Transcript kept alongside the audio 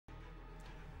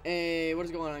Hey, what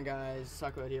is going on, guys?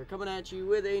 Taco here, coming at you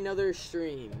with another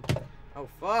stream. Oh,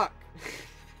 fuck.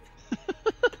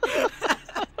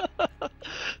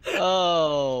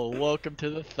 Oh, welcome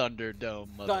to the Thunderdome,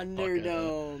 motherfucker.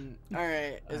 Thunderdome.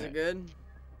 Alright, is it good?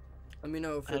 Let me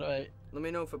know if let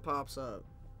me know if it pops up.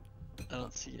 I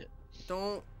don't see it.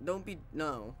 Don't be,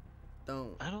 no.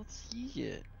 Don't. I don't see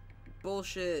it.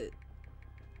 Bullshit.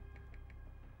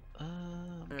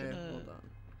 Alright, hold on.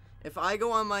 If I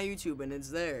go on my YouTube and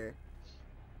it's there.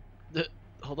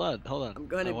 Hold on. I'm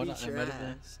gonna beat your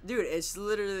ass. Dude, it's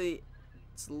literally.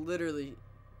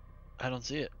 I don't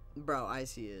see it. Bro, I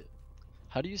see it.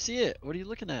 How do you see it? What are you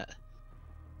looking at?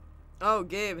 Oh,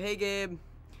 Gabe. Hey, Gabe.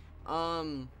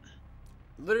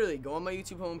 Literally, go on my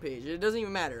YouTube homepage. It doesn't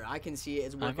even matter. I can see it.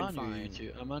 It's working fine.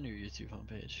 I'm on your YouTube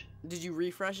homepage. Did you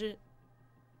refresh it?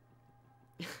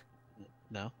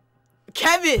 No.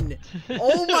 Kevin!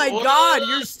 Oh my god,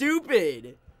 you're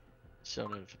stupid! Show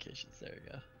notifications. There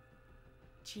we go.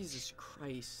 Jesus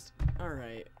Christ.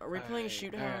 Alright. Are we playing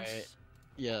Shoot House? Alright.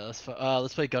 Yeah, let's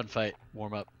play Gunfight.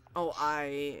 Warm up. Oh,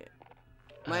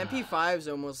 my MP5's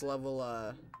almost level,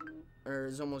 or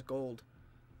is almost gold.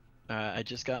 I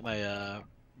just got my,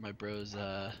 my bro's,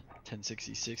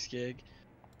 1066 gig,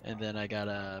 and then I got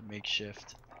a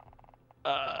makeshift,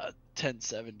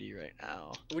 1070 right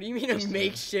now. What do you mean a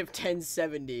makeshift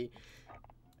 1070?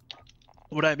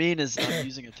 What I mean is I'm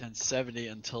using a 1070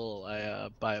 until I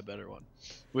buy a better one,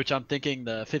 which I'm thinking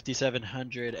the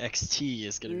 5700 XT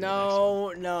is gonna be.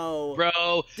 No,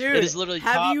 bro, dude. It is literally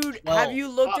have you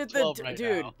looked at the right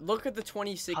dude? now. Look at the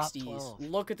 2060s.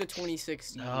 Look at the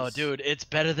 2060s. No, dude, it's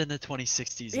better than the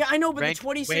 2060s. Yeah, I know, but the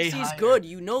 2060 is good.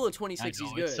 You know the 2060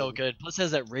 is good. It's so good. Plus, it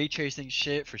has that ray tracing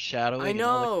shit for shadowing. I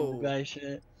know. And all the cool guy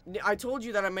shit. I told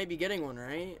you that I might be getting one,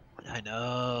 right? I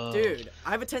know. Dude, I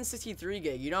have a 1063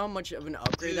 gig. You know how much of an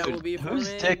upgrade that will be for me?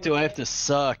 Whose dick do I have to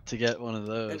suck to get one of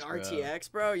those, An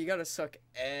RTX, bro? You gotta suck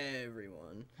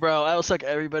everyone. Bro, I'll suck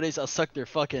everybody's. I'll suck their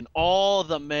fucking all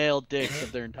the male dicks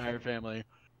of their entire family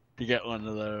to get one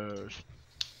of those.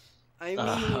 I mean,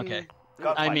 okay.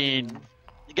 I mean,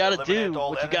 you gotta do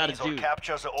what you gotta do.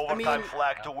 Captures the overtime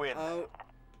flag to win. Oh,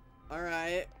 all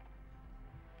right.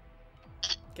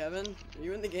 Kevin, are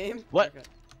you in the game? What? Okay.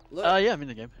 Look, yeah, I'm in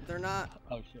the game. They're not.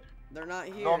 Oh shit. They're not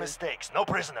here. No mistakes, no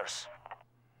prisoners. What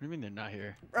do you mean they're not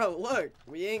here? Bro, look,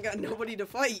 we ain't got nobody to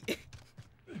fight.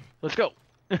 Let's go.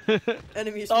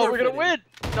 Enemies. Oh, we're gonna win!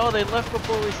 No, they left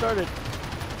before we started.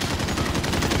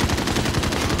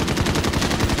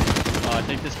 Oh, I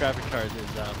think this graphic card is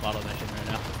bottlenecking right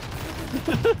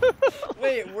now.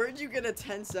 Wait, where'd you get a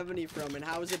 1070 from, and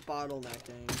how is it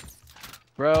bottlenecking?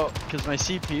 Bro, because my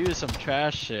CPU is some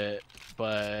trash shit,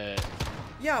 but...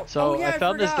 Yeah, so yeah, I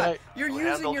found this guy. You're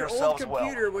using your old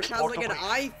computer, which has like an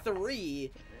i3.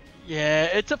 Yeah,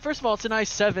 it's a first of all, it's an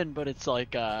i7, but it's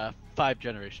like 5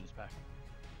 generations back,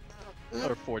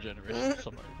 or 4 generations,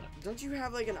 something like that. Don't you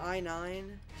have like an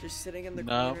i9 just sitting in the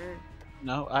corner?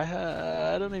 No,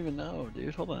 I don't even know,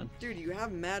 dude. Hold on. Dude, you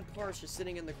have mad parts just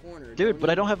sitting in the corner. Dude,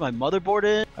 but I don't have my motherboard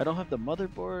in. I don't have the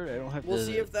motherboard. I don't have. We'll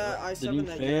see if that i7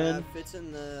 that you have fits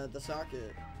in the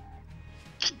socket.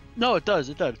 No, it does.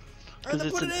 It does. Because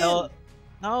it's an L.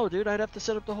 No, dude, I'd have to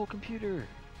set up the whole computer.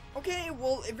 Okay,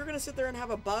 well, if you're gonna sit there and have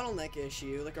a bottleneck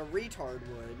issue, like a retard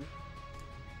would.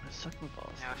 I suck my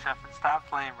balls. Yo, Shepard, stop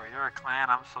playing, bro. You're a clan.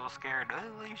 I'm so scared.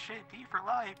 Holy shit, D for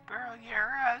life, girl.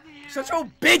 Yeah. Shut your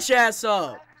bitch ass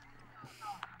up.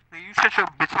 You shut your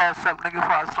bitch ass up, nigga, before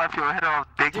I slap your head off,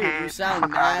 dickhead. Dude, you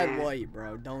sound mad white,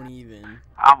 bro. Don't even.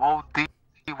 I'm OD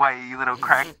white, you little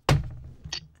crack.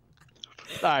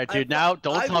 Alright, dude, now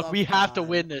don't talk. We have to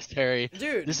win this, Terry.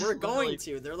 Dude, we're going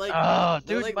to. They're like, oh,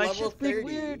 dude, like my level shit's being 30.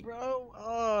 weird, bro.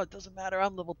 Oh, it doesn't matter.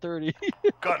 I'm level 30.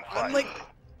 Gunfight.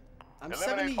 I'm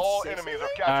Eliminate 76. all enemies or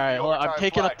capture Alright, the well, I'm overtime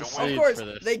taking flag up the to win. sleeve Of course, for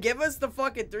this. they give us the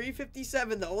fucking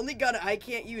 357, the only gun I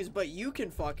can't use, but you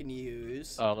can fucking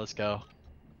use. Oh, let's go.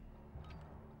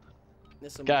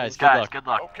 Guys, good luck. Good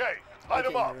luck. Okay, light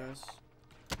them up.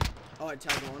 Oh, I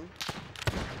tagged one.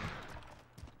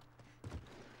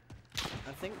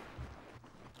 I think.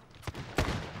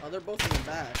 Oh, they're both in the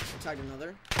back. I tagged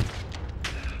another.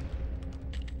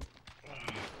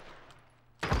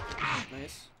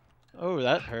 Nice. Oh,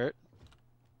 that hurt.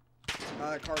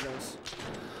 Cargos.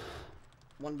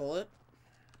 One bullet.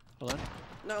 Hold on.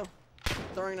 No.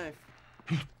 Throwing knife.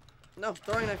 No,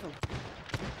 throwing knife him.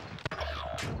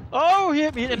 Oh, he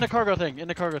hit me in the cargo thing.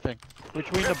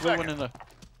 Between the blue one and the...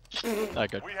 Not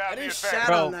good. We have I the just advantage.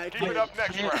 shat on that Keep it up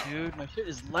next round. Dude, my shit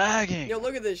is lagging. Yo,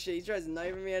 look at this shit. He tries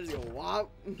knifing me. I just go, whop.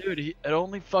 Dude, it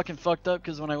only fucking fucked up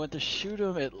because when I went to shoot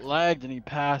him, it lagged and he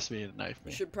passed me and knifed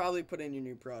me. You should probably put in your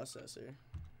new processor.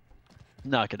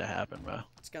 Not gonna happen, bro.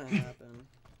 It's gonna happen.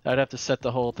 I'd have to set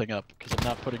the whole thing up because I'm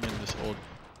not putting in this old.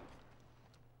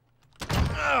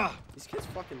 These kids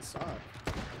fucking suck.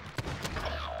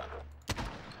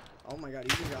 Oh my god, he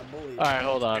just got bullied. All right,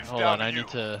 hold on, It's hold down on. to I you. need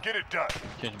to Get it done.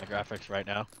 change my graphics right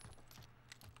now.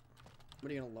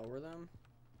 What are you gonna lower them?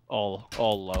 All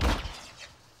low.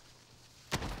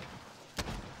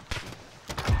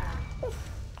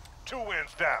 Two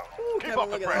wins down. Ooh, Keep Kevin, up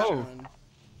the look at that pressure. one.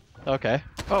 Okay.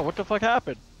 Oh, what the fuck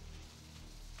happened?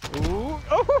 Ooh.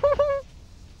 Oh.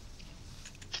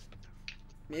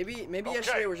 Maybe Okay,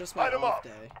 yesterday was just my light 'em off up.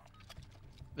 day.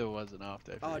 It was an off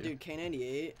day for Oh, you. dude,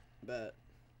 K98, but.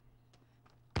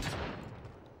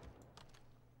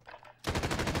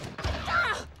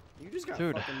 You just got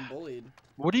Dude. fucking bullied.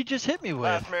 What did he just hit me with?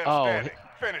 Last man Oh, standing.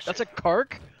 Finish that's a it.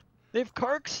 Kark? They have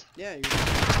Karks? Yeah,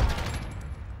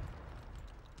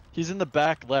 He's in the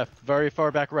back left, very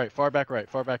far back right, far back right,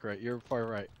 far back right. You're far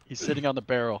right. He's sitting on the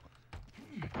barrel.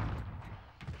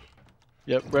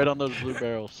 Yep, right on those blue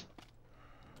barrels.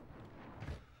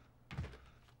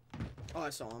 Oh, I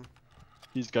saw him.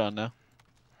 He's gone now.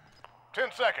 10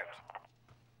 seconds.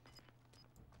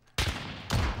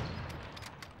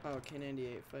 Oh,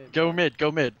 K98 fight. Go mid,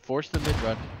 go mid. Force the mid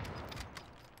run.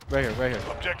 Right here, right here.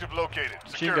 Objective located. Machine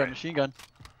Secure gun, it. machine gun.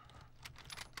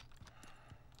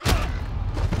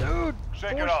 Dude!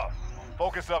 Shake it force- off.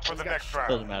 Focus up for the got next shit. round.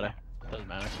 Doesn't matter. Doesn't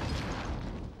matter.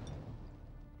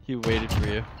 He waited for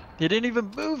you. He didn't even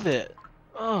move it.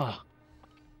 Ugh.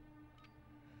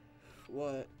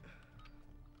 What?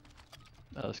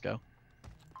 Now let's go.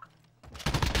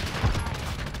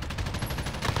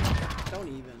 Don't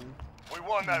even. We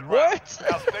won that What?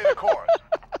 round. Now stay the course.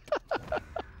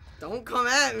 Don't come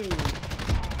at me!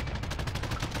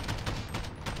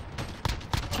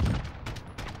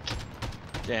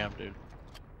 Damn, dude.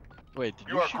 Wait, did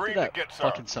You you are shoot green through to that get some.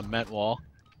 fucking cement wall?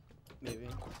 Maybe.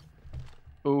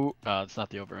 Ooh, it's not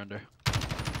the over-under.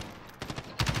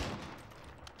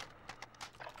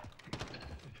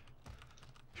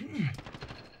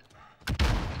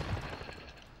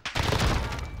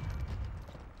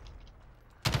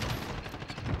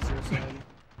 Suicide.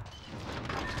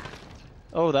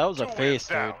 Oh, that was a Two face, wins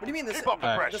down. dude. What do you mean Keep up the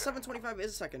Alright. pressure. the 725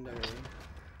 is secondary?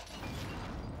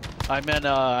 I meant,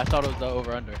 I thought it was the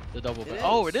over-under, the double. It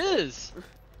Oh, it is. is.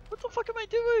 What the fuck am I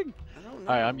doing? I don't know.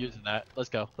 All right, I'm using that. Let's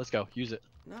go. Let's go. Use it.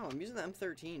 No, I'm using the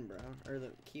M13, bro. Or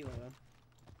the Kilo.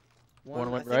 One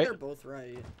I went think right? they're both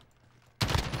right.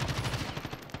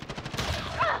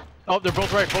 Oh, they're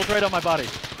both right. Both right on my body.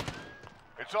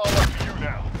 It's all up to you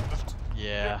now. Let's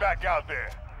Yeah. get back out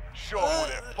there. Show them what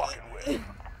they're fucking with.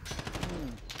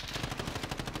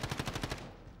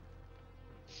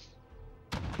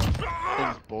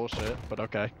 This is bullshit, but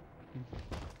okay.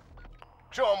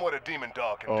 Show them what a demon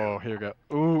dog can Oh, do. here we go.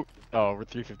 Ooh. Oh, we're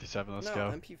 357. Let's no,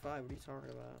 go. MP5. What are you talking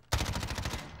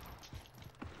about?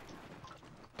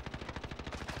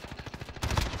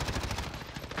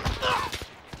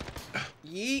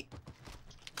 Yeet.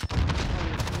 Oh,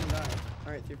 you're fucking die.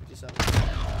 All right, 357.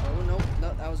 Oh nope,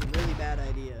 no, that was a really bad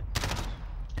idea.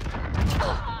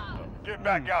 Get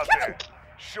back out there.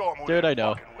 Show them what Dude, they're I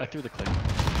know. fucking I with. threw the claim.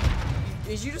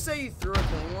 Did you just say you threw a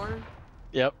claymore?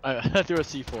 Yep, I threw a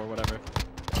C4, whatever.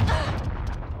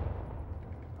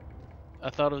 I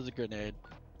thought it was a grenade.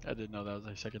 I didn't know that was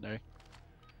a secondary.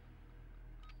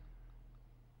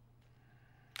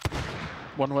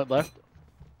 One went left.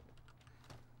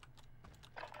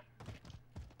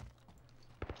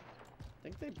 I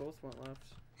think they both went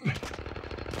left.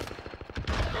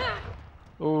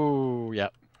 Ooh, yeah.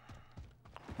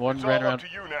 One It's ran all up around. to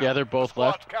you now. Yeah, they're both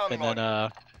Squad's left. counting And then,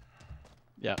 on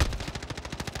yeah.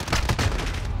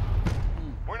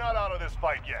 We're not out of this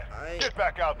fight yet. Get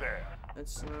back out there.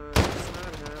 It's not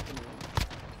happening.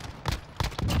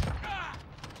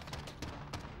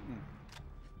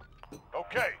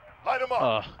 Okay, light them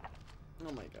up.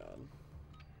 Oh my god.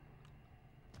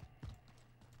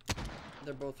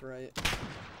 They're both right.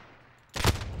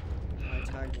 I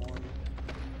tagged one.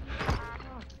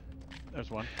 There's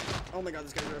one. Oh my god,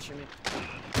 this guy's rushing me.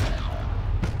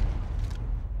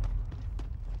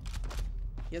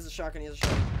 He has a shotgun, he has a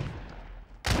shotgun.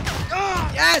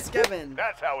 Oh, yes, Kevin!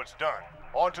 That's how it's done.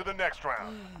 On to the next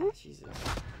round. Jesus.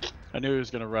 I knew he was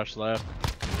gonna rush left.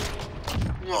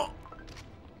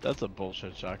 That's a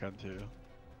bullshit shotgun too.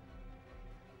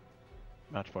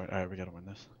 Match point. Alright, we gotta win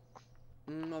this.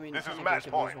 I mean, This is technically match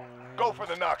could point. lose one, right? Go for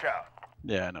the knockout.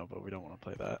 Yeah, I know, but we don't want to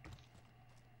play that.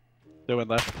 They went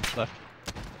left. Left.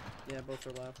 Yeah, both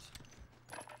are left.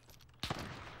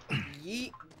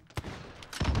 Yeet.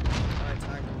 Alright,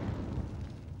 tagged him.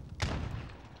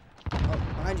 Oh,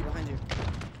 behind you, behind you.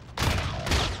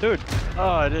 Dude! Oh,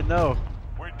 I didn't know.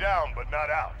 down, but not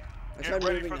out. I Get tried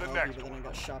ready moving for to the help you, next but then I one.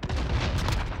 got shot.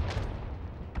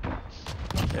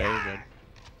 Yeah, you're good.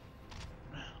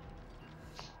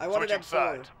 I wanted Switching that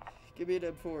 4. sides. Give me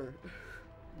that 4.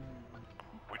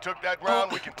 We took that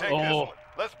ground, we can take this one.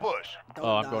 Let's push. Don't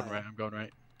Oh, I'm die. going right. I'm going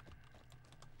right.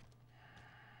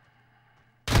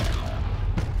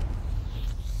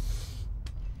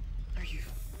 Are you?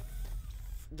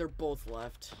 They're both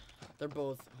left. They're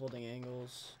both holding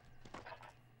angles.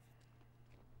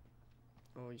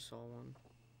 Oh, you saw one.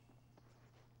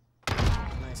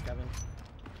 Nice, Kevin.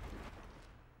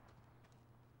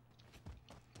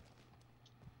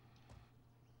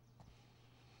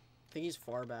 I think he's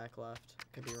far back left.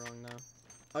 Could be wrong though.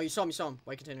 Oh, you saw him. You saw him.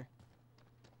 White container.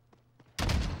 10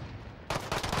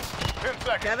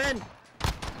 seconds. Kevin.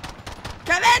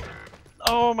 Kevin.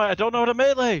 Oh my! I don't know how to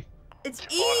melee. It's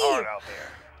Fought E. hard out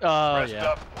there. Oh Rest yeah.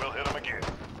 up, we'll hit him again.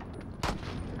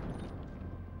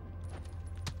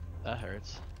 That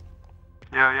hurts.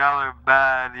 Yo, y'all are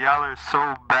bad. Y'all are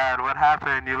so bad. What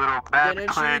happened, you little bad Didn't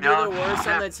you clan? do Y'all the worst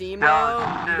on the shit. team, Y'all though?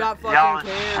 You shit. got Y'all fucking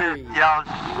shit. carried. Y'all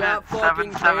You shit. got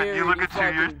fucking 7-7. carried. You look at you.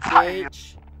 You're fucking tired.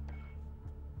 bitch.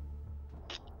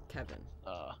 Kevin,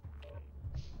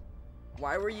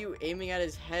 why were you aiming at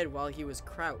his head while he was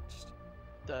crouched?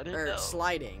 I didn't Or know.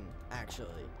 sliding, actually.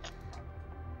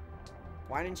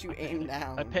 Why didn't you aim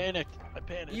down? I panicked. I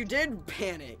panicked. You did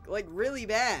panic, like really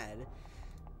bad.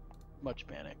 Much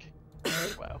panic.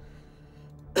 Wow.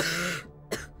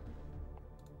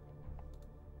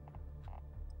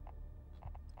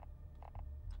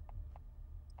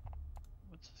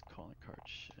 What's this calling card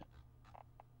shit?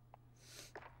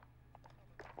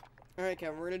 Alright,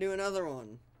 Kevin, we're gonna do another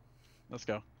one. Let's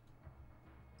go.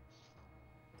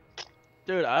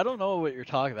 Dude, I don't know what you're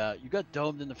talking about. You got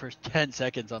domed in the first 10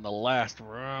 seconds on the last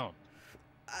round.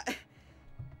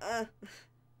 I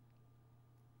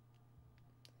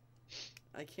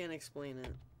can't explain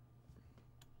it.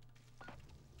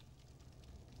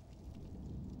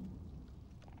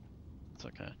 It's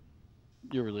okay.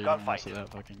 You were leading Gunfight. most of that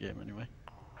fucking game anyway.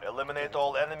 Eliminate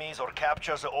all enemies or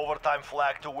capture the overtime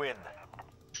flag to win.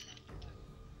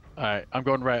 Alright, I'm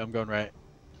going right. I'm going right.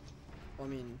 I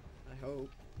mean, I hope.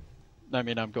 I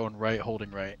mean, I'm going right,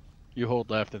 holding right. You hold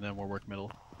left, and then we'll work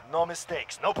middle. No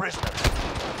mistakes, no prisoners.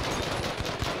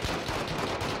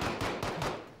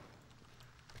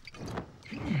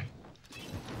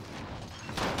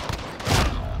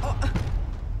 Oh!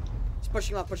 He's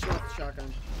pushing off the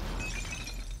shotgun.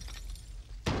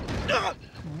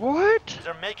 What?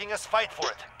 They're making us fight for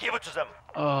it. Give it to them.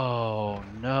 Oh,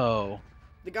 no.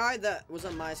 The guy that was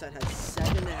on my side had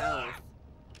 7 health.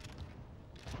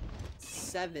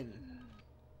 7.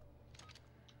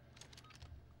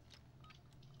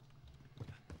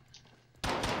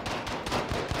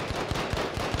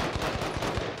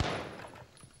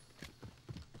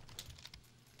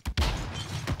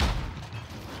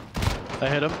 I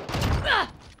hit him.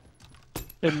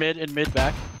 In mid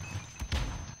back.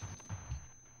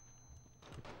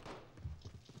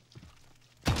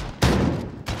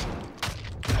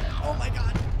 Oh my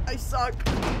god, I suck.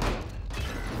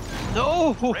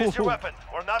 No! Raise your weapon.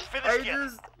 We're not finished yet.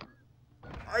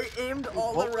 I aimed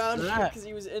all What was around him that? because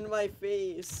he was in my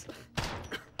face.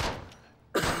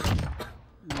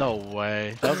 No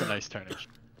way. That was a nice turn,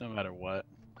 no matter what.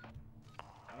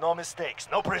 No mistakes,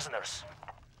 no prisoners.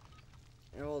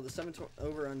 Oh, the 7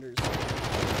 over-unders.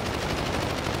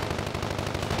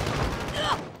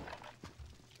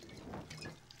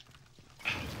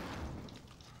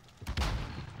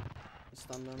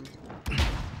 Stunned him.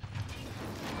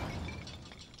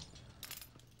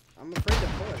 I'm afraid to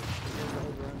push because the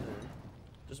over-under.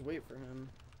 Just wait for him.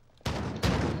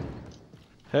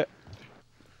 Hit.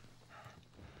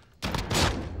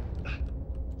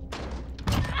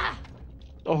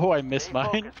 Oh, I missed Stay mine.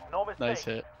 focused, no mistakes. Nice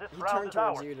hit. This He round turned is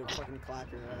towards ours. you to fucking clap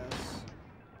your ass.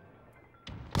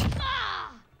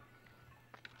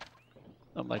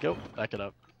 I'm like, oh, back it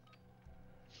up.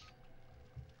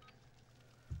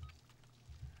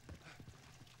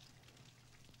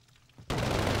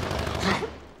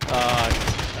 I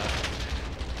missed that.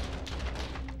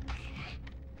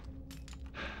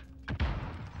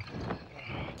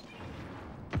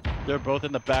 They're both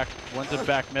in the back. One's in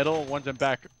back middle, one's in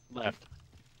back left.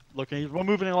 Looking, he's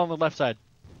moving along the left side.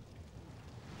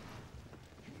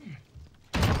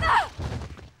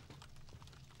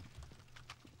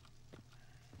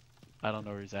 I don't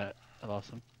know where he's at. I lost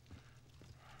him.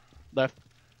 Left.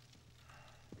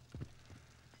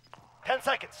 10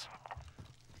 seconds.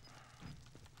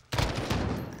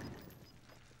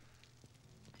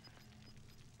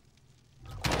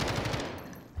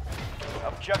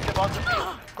 Objective on the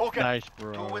field. Go get Nice, it.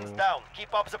 bro. 2 wins down.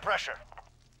 Keep up the pressure.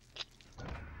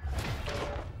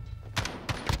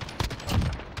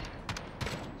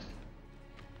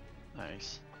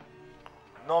 Nice.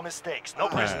 No mistakes. No Ah,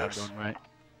 Alright, I'm prisoners. going right.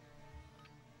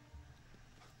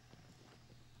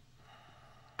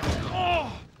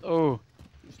 Oh.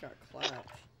 You just got clapped.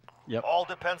 Yep. All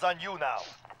depends on you now.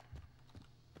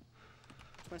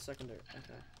 It's my secondary.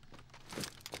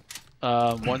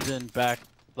 Okay. One's in back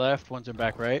left, one's in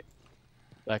back right.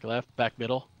 Back left, back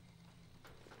middle.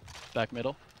 Back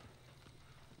middle.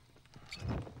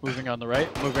 Moving on the right,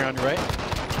 moving on your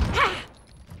right.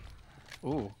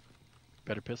 Ooh.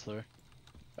 Better pistoler.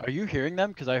 Are you hearing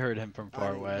them? Because I heard him from I far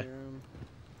didn't away. hear him.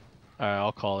 Alright,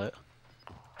 I'll call it.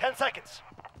 10 seconds.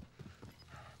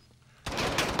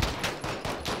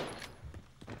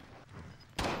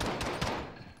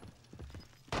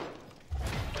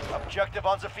 Objective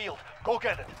on the field. Go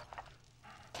get it.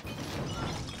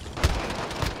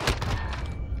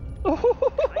 3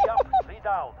 up, 3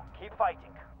 down. Keep fighting.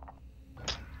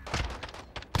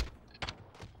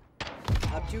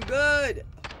 I'm too good.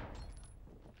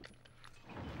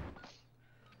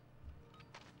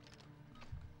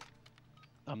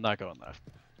 I'm not going left.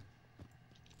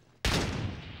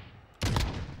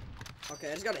 Okay,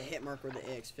 I just got a hit marker with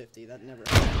the AX50. That never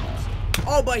happens.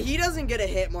 Oh, but he doesn't get a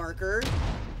hit marker.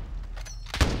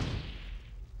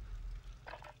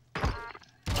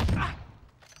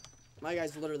 My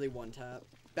guy's literally one tap.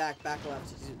 Back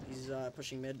left. He's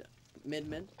pushing mid.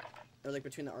 Or like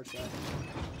between the arch left.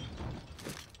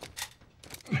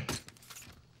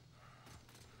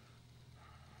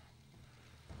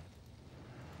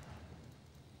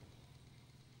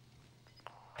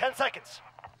 Ten seconds.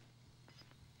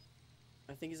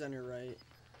 I think he's on your right.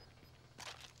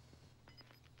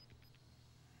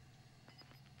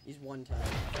 He's one tap.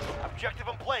 Objective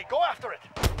in play. Go after it.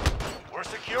 We're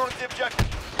securing the objective.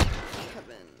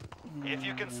 Kevin. If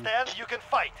you can stand, you can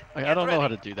fight. Like, I Get don't know how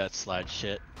ready. to do that slide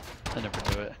shit. I never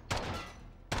do it.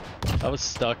 I was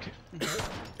stuck.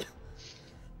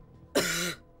 I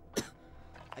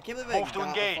can't believe I Move to got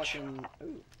engage. a fucking...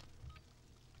 Ooh.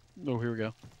 Oh, here we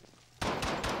go.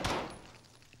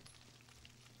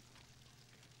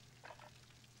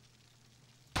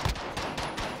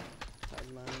 That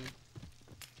was mine.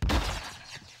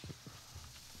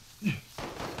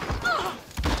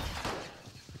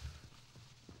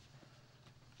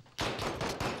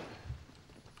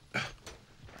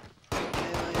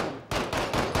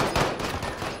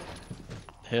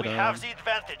 Hit We him. have the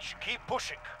advantage. Keep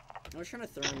pushing. I was trying to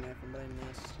throw him knife him, but I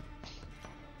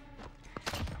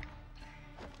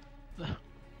missed.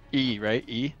 E, right?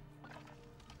 E?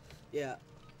 Yeah.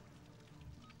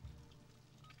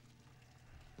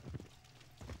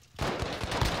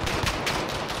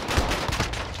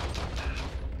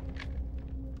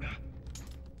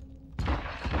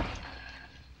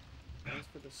 Thanks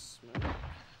for the smoke.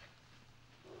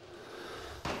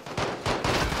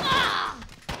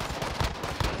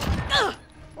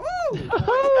 Woo!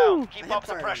 Down. Keep I up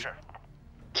the hit-fired him. pressure.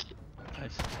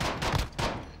 Nice.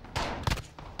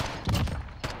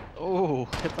 Oh,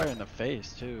 hit fire in the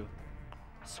face too.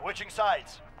 Switching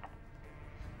sides.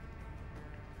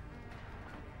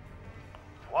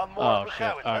 One more. Oh we shit.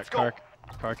 have it. Alright, Let's go.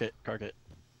 Cark it, cark it.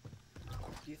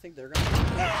 Do you think they're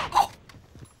gonna?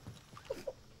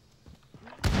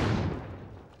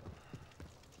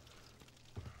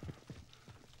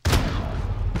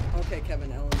 Okay,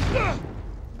 Kevin Ellen.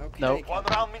 Okay. Nope. One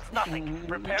round means nothing.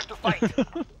 Prepare to fight.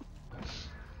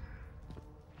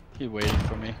 He waiting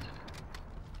for me.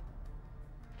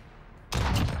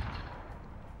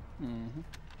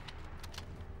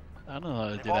 I don't know how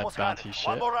to We've do that almost got bouncy it. shit.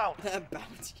 One more round. That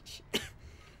bouncy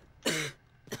shit.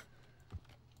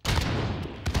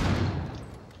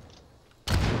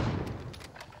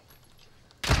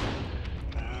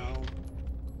 Ow.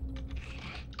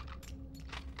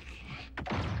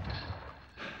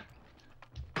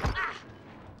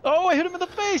 Oh, I hit him in the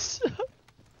face!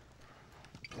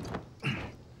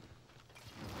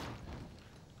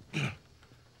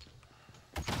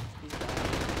 He's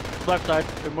down. Left side,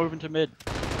 they're moving to mid.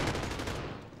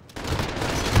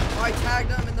 Oh, I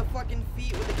tagged him in the fucking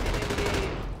feet with the K98.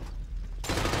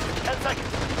 10 seconds.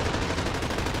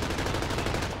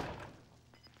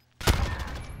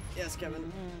 Yes,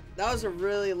 Kevin. That was a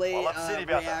really late Well, let's see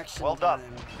about that. reaction Well done.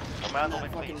 time. Command That only,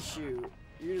 fucking please. shoot.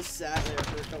 You just sat there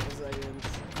for a couple seconds.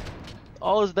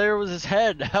 All was there was his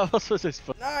head. How else was his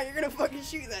foot? Nah, you're gonna fucking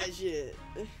shoot that shit.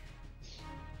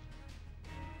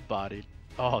 Bodied.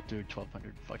 Oh, dude,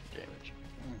 1200 fucking damage.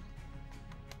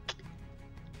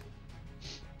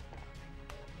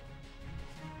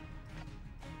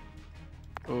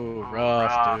 Ooh,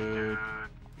 rough, dude.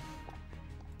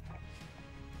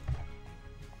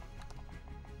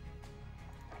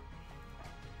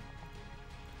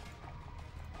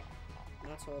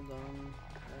 That's all done.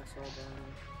 That's all done.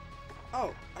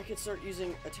 Oh, I could start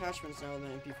using attachments now with my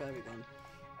MP5 again.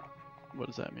 What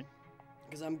does that mean?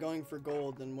 Because I'm going for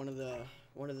gold, and one of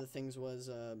the things was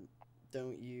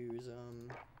don't use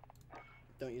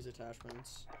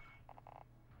attachments.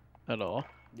 At all?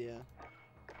 Yeah.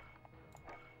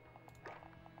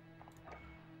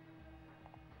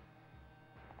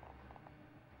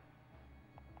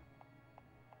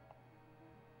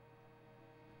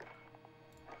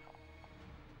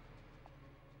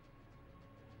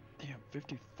 Damn,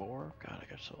 54? God, I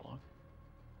got so long.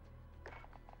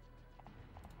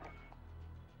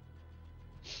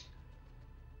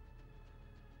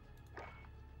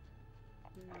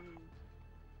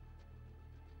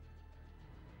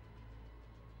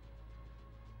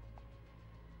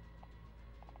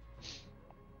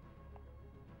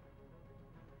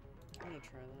 I'm gonna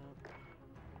try that.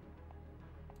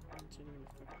 It's not even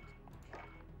fucking-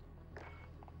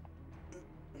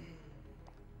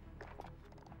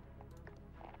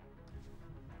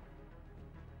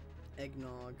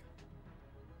 Eggnog.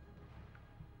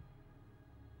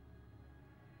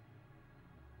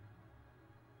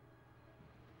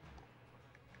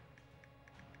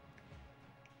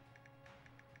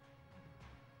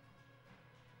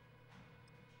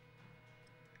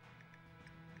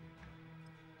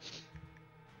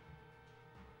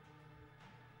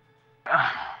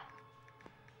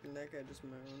 And that guy just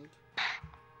moaned.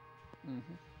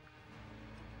 Mm-hmm.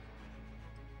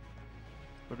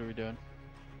 What are we doing?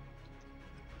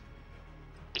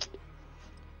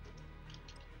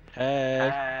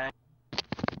 Hey.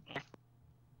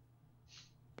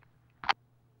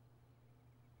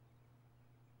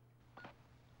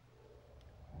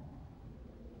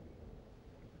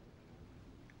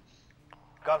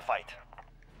 Gunfight.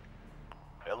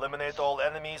 Eliminate all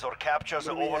enemies or capture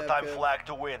the What do we have, overtime Kev? flag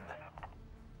to win.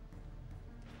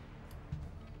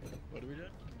 What are we doing?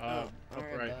 Oh, Up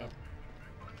alright, right, bye. up.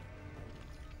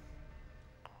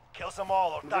 Kill them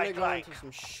all or We're die gonna go trying. into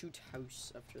some shoot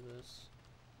house after this.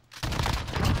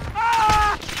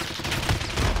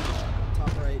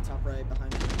 Top right,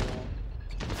 behind the wall.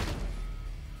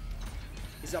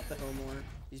 He's up the hill more.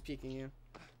 He's peeking you.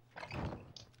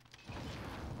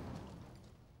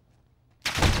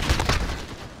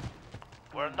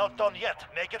 We're not done yet.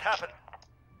 Make it happen.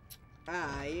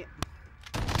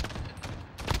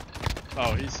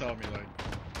 Oh, he saw me like.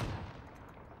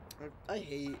 I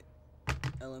hate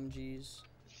LMGs.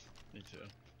 Me too.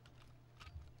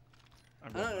 I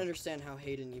don't understand how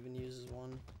Hayden even uses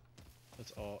one.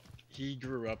 That's all. He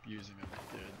grew up using them,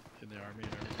 dude, in the army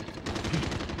and everything.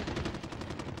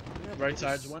 Yeah, but Right they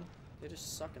side's just- one. They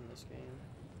just suck in this game.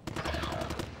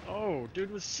 Oh, dude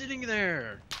was sitting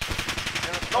there.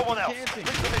 There's no one else. Camping.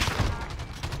 Win the mission.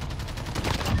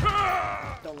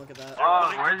 Don't look at that. They're Oh,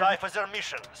 willing to where's- die for their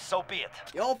mission. So be it.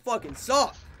 Y'all fucking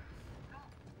suck!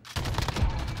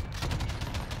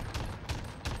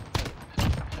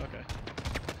 Okay.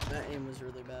 That aim was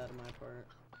really bad on my part.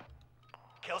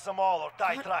 Kill them all or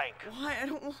die What? trying. Why? I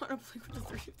don't want to play with the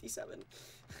 357.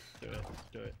 Do it.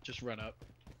 Do it. Just run up.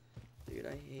 Dude,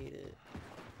 I hate it.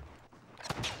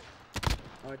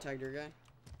 Oh, I tagged your guy.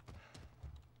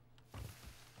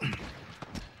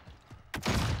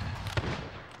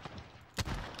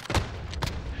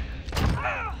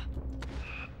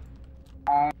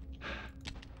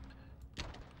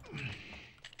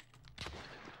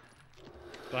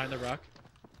 Behind the rock.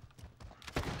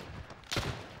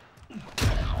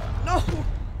 No!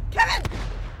 Kevin!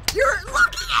 You're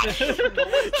looking at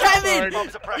him! Kevin!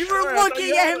 Pump the pressure. You were Sorry, I thought looking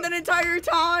you at had him him. the entire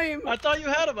time! I thought you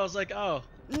had him. I was like, oh.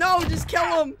 No, just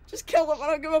kill him! Just kill him, I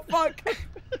don't give a fuck! I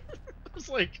was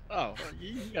like, oh,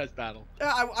 you guys battle.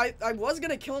 I was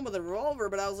gonna kill him with a revolver,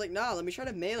 but I was like, nah, let me try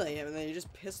to melee him, and then he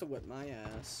just pistol whipped my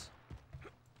ass.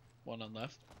 One on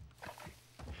left.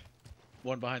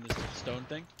 One behind this stone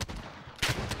thing.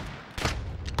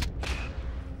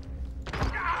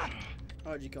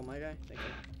 Oh, did you kill my guy? Thank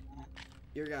you.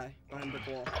 Your guy, behind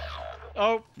the wall.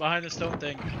 Oh, behind the stone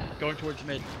thing. Going towards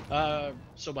mid.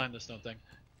 Still behind the stone thing.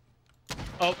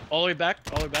 Oh, all the way back?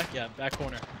 All the way back? Yeah, back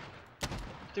corner.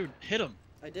 Dude, hit him.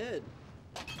 I did.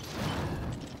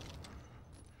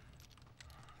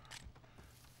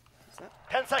 Is that?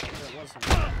 10 seconds. That was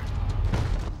him.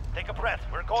 Take a breath.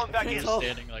 We're going back Couldn't in. tell.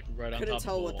 Standing like right on Couldn't top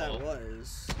tell of what the wall. that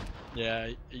was. Yeah,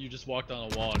 you just walked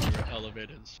on a wall and you were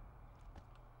elevated.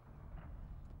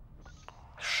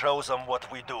 Show them what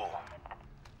we do.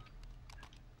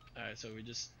 Alright, so we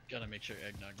just gotta make sure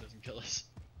Eggnog doesn't kill us.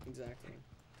 Exactly.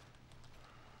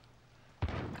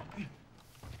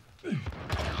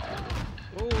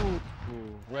 Ooh,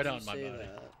 right on my Say body.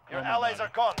 that. Your Oh, my allies body.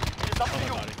 are gone. It is up Oh, to my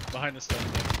you. body. Behind the stone.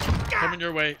 Coming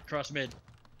your way, cross mid.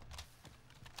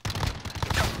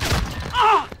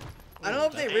 I don't know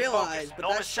if they Stay realize, focused. but No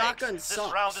that mistakes. shotgun This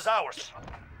round is sucks. ours.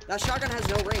 That shotgun has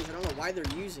no range. I don't know why they're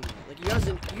using it. Like, you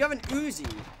have an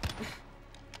Uzi.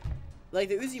 Like,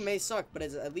 the Uzi may suck, but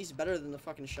it's at least better than the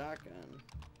fucking shotgun.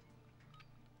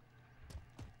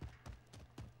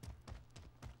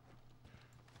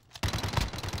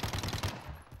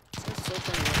 This guy's so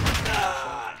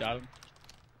funny. Got him.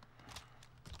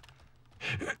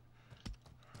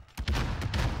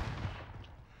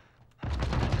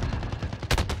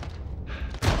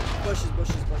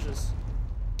 Bushes.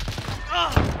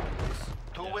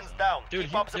 Two wins down. Dude,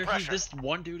 Keep up the pressure. this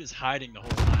one dude is hiding the whole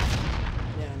time.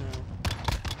 Yeah, I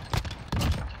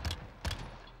know.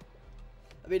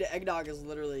 I mean, Eggnog is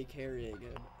literally carrying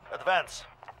it. Advance.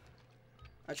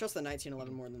 I trust the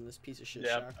 1911 more than this piece of shit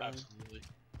Yeah, shotgun. absolutely.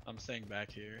 I'm staying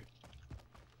back here.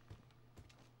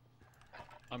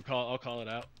 I'll call it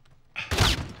out.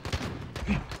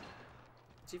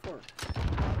 C4.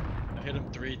 I hit him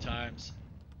 3 times.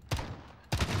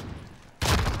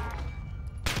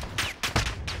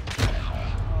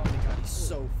 Oh my god, he's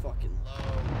so fucking low.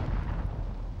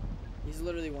 He's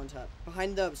literally one tap.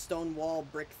 Behind the stone wall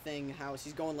brick thing house.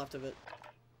 He's going left of it.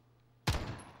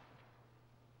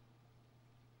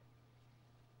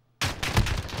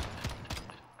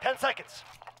 Ten seconds.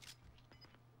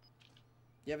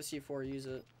 You have a C4, use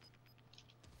it.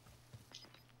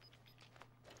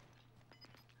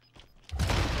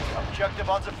 Objective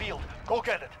on the field. Go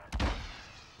get it.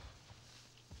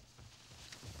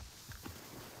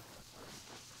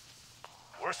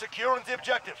 We're securing the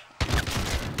objective.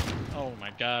 Oh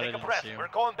my god, I Take a didn't breath. see him. We're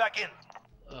going back in.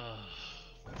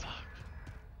 Fuck.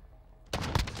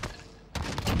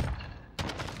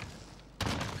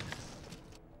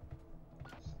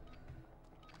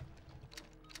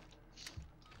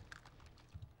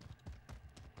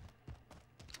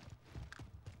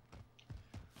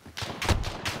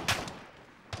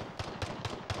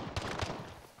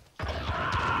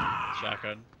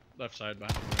 Shotgun. Left side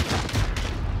behind.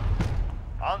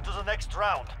 On to the next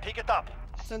round. Pick it up.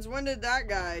 Since when did that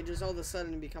guy just all of a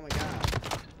sudden become a guy?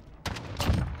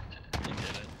 He did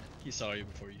it. He saw you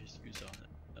before you saw it.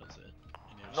 That was it.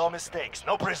 No mistakes.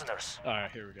 No prisoners.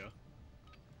 Alright, here we go.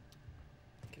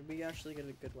 Could we actually get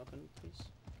a good weapon, please?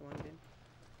 Come on, game.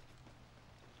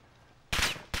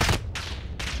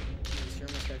 This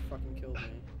German guy fucking killed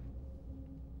me.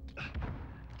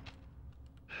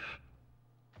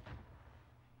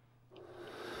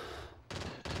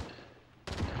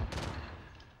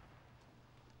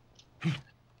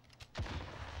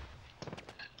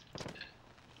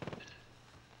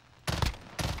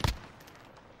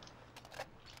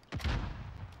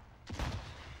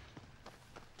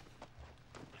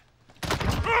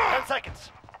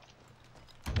 Seconds.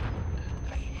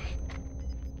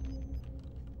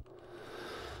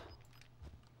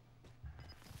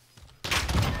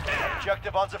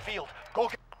 Objective on the field. Go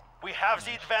get. We have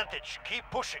the advantage. Keep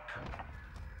pushing.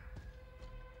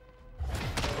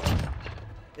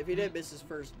 If he didn't miss his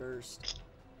first burst,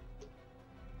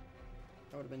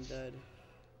 I would have been dead.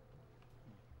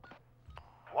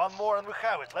 One more and we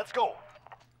have it. Let's go.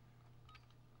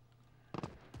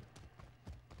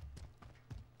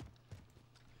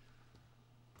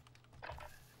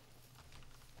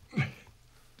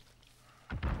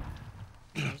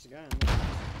 There's a guy on there.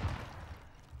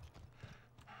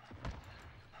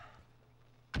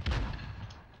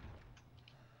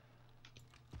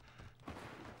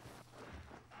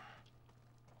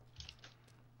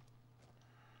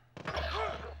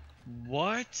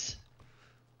 What?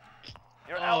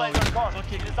 Your allies are gone.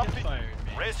 Fucking It is up to you. fired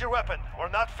me. Raise your weapon. We're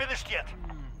not finished yet.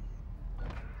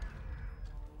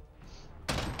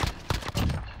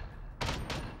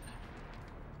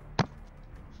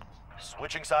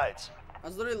 Switching sides. I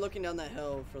was literally looking down that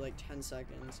hill for like 10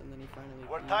 seconds, and then he finally.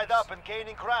 We're peeks. tied up and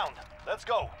gaining ground. Let's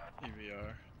go.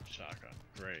 EVR. Shotgun.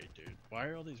 Great, dude. Why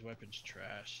are all these weapons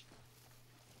trash?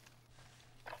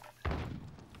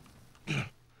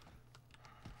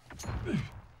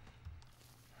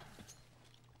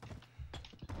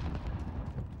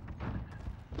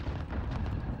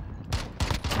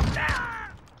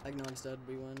 Eggnog's dead,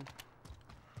 we win.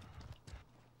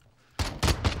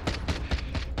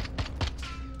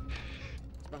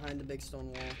 It's behind the big stone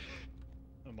wall.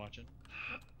 I'm watching.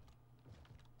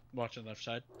 Watching left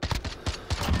side.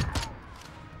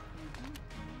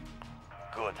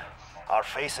 Good. Our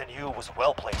face in you was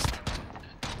well placed.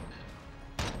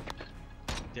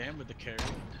 Damn with the carry.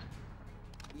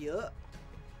 Yup.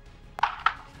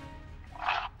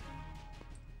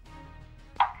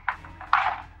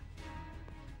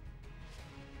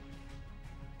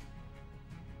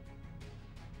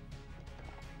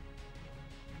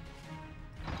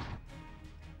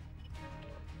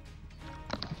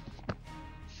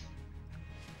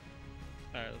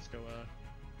 Alright, let's go.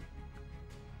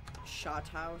 Shot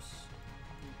house.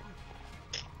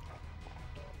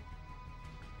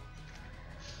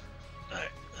 Alright,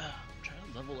 I'm trying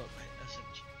to level up my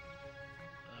SMG.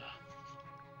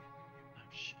 Oh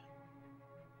shit.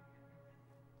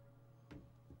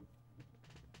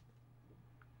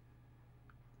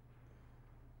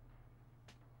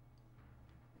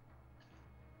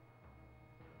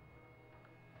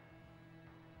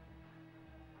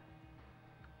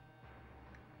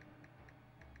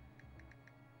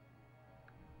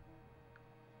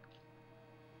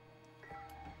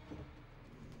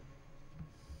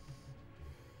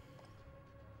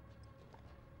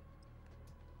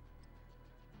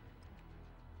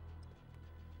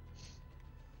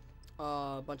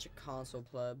 A bunch of console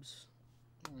plebs.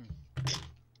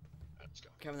 Let's go.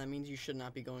 Kevin, that means you should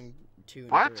not be going 2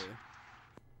 and What? 3.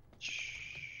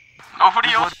 Nobody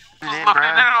else was loaded in, looking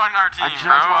bruh. in on our team, I just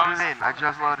bro. loaded in. I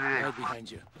just loaded in. Right behind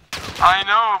you. I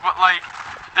know, but like,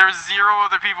 there's 0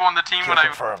 other people on the team Kill when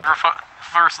confirmed. I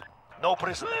first. No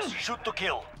prisoners. Shoot to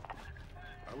kill.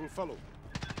 I will follow.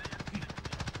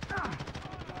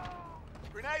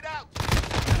 Grenade out.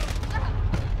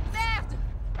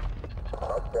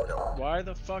 Why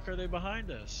the fuck are they behind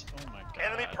us? Oh my god.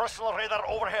 Enemy personal radar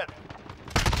overhead.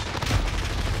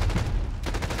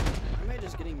 Am I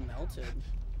just getting melted?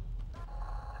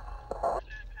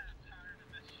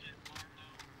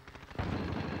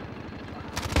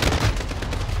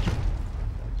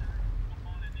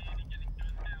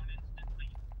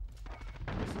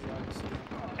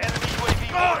 Enemy UAV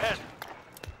overhead.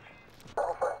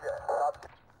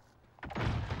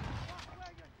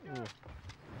 Ooh.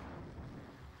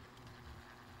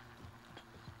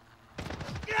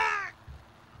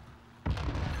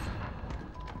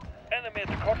 Enemy at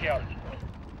the courtyard.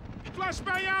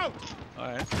 Flashbang out!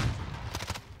 Alright.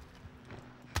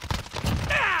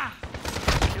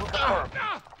 Kill confirmed.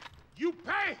 You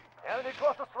pay! Enemy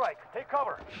cluster strike. Take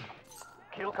cover.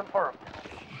 Kill confirmed.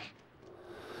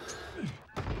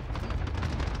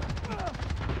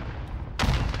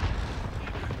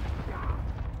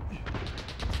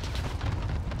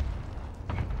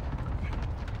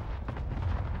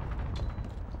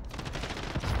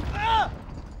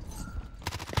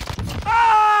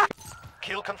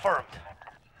 Kill confirmed.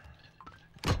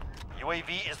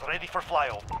 UAV is ready for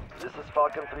flyover. This is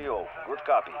Falcon 3-0. Good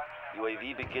copy.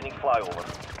 UAV beginning flyover.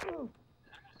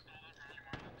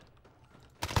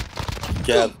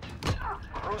 Kev.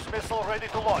 Cruise missile ready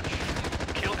to launch.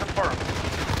 Kill confirmed.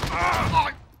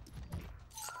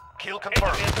 Kill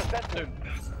confirmed. Dude,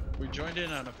 we joined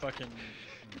in on a fucking.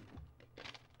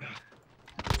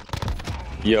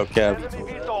 Yo, Kev.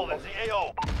 Enemy VTOL in the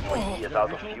AO. UAV is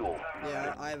out of fuel.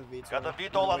 Yeah, I have a VTOL. Got the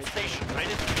VTOL on station. Ready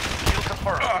to kill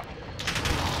confirmed.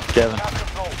 Kevin. Have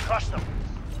control. Crush them.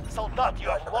 Soldat, you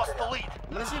have lost the lead.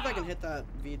 I'm gonna see if I can hit that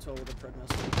VTOL with a Pred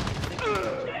missile.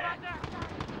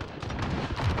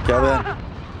 Kevin.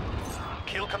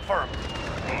 Kill confirmed.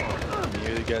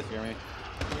 Can you guys hear me?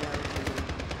 Yeah,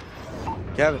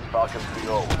 Kevin. Falcon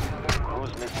 3-0.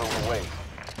 Cruise missile away.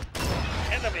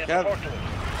 Enemy at Kevin. the portal.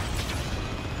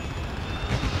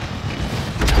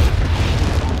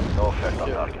 No effect on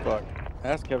Shit, target. fuck.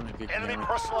 Ask Kevin if he can Enemy hear me.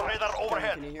 personal radar Kevin,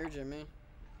 overhead. can you hear Jimmy?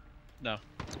 No.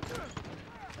 Just no.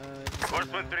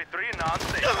 3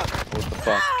 non-safe. What the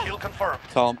fuck? Kill confirmed.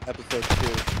 Tell him episode 2.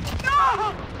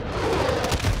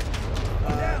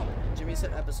 Jimmy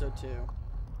said episode 2.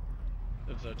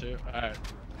 Episode 2. Alright.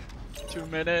 2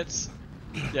 minutes.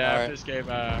 Yeah, Alright. this game.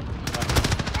 Alright.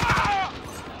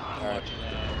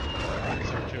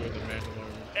 Episode 2 of the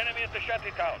Mandalorian. Enemy at the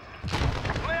shanty town.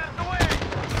 Clear the way.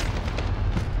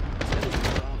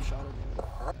 Bomb shot again.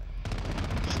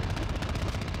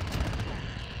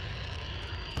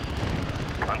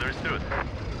 Understood.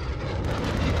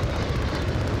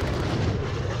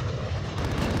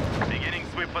 Beginning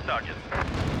sweep for target.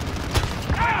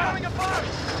 Coming apart!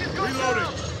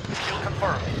 Reloading! Kill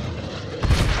confirmed.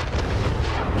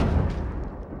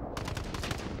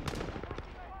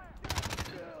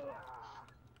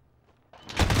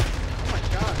 Oh my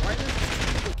god, why are there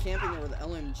people camping there with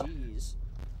LMGs?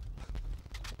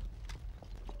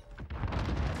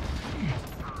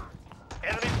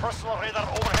 Enemy personal radar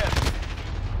overhead.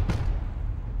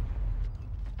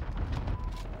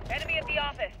 Enemy at the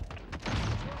office.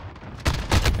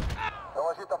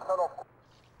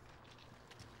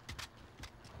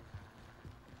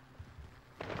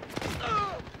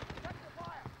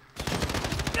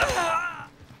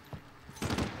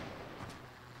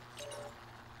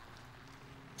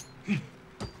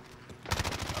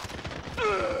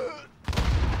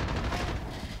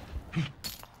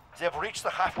 They've reached the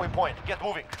halfway point. Get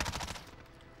moving.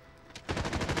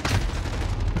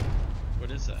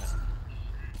 What is that? Is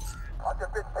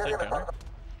that Gunner?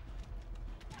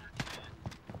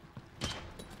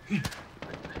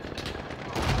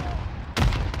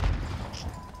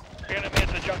 Enemy at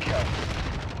the junkyard.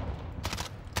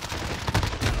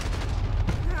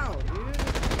 How, dude?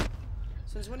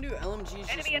 Since when do LMGs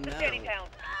just Enemy at the shanty town.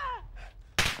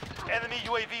 Enemy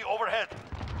UAV overhead.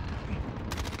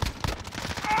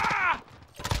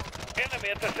 Enemy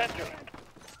at the center.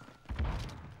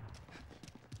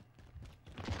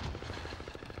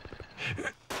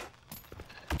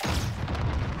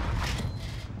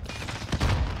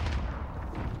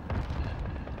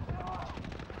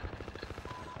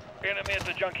 Enemy at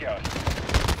the junkyard.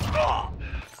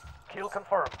 Kill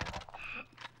confirmed.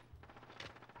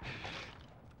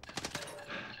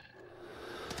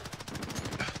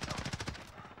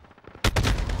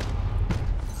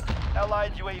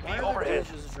 Allied Why UAV are the overhead.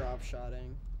 dudes just drop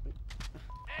shotting?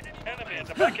 Enemy at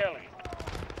the back alley.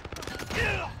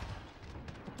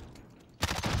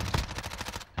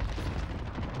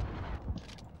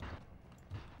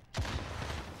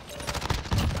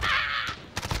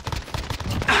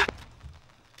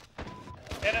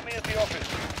 Enemy at the office.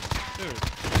 Dude.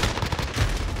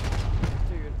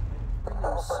 Dude, I bring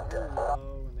them so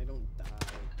low and they don't die.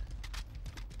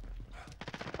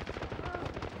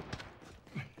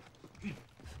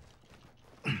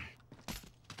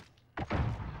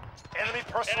 Enemy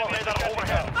personal radar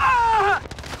overhead.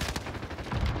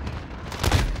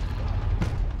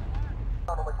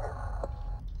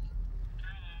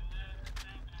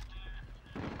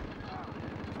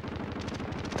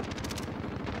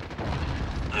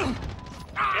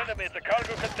 Enemy at the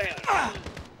cargo container.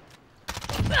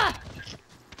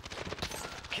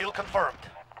 Kill confirmed.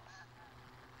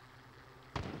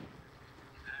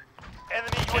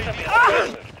 Enemy UAV.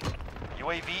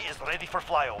 UAV is ready for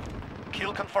flyover.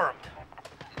 Kill confirmed.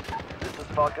 This is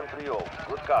Falcon 3-0.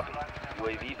 Good copy.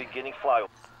 UAV beginning flyover.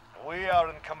 We are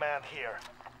in command here.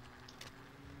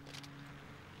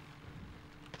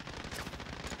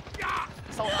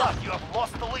 Soldat, you have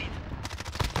lost the lead.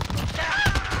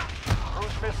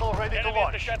 Cruise missile ready to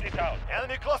launch.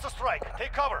 Enemy cluster strike.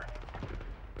 Take cover.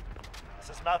 This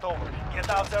is not over. Get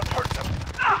out there and hurt them.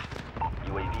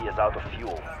 UAV is out of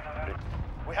fuel.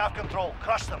 We have control.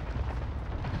 Crush them.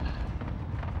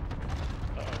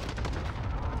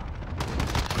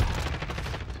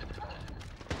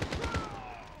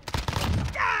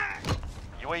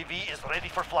 UAV is ready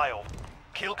for flyover.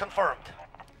 Kill confirmed.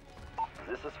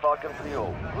 This is Falcon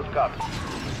 3-0. Good copy.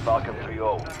 Falcon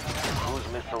 3-0. Cruise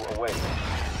missile away.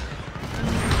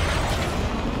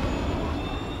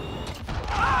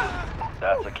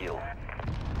 That's a kill.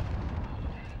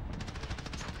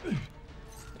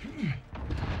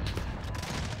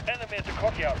 Enemy at the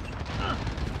courtyard.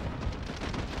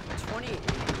 28.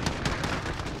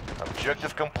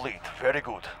 Objective complete. Very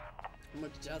good. How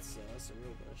much deaths though? That's the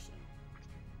real question.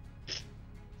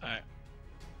 Alright.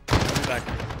 I'll be back.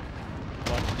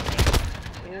 One.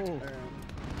 Woo!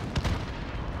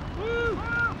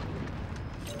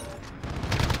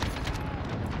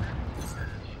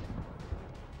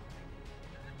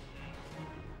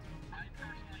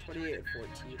 28 at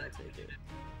 14, I'll take it.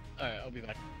 Alright, I'll be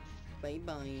back. Bye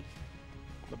bye.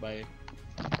 Bye bye.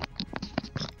 Alright.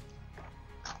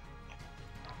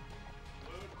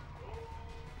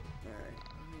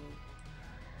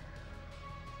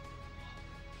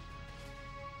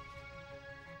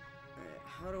 Alright,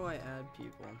 how do I add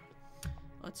people?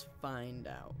 Let's find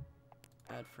out.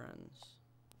 Add friends.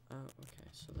 Oh, okay,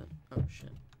 so then, oh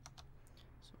shit.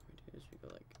 So what we do is we go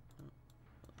like this,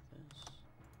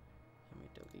 and we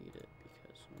delete it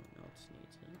because no one else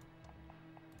needs it.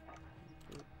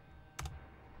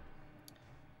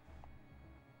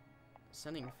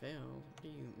 Sending failed? What do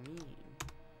you mean?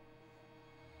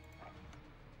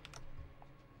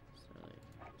 So like,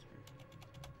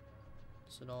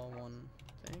 is it all one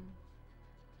thing?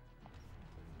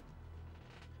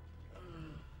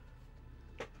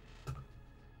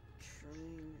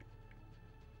 Trying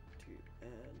to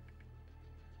add.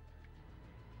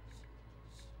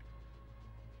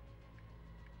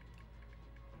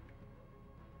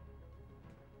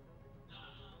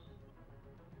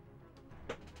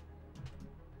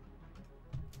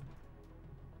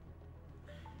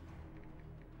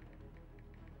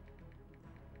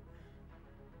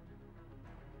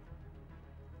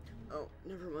 Oh,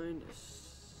 never mind.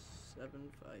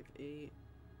 758.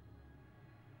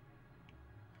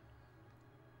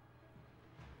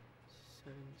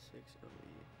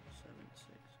 7608.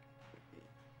 7608.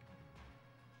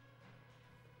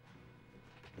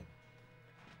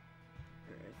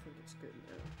 Alright, I think it's good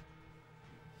now.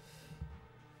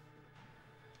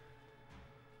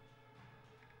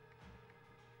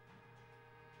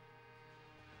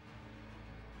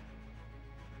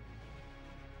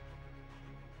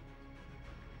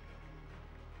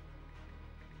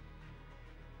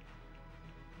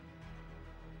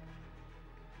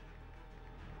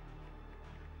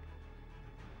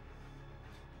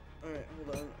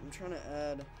 but I'm trying to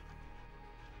add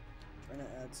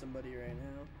somebody right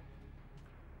now,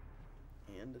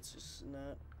 and it's just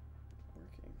not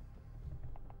working.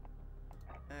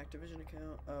 Activision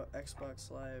account. Oh,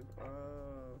 Xbox Live.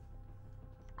 Oh,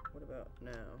 what about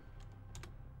now?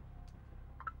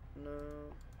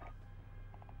 No.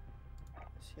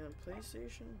 Is he on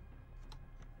PlayStation?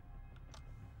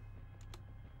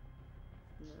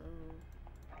 No.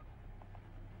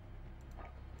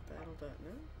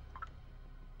 Battle.net?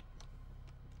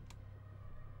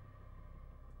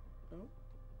 Oh.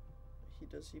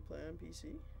 Does he play on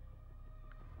PC?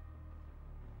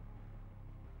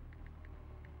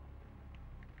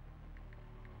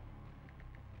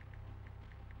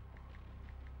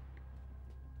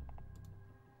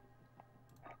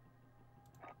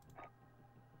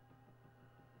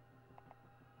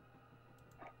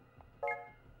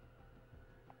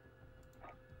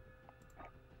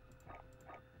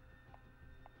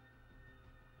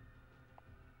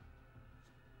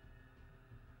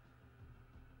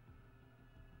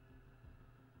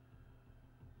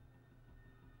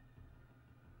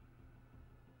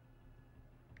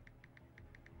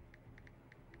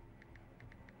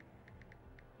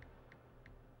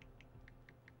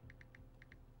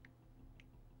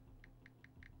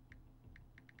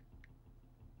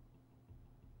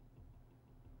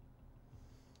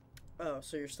 Oh,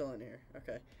 so you're still in here.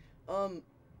 Okay.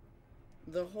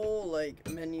 The whole, like,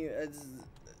 menu is...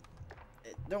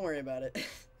 don't worry about it.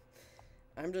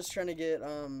 I'm just trying to get,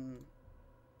 one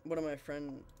of my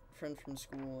friend from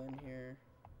school in here.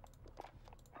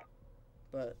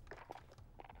 But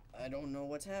I don't know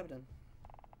what's happening.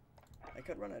 I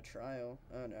could run a trial.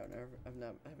 Oh, no, I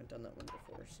haven't done that one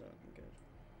before, so I'm good.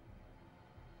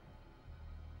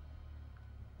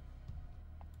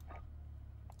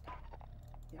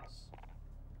 Yes.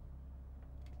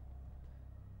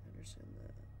 I understand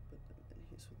that, but then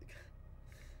he's with the guy.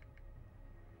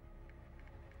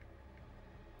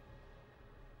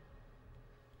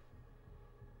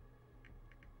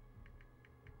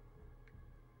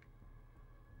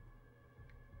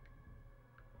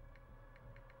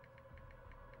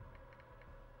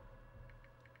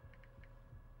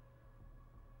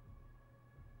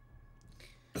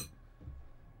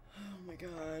 Oh my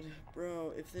god,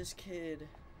 bro, if this kid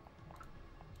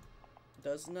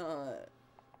does not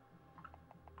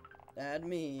add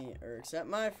me or accept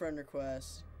my friend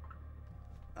request,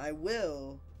 I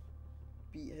will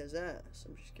beat his ass.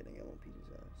 I'm just kidding, I won't beat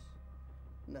his ass.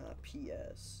 Nah,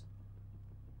 PS.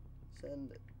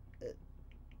 Send it.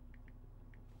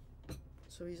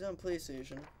 So he's on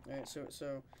PlayStation. Alright,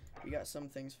 so we got some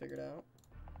things figured out.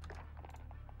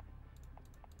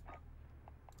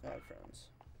 Add friends.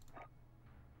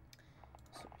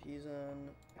 So he's on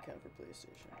account for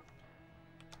PlayStation.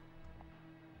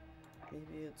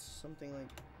 Maybe it's something like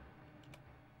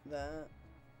that.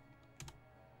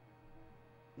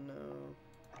 No.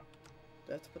 Do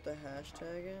I have to put the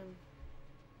hashtag in?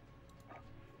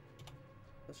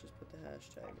 Let's just put the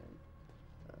hashtag in.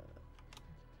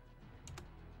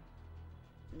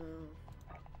 No.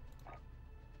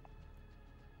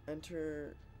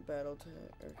 Enter battle tag.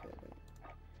 Okay, wait.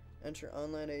 Enter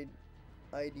online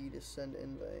ID to send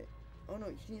invite. Oh no,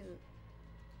 he needs it.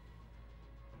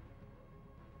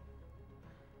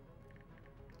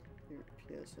 Your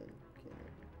PSN.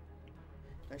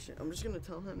 Actually, I'm just gonna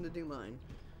tell him to do mine.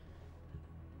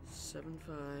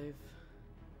 7-5.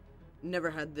 Never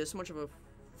had this much of a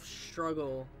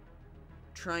struggle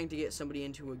trying to get somebody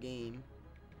into a game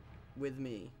with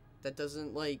me that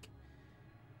doesn't like.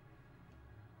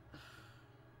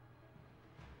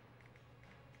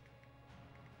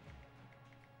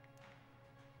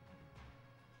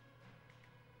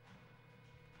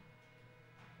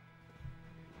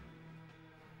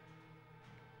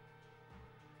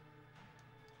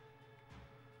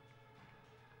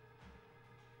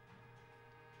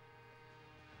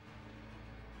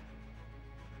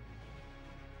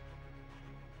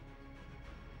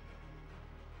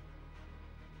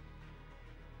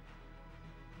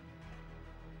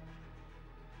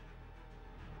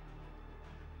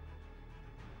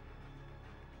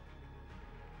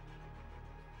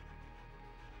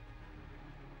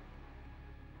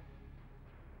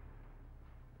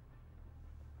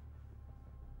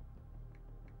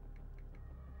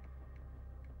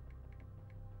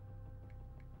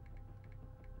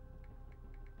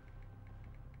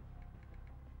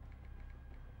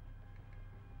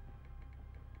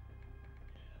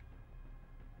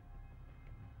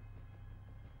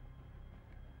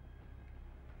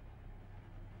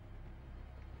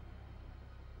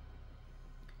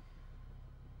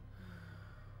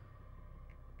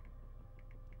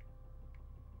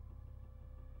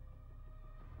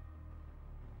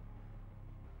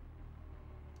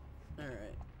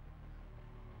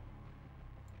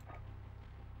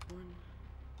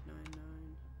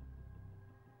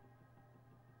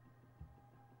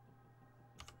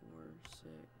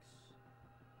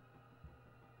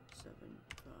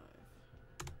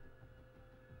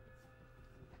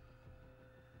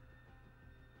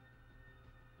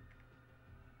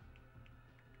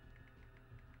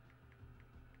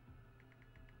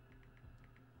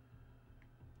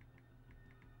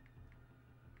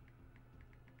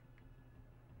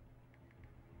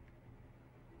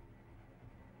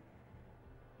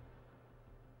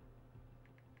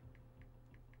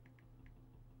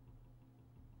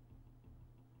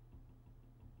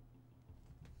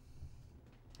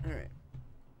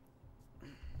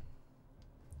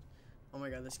 Oh my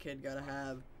god, this kid gotta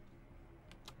have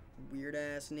weird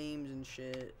ass names and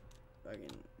shit.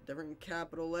 Fucking different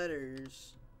capital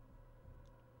letters.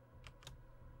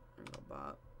 There we go,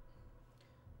 Bob.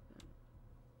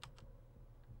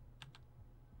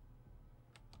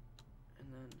 And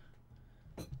then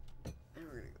we're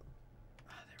gonna go.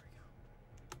 Ah, there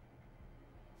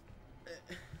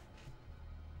we go.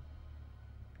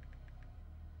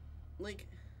 Like.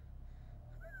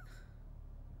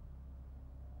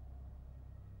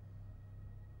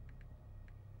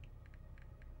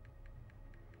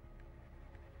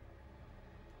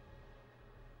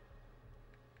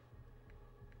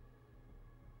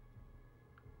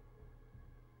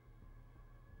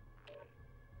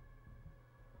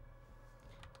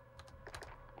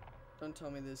 Don't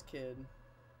tell me this kid.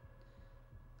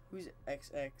 Who's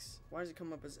XX? Why does it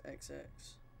come up as XX?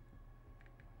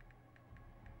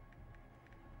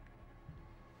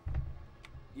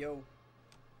 Yo.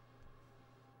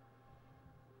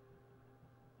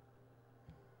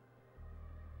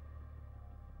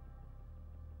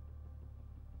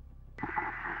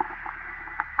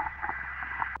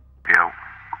 Yo.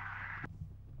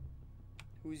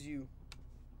 Who's you?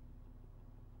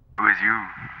 Who is you?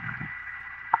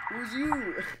 Who's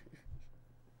you?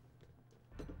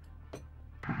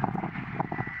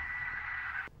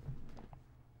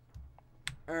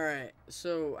 Alright,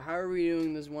 so how are we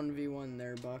doing this 1v1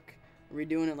 there, Buck? Are we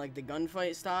doing it like the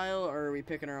gunfight style, or are we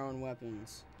picking our own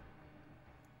weapons?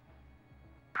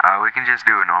 We can just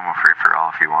do a normal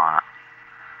free-for-all if you want.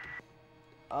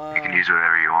 You can use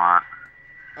whatever you want.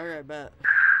 Okay, bet.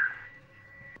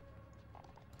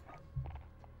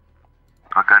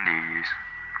 What gun do you use?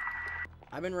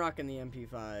 I've been rocking the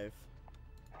MP5.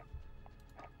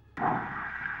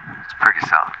 It's a pretty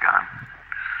solid gun.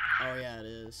 Oh yeah, it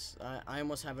is. I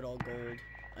almost have it all gold.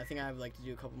 I think I have like to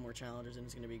do a couple more challenges and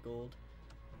it's gonna be gold.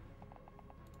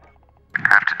 I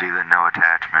have to do the no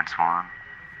attachments one.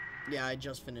 Yeah, I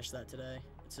just finished that today.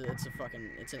 It's an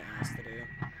ass to do.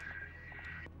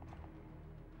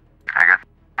 I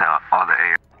got all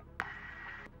the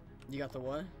You got the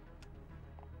what?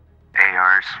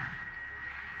 ARs.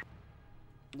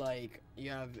 Like, you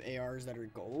have ARs that are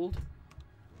gold?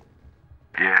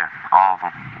 Yeah, all of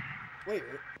them. Wait,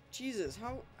 Jesus,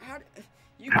 how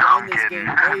you No, grind I'm this kidding. game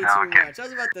way No, I'm too kidding. much. I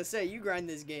was about to say, you grind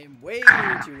this game way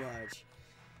too much.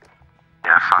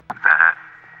 Yeah, fuck that.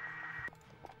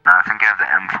 No, I think I have the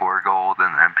M4 gold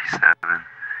and the MP7.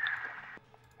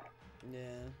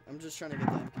 Yeah, I'm just trying to get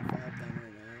the MP5 done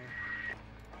right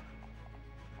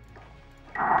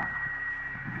now.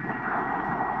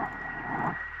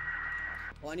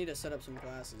 Well, I need to set up some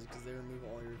classes because they remove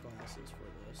all your classes for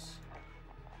this.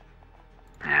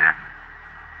 Yeah.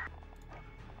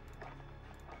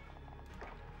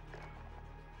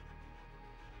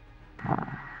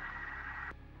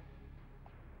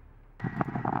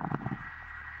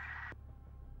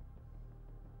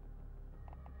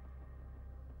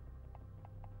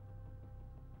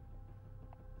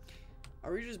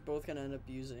 Are we just both gonna end up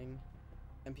using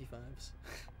MP5s?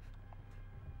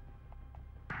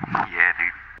 Yeah,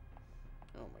 dude.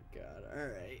 Oh my god,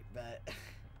 alright, bet.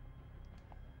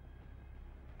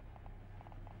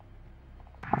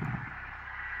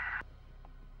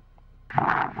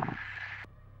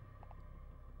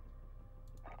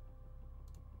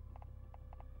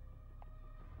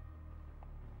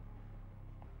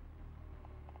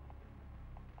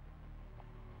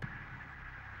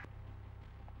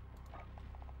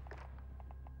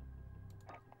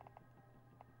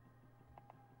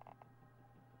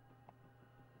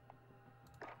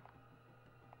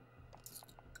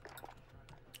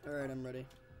 Alright, I'm ready.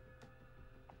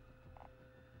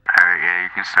 Alright, yeah, you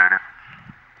can start it.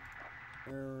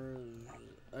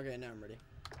 Okay, now I'm ready.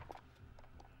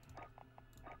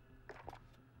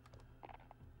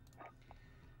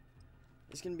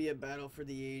 It's gonna be a battle for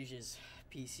the ages.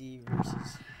 PC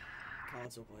versus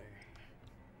console player.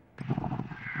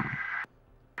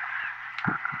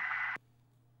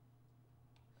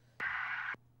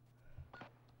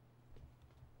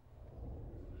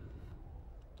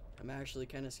 I'm actually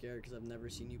kind of scared because I've never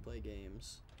seen you play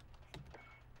games.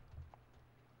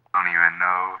 Don't even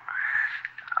know.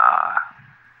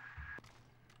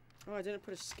 Oh, I didn't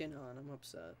put a skin on. I'm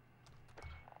upset.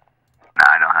 Nah,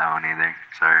 I don't have one either.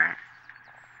 Sorry.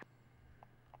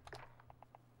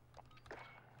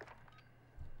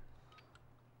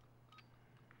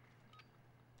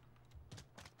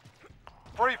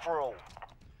 Free for all.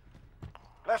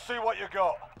 Let's see what you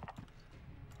got.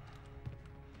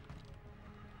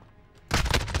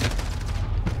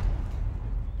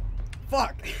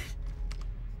 Fuck!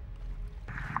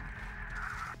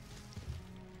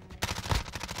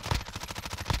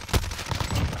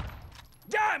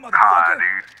 Ah,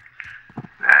 dude.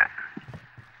 That.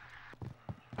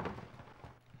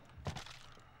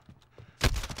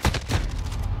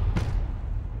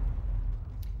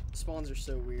 Spawns are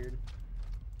so weird.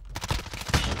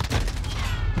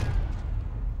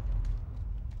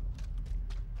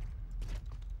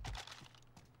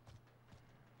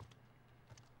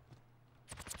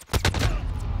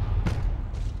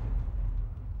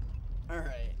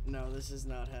 Alright, no, this is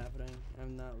not happening.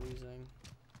 I'm not losing.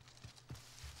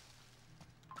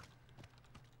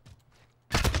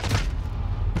 Oh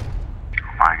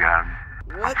my god.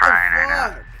 What I'm the trying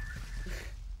right fuck?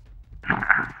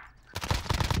 now.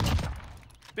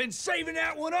 Been saving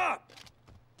that one up.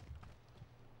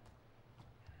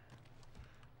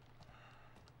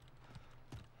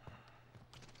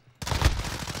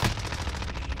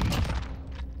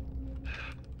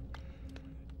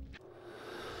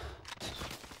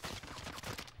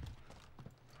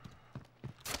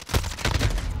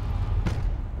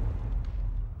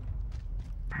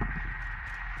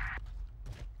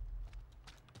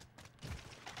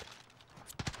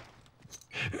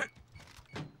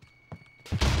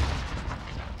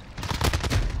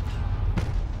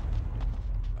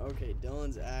 Okay,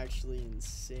 Dylan's actually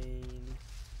insane.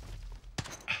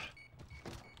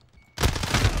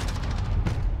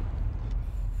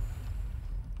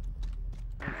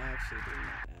 I'm actually getting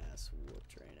my ass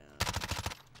whooped right now.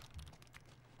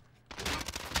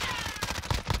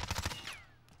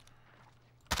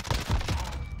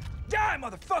 Die,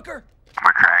 motherfucker! I'm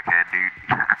a crackhead, dude.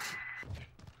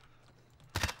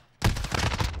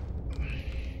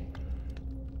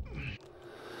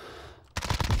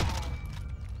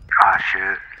 Ah,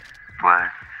 shit. Play.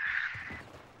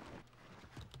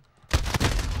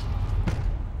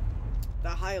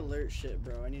 That high alert shit,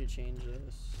 bro. I need to change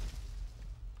this.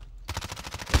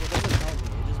 Like, it doesn't help me.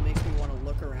 It just makes me want to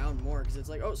look around more because it's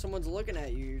like, oh, someone's looking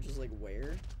at you. You're just like,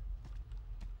 where?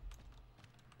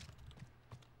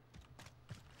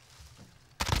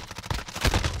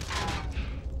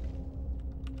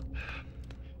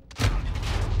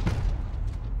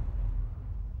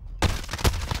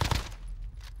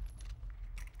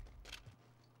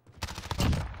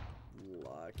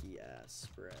 Lucky ass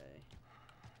spray.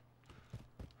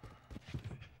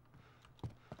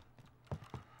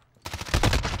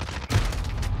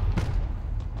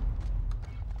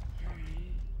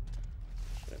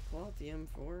 Should I pull out the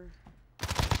M4?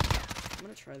 I'm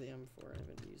gonna try the M4. I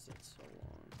haven't used it so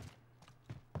long.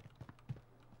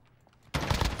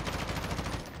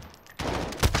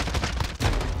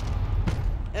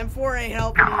 M4 ain't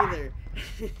helping either.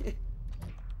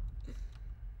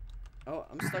 Oh,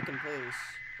 I'm stuck in place.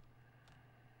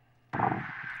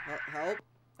 Help!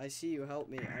 I see you. Help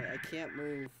me. I can't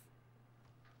move.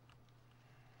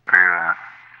 Where you at?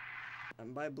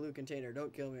 I'm by blue container.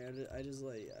 Don't kill me. I just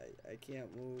like, I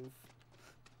can't move.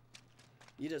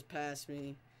 You just passed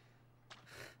me.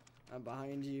 I'm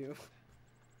behind you.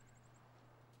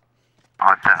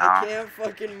 What the hell? I can't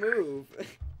fucking move.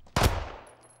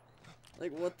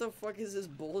 Like, what the fuck is this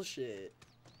bullshit?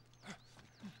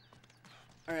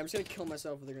 Alright, I'm just gonna kill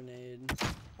myself with a grenade.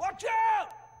 Watch out!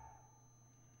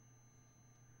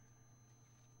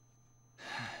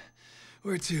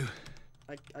 Where to?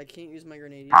 I can't use my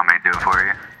grenade Want me either. to do it for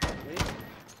you? Wait.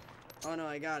 Oh no,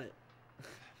 I got it.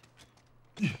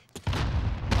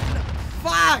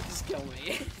 Fuck! Just kill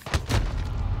me.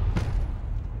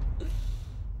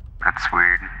 That's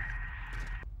weird.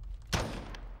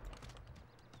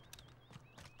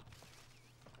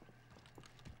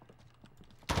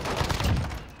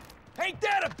 Ain't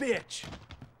that a bitch?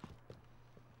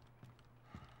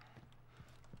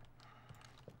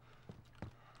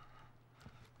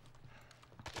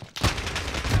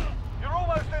 You're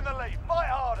almost in the lead. Fight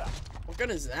harder. What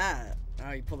gun is that?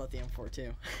 Oh, you pulled out the M4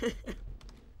 too.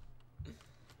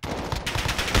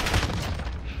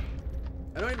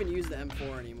 I don't even use the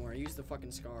M4 anymore. I use the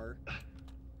fucking SCAR.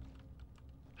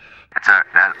 It's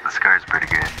the scar's pretty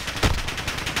good.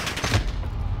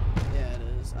 Yeah, it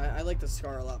is. I like the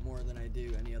SCAR a lot more than I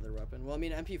do any other weapon. Well, I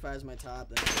mean, MP5 is my top.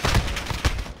 Then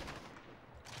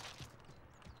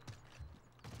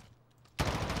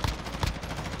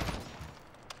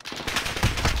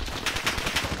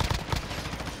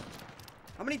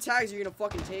how many tags are you gonna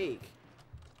fucking take?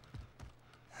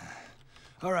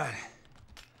 All right.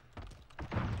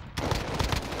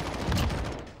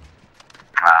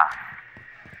 Ah.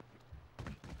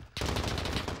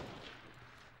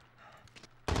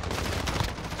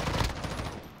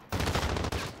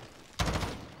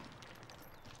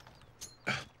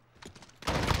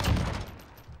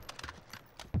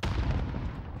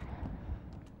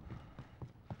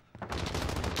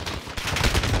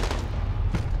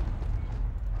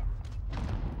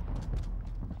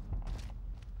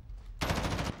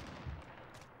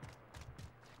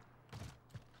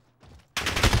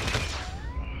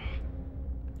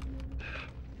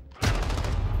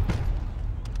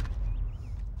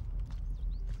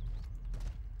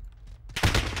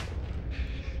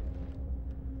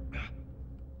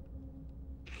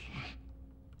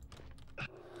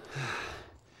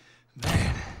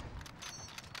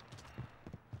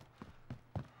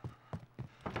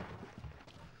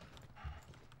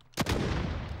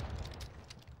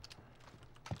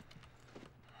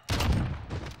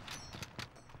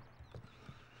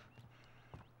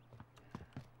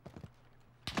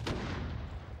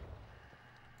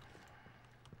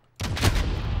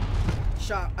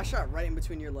 shot right in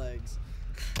between your legs.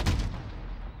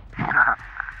 Hey,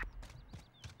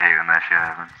 when that shit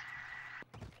happens.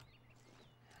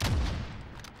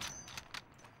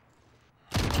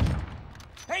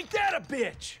 Ain't that a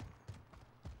bitch?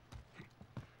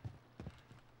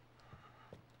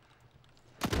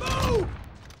 Move!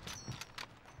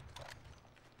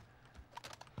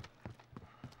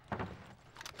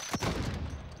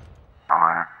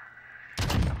 Alright.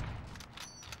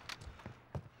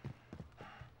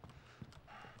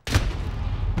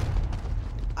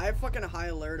 I have fucking high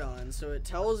alert on, so it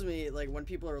tells me like when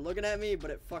people are looking at me,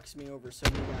 but it fucks me over so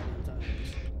many goddamn times.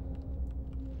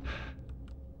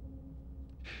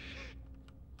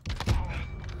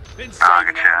 Been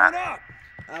saving that one up.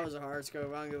 That was a hard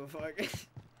scope. I don't give a fuck.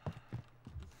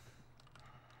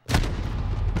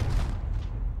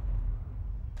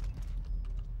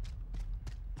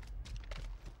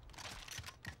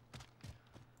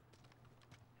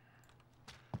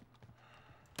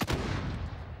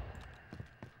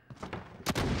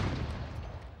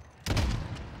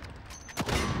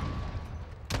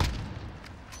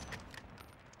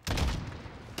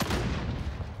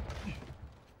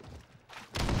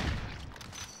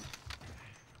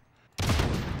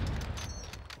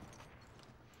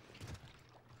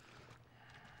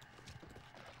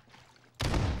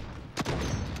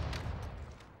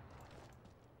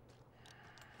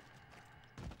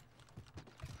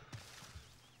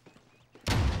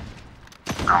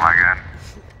 Oh my god.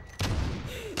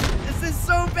 This is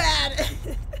so bad.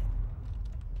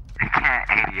 You can't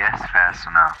ADS fast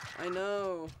enough. I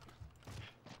know.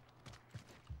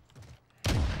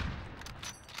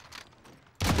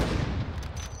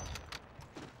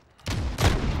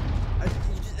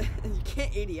 You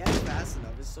can't ADS fast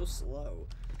enough. It's so slow.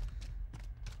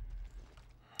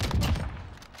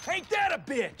 Ain't that a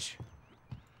bitch?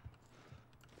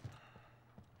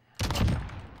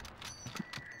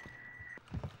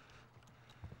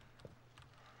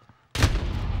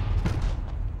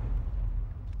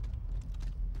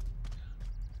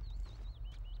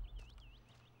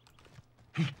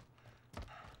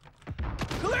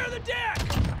 Clear the deck!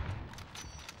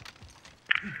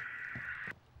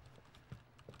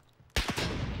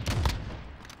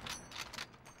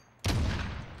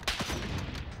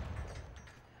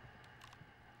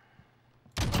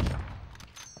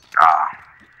 Ah.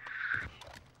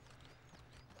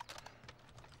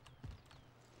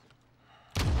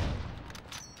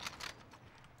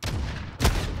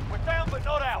 We're down but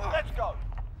not out. Let's go.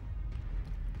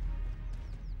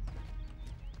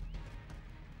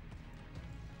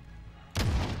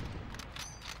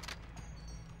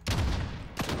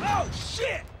 Oh,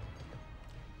 shit!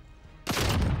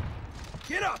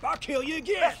 Get up, I'll kill you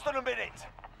again! Less than a minute.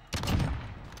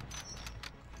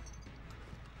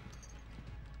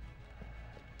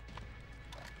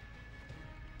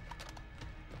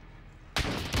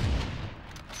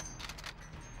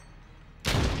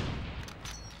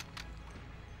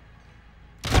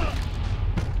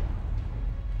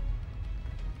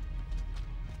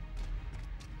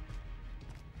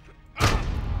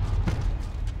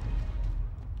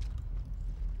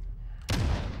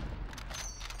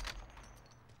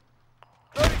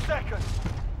 Seconds.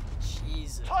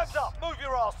 Jesus. Time's up. Move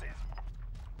your asses.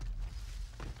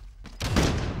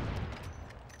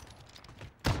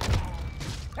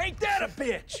 Ain't that a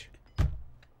bitch?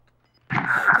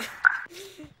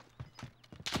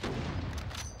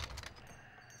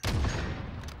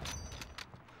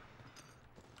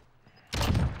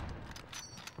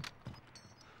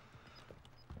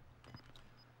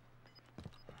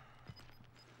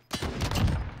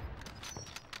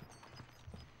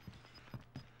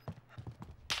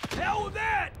 Hell with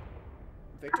that!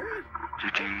 Victory?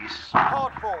 GG's.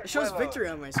 Hard fought. It shows Well victory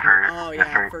on my screen. Third. Oh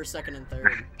yeah, Third. first, second, and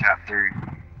third. Top 3.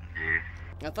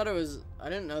 Yeah. I thought it was. I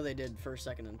didn't know they did first,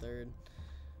 second, and third.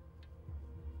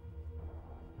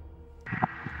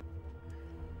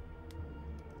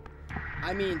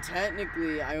 I mean,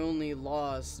 technically, I only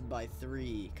lost by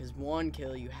 3, because 1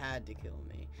 kill you had to kill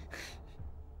me.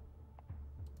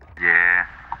 Yeah.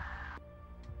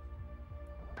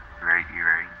 Right, you're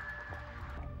right.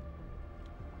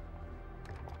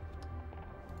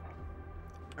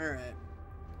 Alright.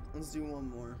 Let's do one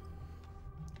more.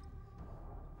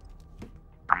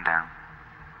 I'm down.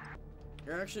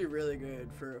 You're actually really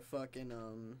good for a fucking,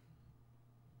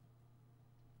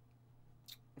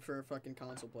 for a fucking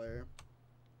console player.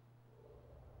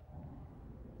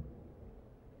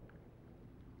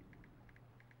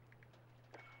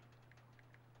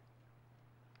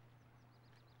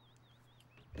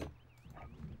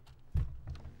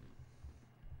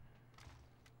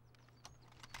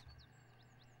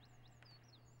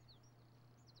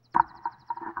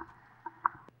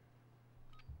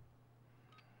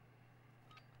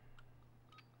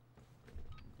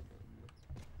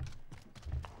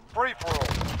 free for all.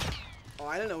 Oh,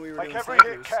 I didn't know we were Make doing every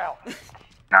snipers. hit count.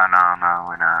 No,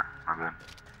 we're not. We're good.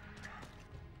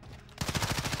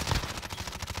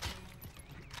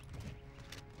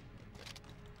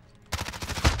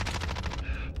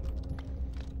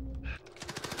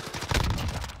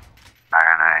 I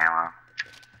got no ammo.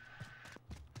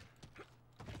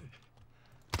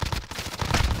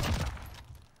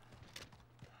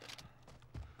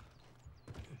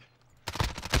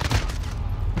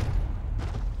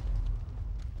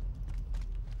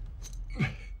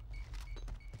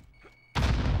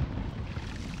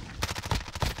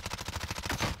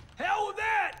 Hell with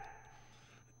that!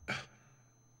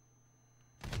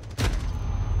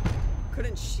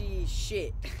 Couldn't see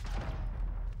shit.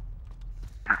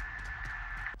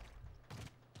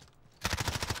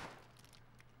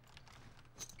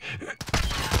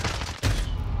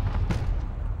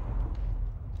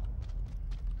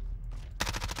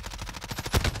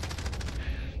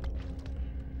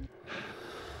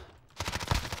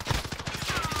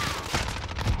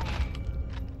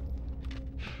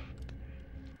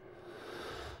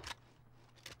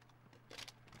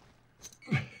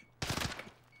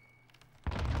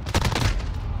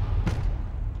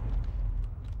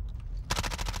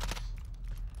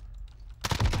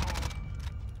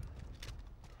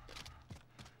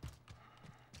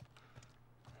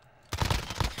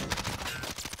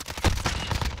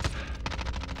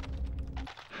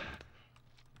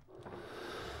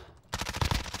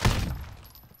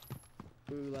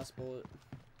 Ooh, last bullet.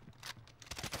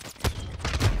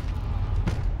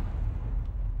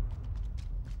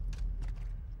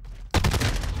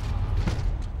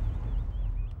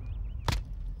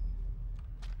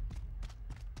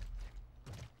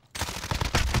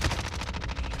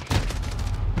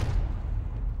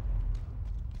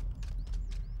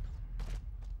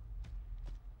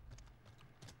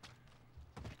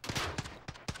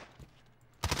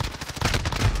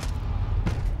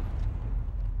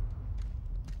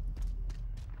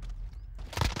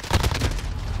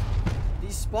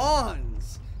 These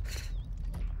spawns!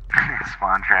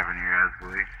 Spawn trapping your ass,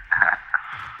 boy.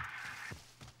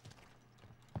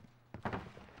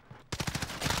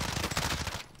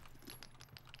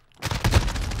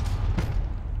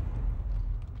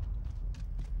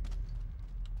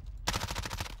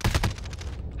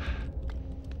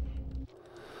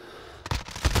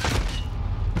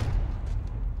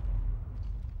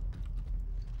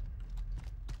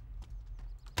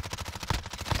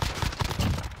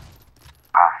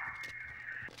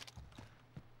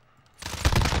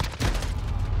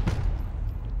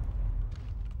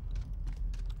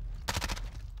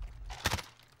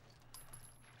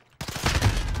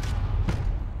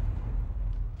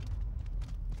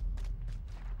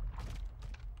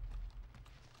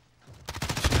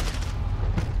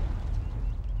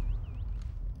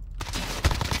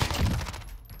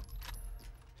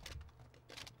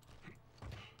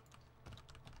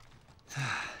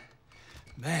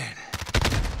 Man.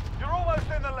 You're almost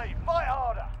in the lead. Fight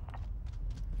harder.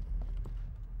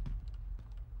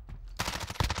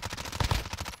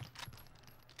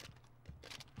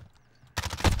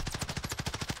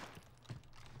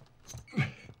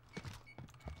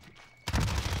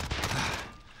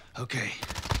 Okay.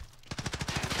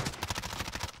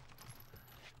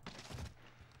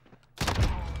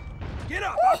 Get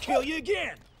up! I'll kill you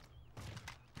again!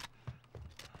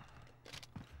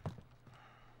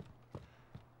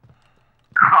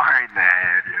 Alright, in the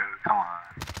head, yo. Come on.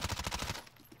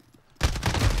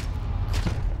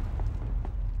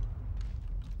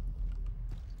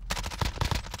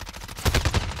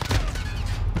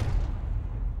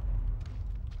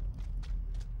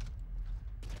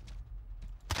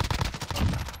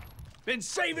 Been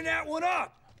saving that one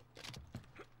up!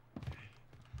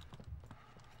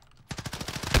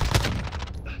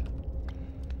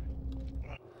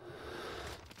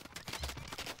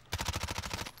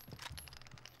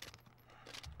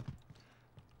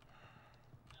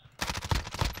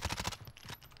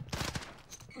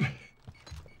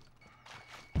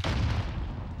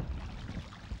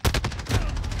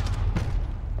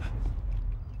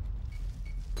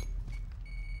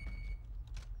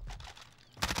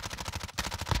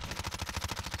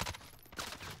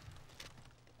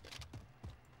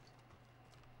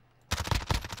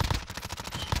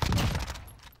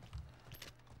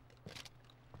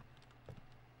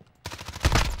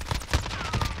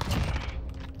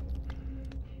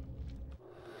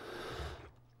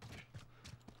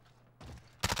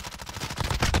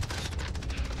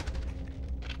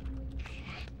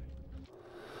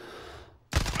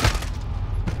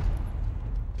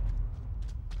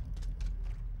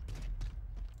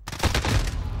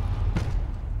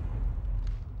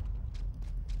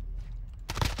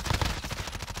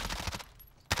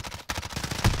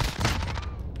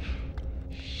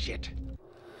 Shit.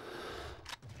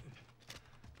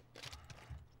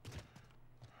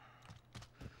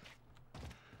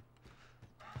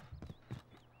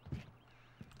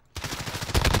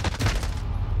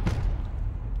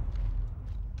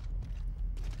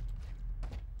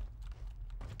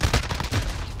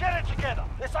 Get it together.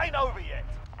 This ain't over yet.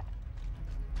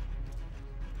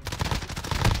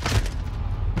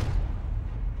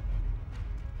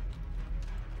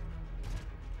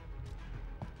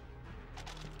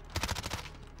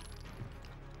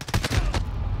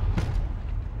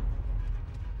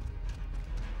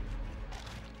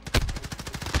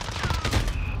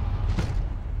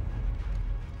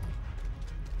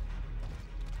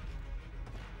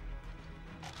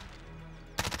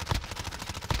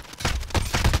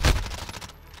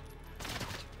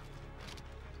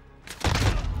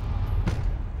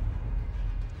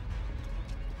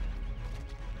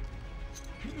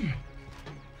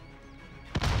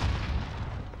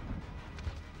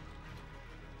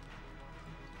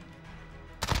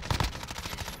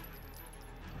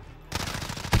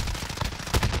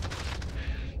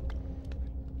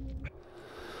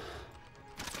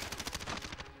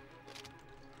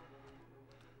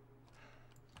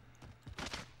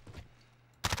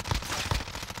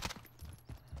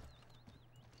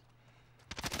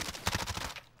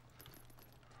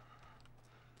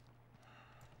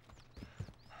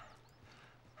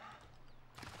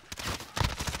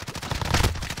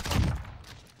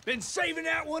 Been saving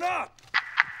that one up.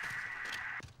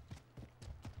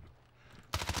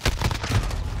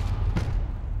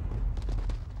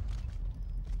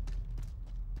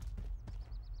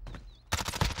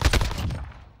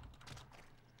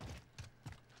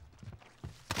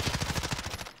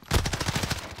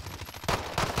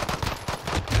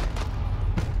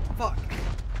 Fuck.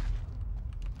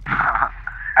 I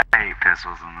hate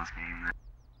pistols in this game.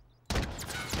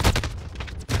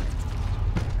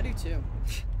 I do too.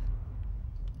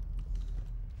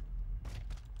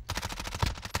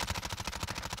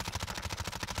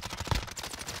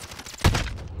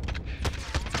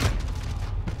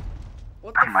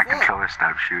 What the My fuck? controller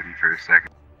stopped shooting for a second.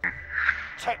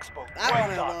 Textbook. That Well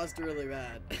one I done. lost really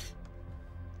bad.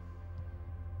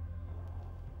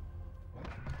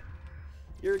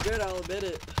 You're good, I'll admit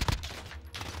it.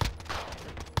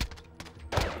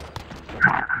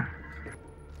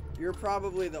 You're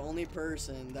probably the only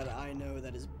person that I know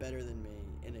that is better than me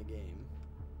in a game.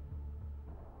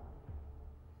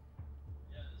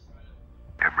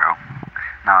 Yeah, bro.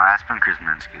 No, Aspen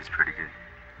Krasinski is pretty good.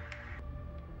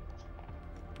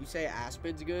 You say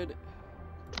Aspen's good?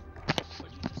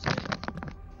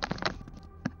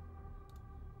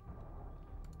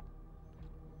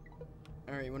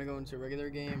 Alright, you wanna go into a regular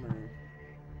game or?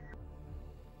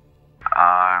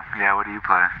 Yeah, what do you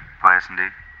play? Play S&D?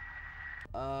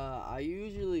 I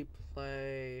usually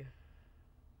play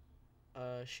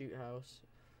Shoot House.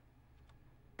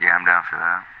 Yeah, I'm down for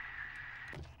that.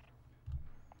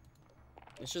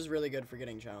 It's just really good for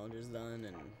getting challenges done,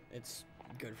 and it's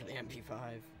good for the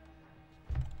MP5.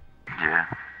 Yeah.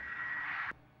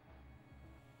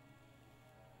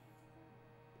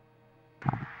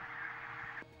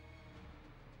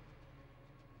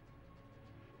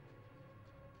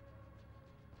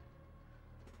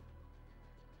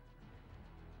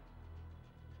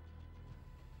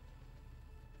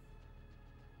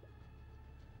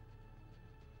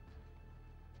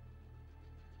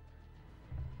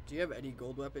 Do you have any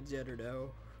gold weapons yet or no?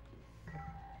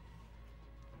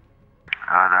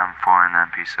 The M4 and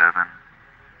the MP7.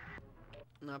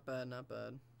 Not bad, not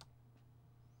bad.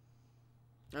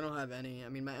 I don't have any. I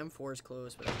mean, my M4 is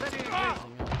close, but I'm just using it.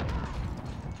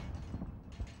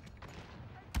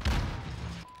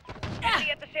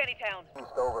 Enemy at the shantytown. I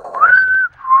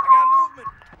got movement.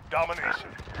 Domination.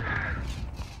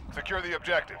 Secure the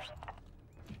objectives.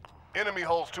 Enemy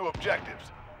holds 2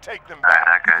 objectives. Take them Alright,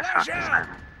 back. that guy's Flash fucking out!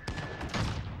 sniping.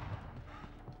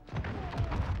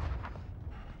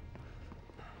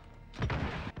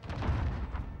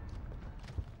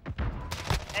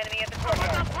 Enemy at the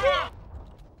courtyard.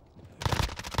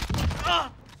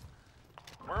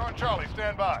 We're on Charlie.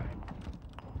 Stand by.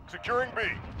 Securing B.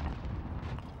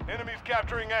 Enemies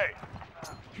capturing A.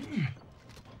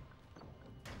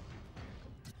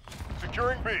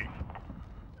 Securing B.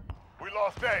 We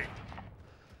lost A.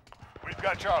 We've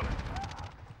got Charlie.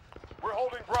 We're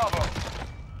holding Bravo.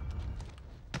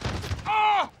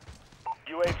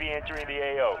 UAV entering the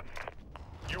AO.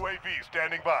 UAV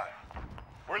standing by.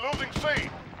 We're losing C.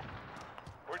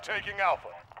 We're taking Alpha.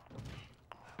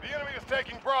 The enemy is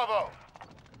taking Bravo.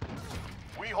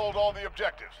 We hold all the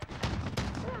objectives.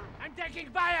 I'm taking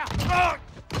fire.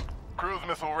 Cruise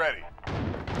missile ready.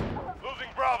 Losing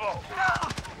Bravo.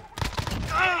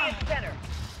 Enemy at the center.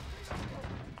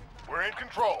 We're in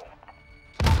control.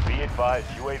 Be advised,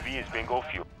 UAV is bingo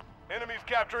fuel. Enemies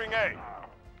capturing A.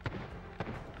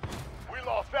 We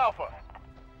lost Alpha.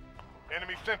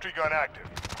 Enemy sentry gun active.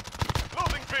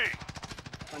 Losing B.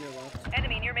 On your left.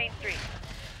 Enemy near Main Street.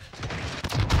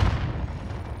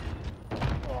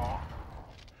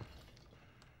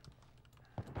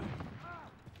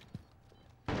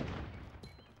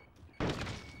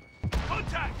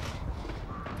 Contact!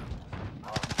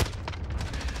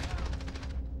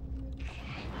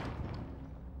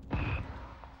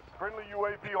 Friendly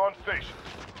UAV on station.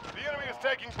 The enemy is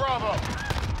taking Bravo.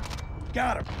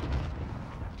 Got him.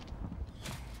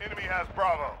 Enemy has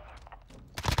Bravo.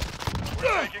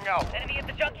 We're taking Alpha. Enemy at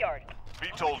the junkyard.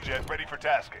 VTOL jet ready for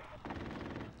tasking.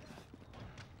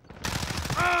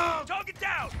 Target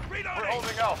down. We're Reloading.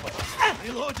 holding Alpha.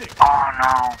 Reloading. Oh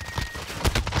no.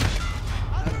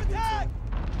 Under attack.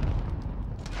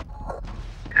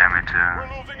 Yeah, me We're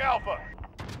too. losing Alpha.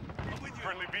 I'm with you.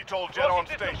 Friendly VTOL jet on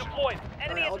station. Deployed.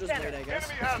 Enemy Alright, I'll at the just center. wait, I guess.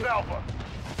 Enemy has Alpha.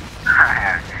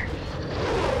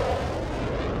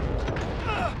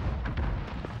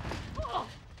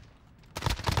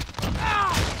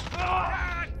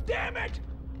 Ah, damn it.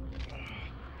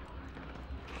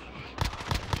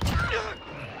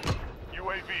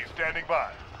 UAV standing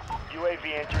by. UAV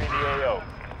entering the AO.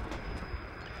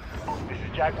 This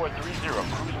is Jaguar 3-0.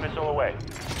 Cruise missile away.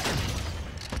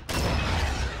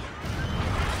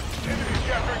 Enemy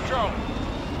capturing Charlie.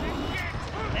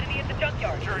 Enemy at the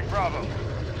junkyard. Securing Bravo.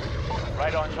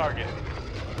 Right on target.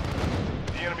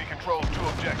 The enemy controls 2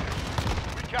 objectives.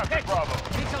 We captured Bravo.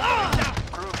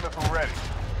 Cruise missile ready.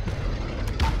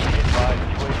 Be advised,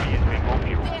 UAV is bingo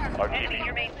fuel. Enemy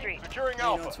near RTB. Main Street. Securing You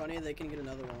know what's Alpha. funny? They can get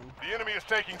another one. The enemy is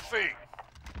taking C.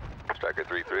 Striker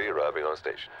 3-3 arriving on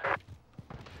station.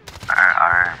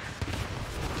 Alright.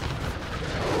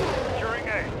 Securing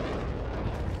A.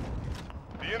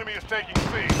 The enemy is taking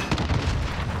C.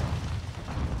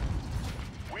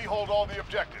 We hold all the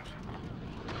objectives.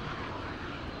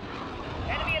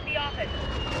 Enemy at the office.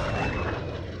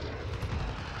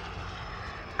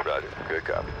 Roger. Good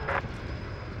copy.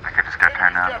 I could just get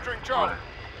turned Enemy down. capturing Charlie.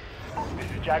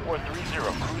 This is Jaguar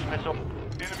 3-0. Cruise missile.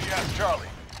 Enemy has Charlie.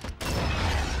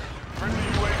 Friendly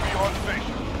UAV on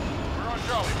station. We're on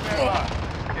Charlie. Stand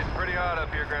by. Getting pretty hot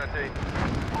up here, Granite.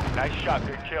 Nice shot.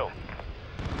 Good kill.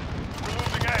 We're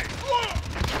losing A.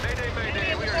 Mayday,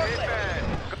 mayday. We are hit bad.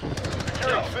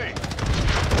 Securing C.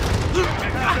 Enemy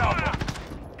has Alpha.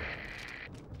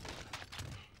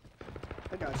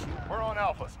 I got you. We're on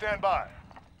Alpha. Stand by.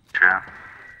 Sure.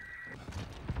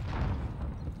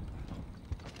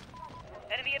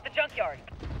 Enemy at the junkyard.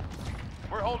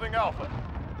 We're holding Alpha.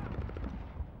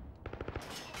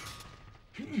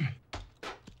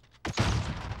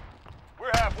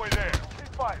 We're halfway there.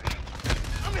 Keep fighting.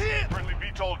 I'm hit. Friendly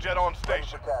VTOL jet on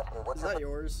station. Is that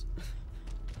yours?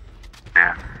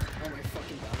 Yeah. Oh my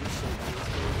fucking god, I'm so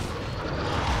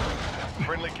bad.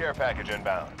 Friendly care package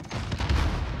inbound.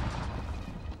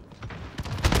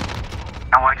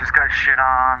 Oh, I just got shit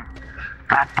on.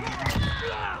 God damn it.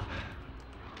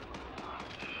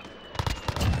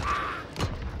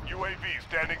 UAV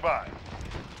standing by.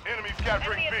 Enemies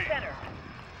capturing Enemy B. at the center.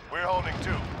 We're holding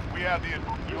 2. We have the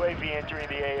UAV entering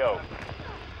the AO.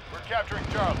 We're capturing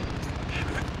Charlie.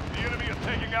 The enemy is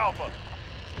taking Alpha.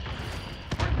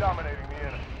 We're dominating the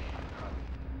enemy.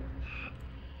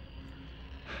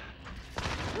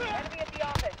 Enemy at the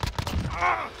office.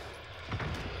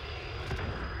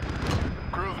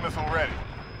 Cruise missile ready.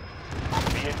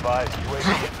 Be advised,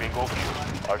 UAV is bingo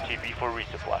fuel. RTB for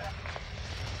resupply.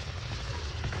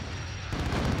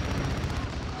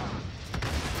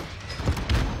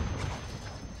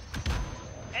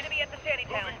 Enemy at the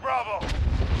Shantytown. Losing Bravo.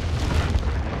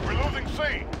 We're losing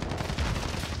C.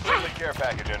 Friendly care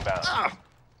package inbound.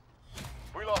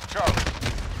 We lost Charlie.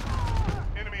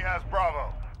 Enemy has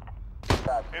Bravo.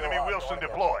 Enemy Wilson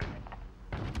deployed.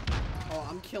 Oh,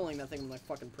 I'm killing that thing with my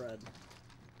fucking pred.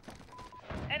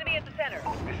 Enemy at the center.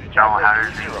 This is No, Jaguar how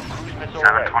does 3-0. Cruise missile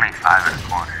ready. 725 in the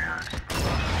corner.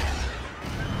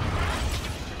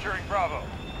 Securing Bravo.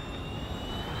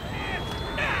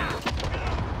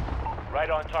 Right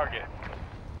on target.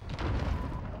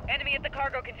 Enemy at the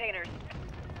cargo containers.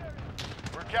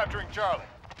 We're capturing Charlie.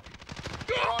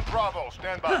 We're on Bravo.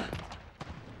 Stand by.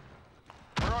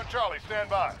 We're on Charlie. Stand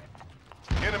by.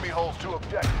 Enemy holds 2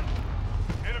 objectives.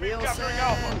 Enemy Wilson. capturing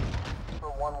Alpha.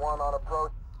 1-1 on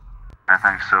approach. That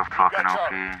thing's so fucking Got OP.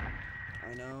 Charlie.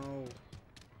 I know.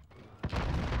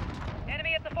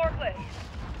 Enemy at the forklift.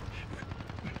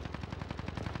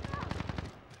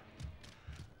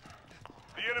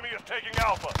 The enemy is taking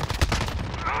Alpha.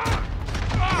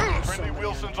 Friendly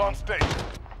Wilson's on station.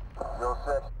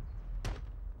 06.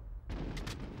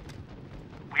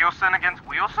 Wilson against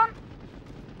Wilson?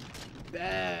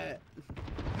 Bet.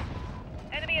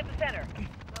 Enemy at the center.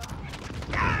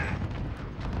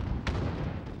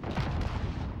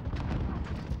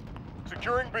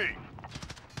 Securing B.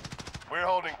 We're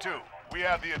holding 2. We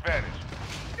have the advantage.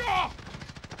 We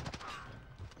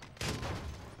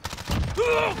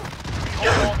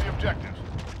hold all the objectives.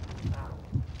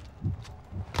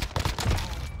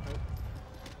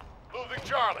 Losing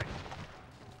Charlie.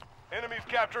 Enemies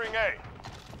capturing A.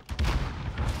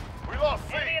 We lost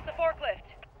C. Enemy at the forklift.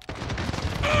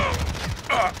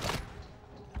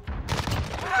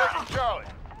 We're taking Charlie.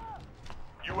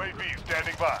 UAV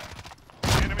standing by.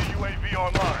 Enemy UAV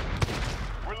online.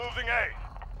 We're losing A.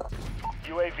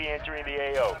 UAV entering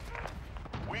the AO.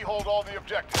 We hold all the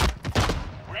objectives.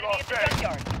 We Enemy at lost the A.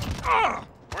 junkyard.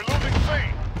 We're losing C.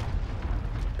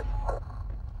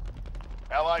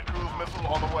 Allied cruise missile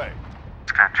on the way.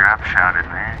 Just got drop shotted,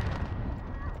 man.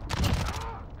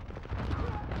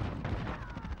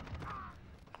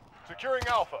 Securing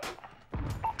Alpha.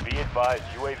 Be advised,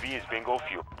 UAV is bingo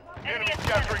fuel. Enemies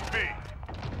capturing B.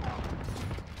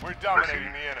 We're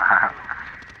dominating the enemy.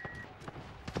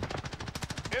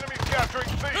 Enemies capturing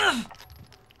C.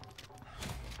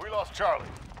 We lost Charlie.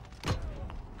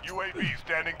 UAV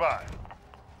standing by.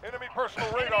 Enemy personal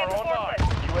radar Enemy at the online.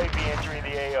 forklift. UAV entering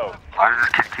the AO. Why does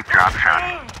this kid keep drop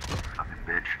shotting? Fucking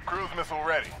bitch. Cruise missile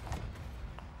ready.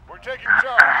 We're taking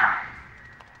Charlie.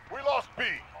 We lost B.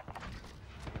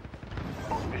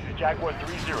 This is Jaguar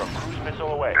 3-0. Cruise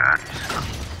missile away. God.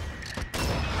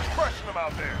 Crushing them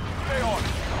out there. Stay on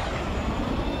it.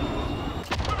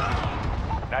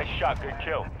 Nice shot. Good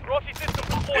kill. Rossi system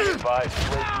deployed. Advised,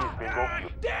 UAV is bingo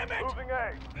fuel. Damn it! Losing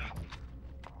A.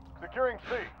 Securing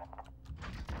C.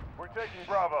 We're taking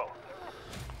Bravo.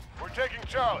 We're taking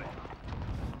Charlie.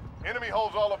 Enemy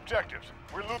holds all objectives.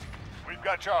 We've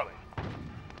got Charlie.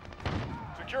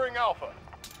 Securing Alpha.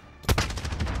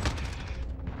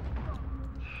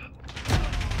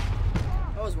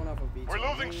 That was one off of V2. We're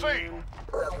losing C.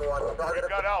 We've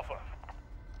got Alpha.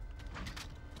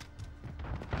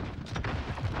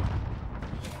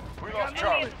 We lost Enemy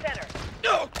Charlie. at the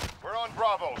center. We're on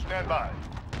Bravo. Stand by.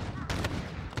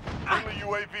 Friendly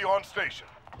UAV on station.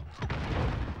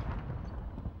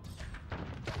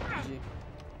 GG.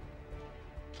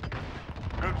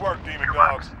 Good work, Demon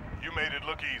Dogs. You made it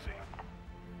look easy.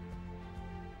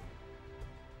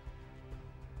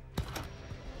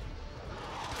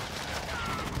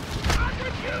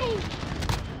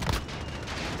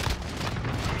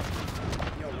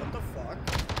 Yo, what the fuck?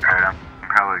 Alright, I'm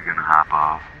probably gonna hop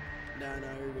off. No,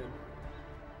 you're good.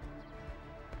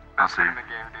 I'll see.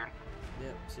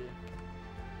 Yep, see ya.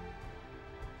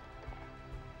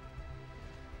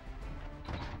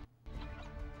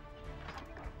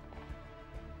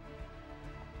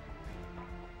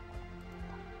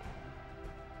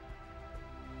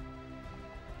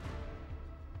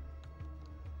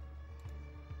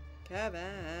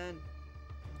 Kevin.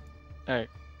 Hey,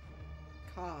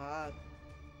 God.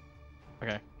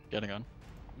 okay, getting on.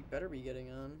 You better be getting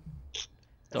on.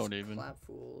 Don't That's even. Clap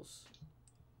fools.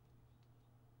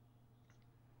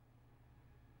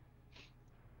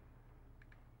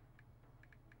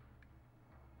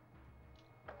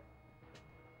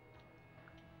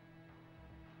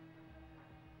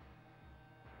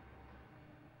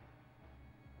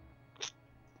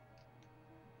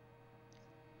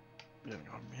 Getting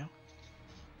on, yeah.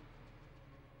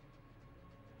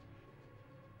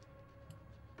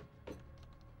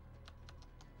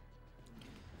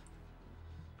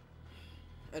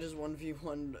 I just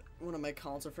 1v1'd one of my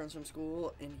console friends from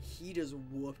school, and he just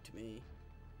whooped me.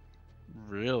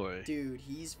 Really? Dude,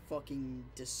 he's fucking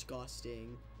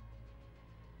disgusting.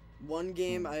 One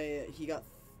game,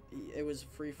 it was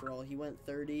free for all. He went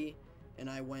 30, and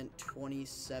I went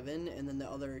 27, and then the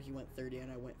other, he went 30,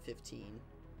 and I went 15.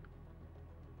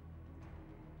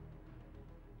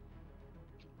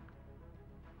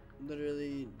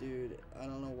 Literally, dude, I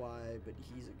don't know why, but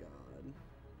he's a god.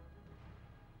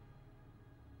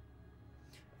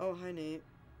 Oh, hi, Nate.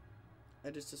 I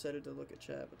just decided to look at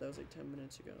chat, but that was like 10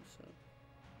 minutes ago, so.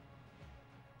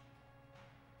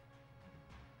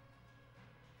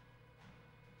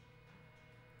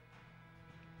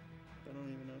 I don't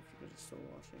even know if you guys are still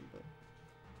watching, but.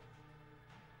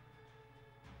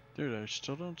 Dude, I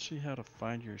still don't see how to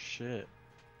find your shit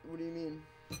What do you mean?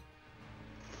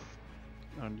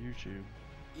 on YouTube.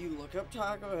 You look up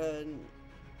Taco Head,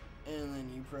 and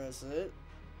then you press it,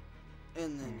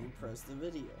 and then you press the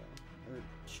video, or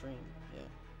stream, yeah.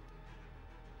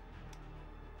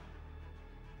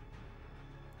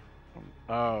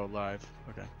 Oh, live.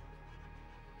 Okay.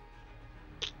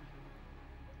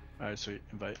 Alright, sweet.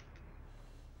 Invite.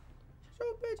 Show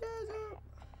bitches up.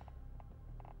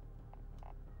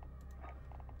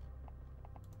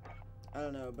 I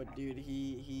don't know, but dude,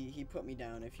 he put me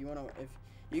down. If you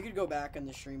could go back on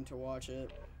the stream to watch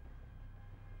it,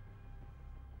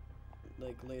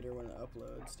 like later when it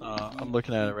uploads. Dude, I'm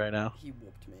looking at it right now. He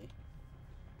whooped me.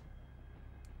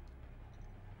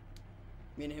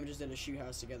 Me and him just did a shoot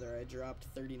house together. I dropped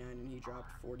 39 and he dropped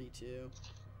 42.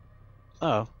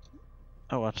 Oh.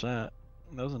 I watched that.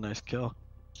 That was a nice kill.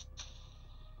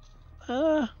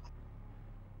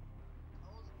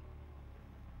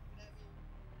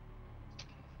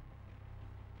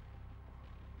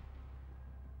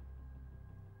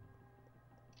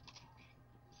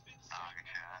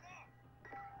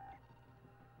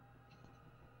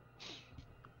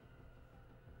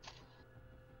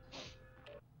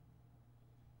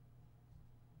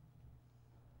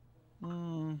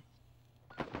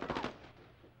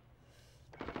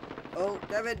 Oh,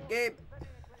 David, Gabe,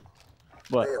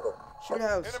 What? shoot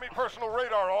house. Enemy personal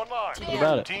radar online. What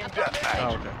about it? Team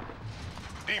deathmatch. Oh, okay.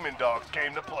 Demon dogs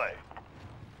came to play.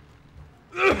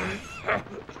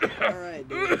 Alright,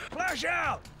 dude. Flash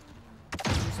out!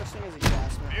 There's such thing as a gas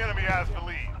mask. The enemy has the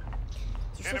lead.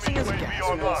 Is there such enemy thing as a UAV gas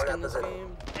online. mask in this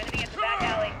game? Enemy at the back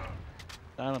alley.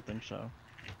 I don't think so.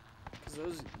 Cause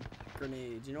those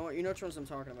grenades, you know which ones I'm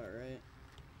talking about, right?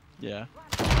 Yeah.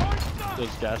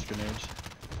 Those gas grenades.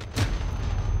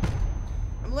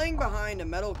 I'm laying behind a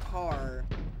metal car,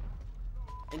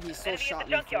 and he still Enemy at shot the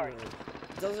me junkyard. through it.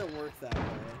 It doesn't work that way.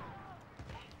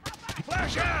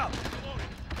 Flash out!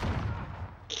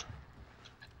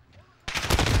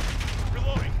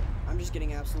 Reloading. I'm just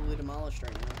getting absolutely demolished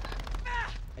right now.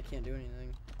 I can't do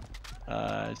anything.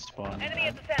 It's spawned. Enemy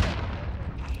at the center.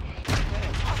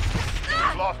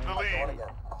 We've lost the lead.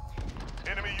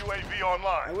 Enemy UAV I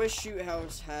online. wish Shoot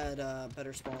House had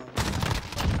better spawns.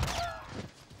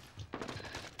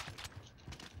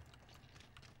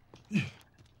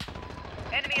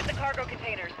 Enemy at the cargo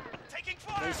containers. Taking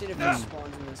I've never fire! seen if there's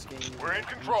spawns in this game. We're in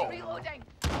control. Reloading.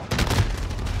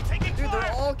 Taking Dude, they're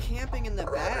fire! all camping in the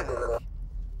back. A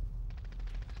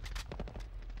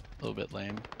little bit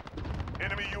lame.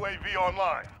 Enemy UAV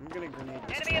online. I'm gonna grenade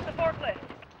this. Enemy at the forklift.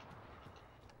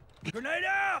 Grenade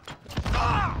out!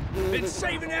 Ah! Been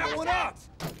saving that one up!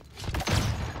 And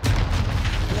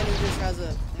then he just has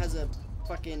a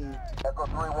fucking Echo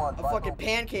 3-1. a fucking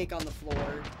pancake on the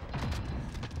floor.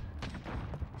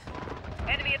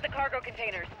 Enemy at the cargo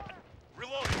containers.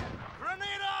 Reloading. Grenade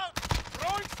out!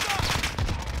 Throwing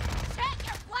stuff! Check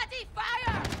your bloody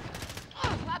fire!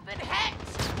 Oh, I've been hit!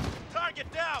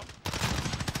 Target down!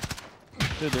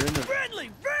 Dude, they're in the. Friendly!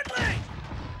 Friendly!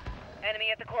 Enemy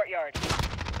at the courtyard.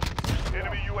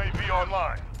 Enemy UAV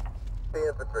online. The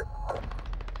infantry.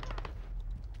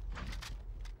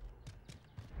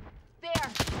 There! I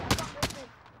got this.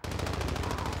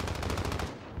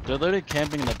 They're literally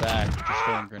camping in the back, just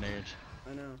throwing grenades.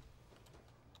 I know.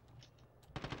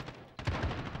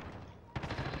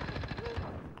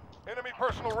 Enemy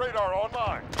personal radar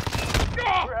online.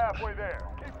 We're halfway there.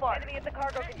 Keep fighting. Enemy at the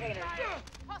cargo containers.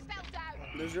 Hostile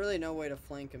down! There's really no way to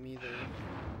flank him either.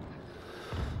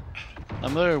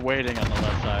 I'm literally waiting on the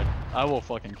left side. I will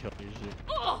fucking kill these dude.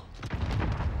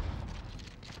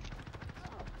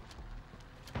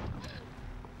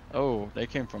 Oh, they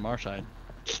came from our side.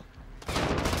 Yep,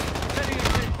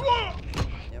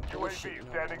 UAV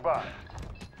standing by.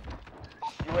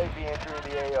 UAV entering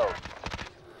the AO.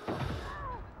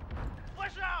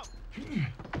 Flash out!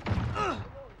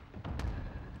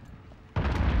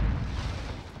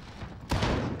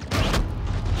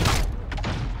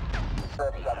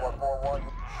 Shot 141.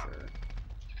 Sure.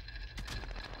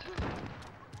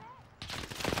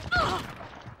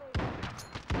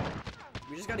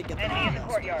 We just gotta get the Enemy in the house.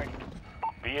 courtyard.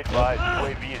 Be advised,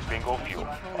 UAV is bingo fuel.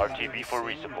 RTB for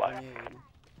resupply.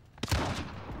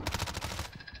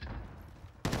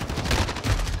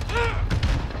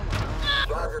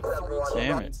 Roger, 71.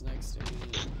 Damn it. It's next to me.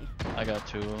 I got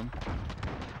two of them.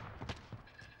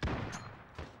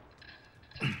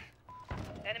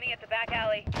 Enemy at the back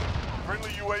alley. Friendly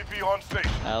UAV on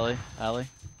station. Alley, alley.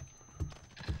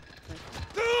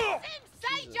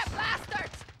 Inside, you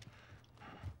bastards!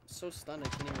 So stunned I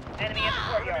can't even. Enemy at the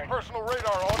Enemy courtyard. personal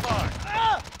radar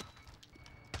online.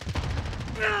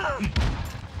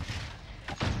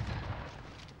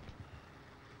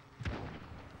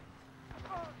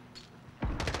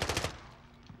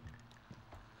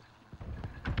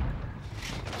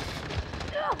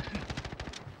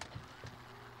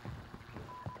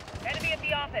 Enemy at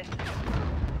the office.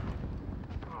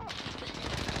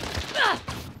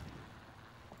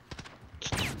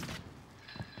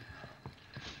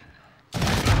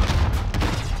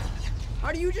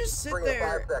 you just sit Bring it 5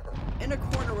 there seconds. in a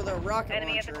corner with a rocket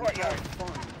Enemy at launcher the and courtyard. have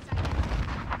fun?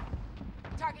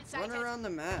 Target sighted. Run around the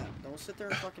map. Don't sit there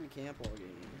and fucking camp all game.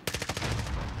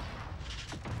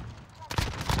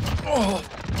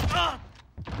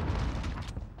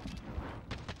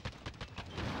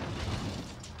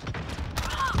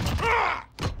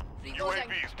 Reloading.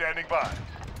 UAV standing by.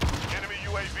 Enemy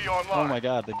UAV online. Oh my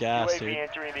god, the gas, UAV dude.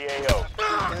 entering the AO.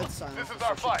 Dead silence. This is is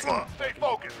our such a fight. good Stay fucking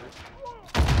focused. word.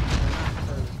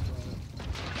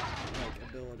 Like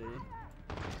ability.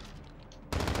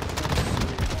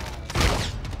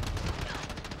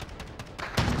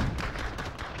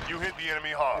 You hit the enemy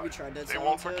Have hard. you tried dead They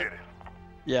silence won't yet? forget it.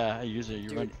 Yeah, I use it. You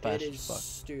run Dude, fast it as fuck.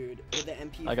 is, dude, with the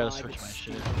MP5, I gotta switch it's my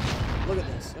shit. stupid. Look at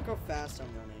this. Look how fast I'm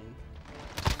running.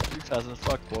 You fast as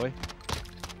fuck, boy.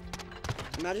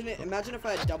 Imagine if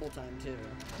I had double time too.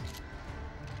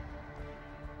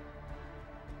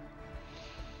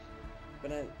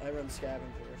 But I run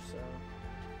scavenger, so.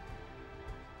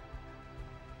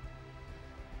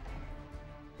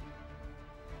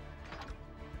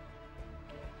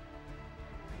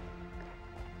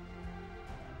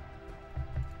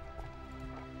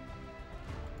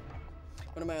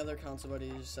 One of my other console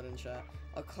buddies just said in chat,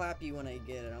 "I'll clap you when I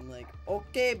get it." I'm like,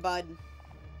 "Okay, bud."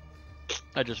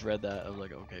 I just read that. I was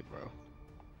like, okay, bro.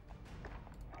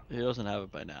 If he doesn't have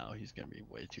it by now, he's gonna be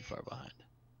way too far behind.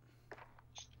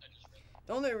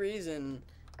 The only reason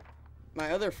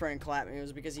my other friend clapped me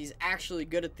was because he's actually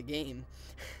good at the game.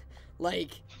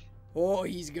 Like, oh,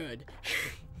 he's good.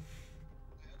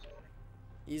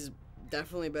 He's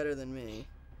definitely better than me.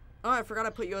 Oh, I forgot I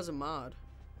put you as a mod.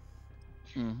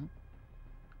 Mm-hmm.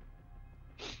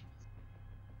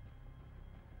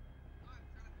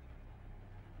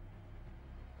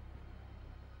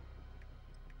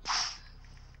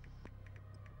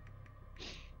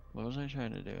 What was I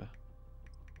trying to do?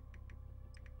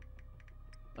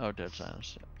 Oh, dead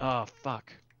silence. Oh,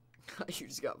 fuck. You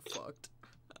just got fucked.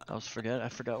 I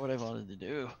forgot what I wanted to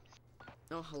do.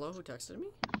 Oh, hello, who texted me?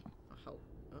 Oh, hell.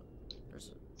 Oh, there's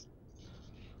a...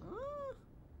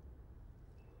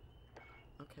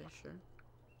 Okay, sure.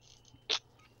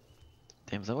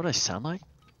 Damn, is that what I sound like?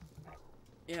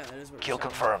 Yeah, that is what Kill you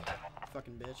sound confirmed. like.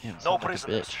 Fucking bitch. Damn, I No sound like a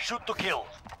prisoners. bitch. Shoot to kill.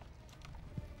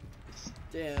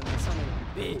 Damn, you sound like a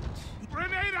bitch.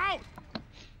 Grenade out!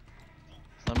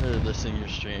 I'm really listening to your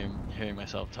stream, hearing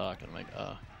myself talk, and I'm like,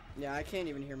 Yeah, I can't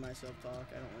even hear myself talk.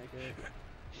 I don't like it.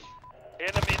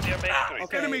 Enemy near Main Street.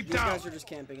 Okay, Enemy these down. guys are just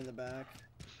camping in the back.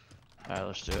 alright,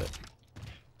 let's do it.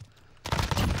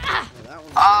 Yeah, that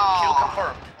one's Kill Oh!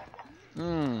 confirmed.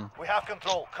 Hmm, We have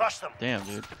control. Crush them. damn,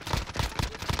 dude.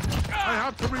 I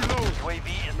have to reload.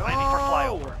 UAV is ready for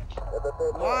flyover.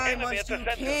 Why Enemy must at you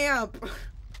the center. camp?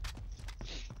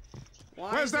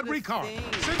 Why Where's is that it a recon? thing?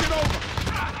 Send it over.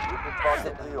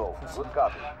 Target 3-0. Good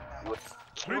copy.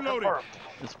 Kill Reloading. confirmed.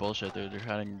 It's bullshit, dude. They're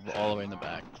hiding all the way in the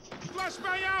back.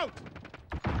 Flashbang out.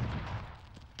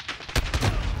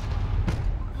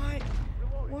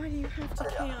 Why do you have to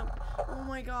camp? Oh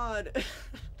my god.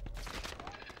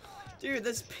 Dude,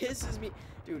 this pisses me.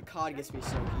 Dude, COD gets me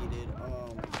so heated.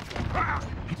 Oh my god.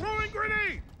 Throwing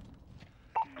grenade.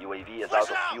 UAV is out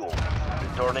of fuel.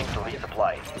 Returning to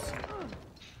resupply.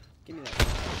 Give me that.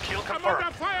 Kill I'm under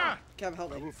confirmed. fire. Kev,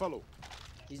 help I me. will follow.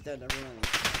 He's dead, never mind.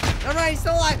 Never mind, he's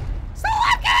still alive! Still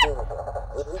alive,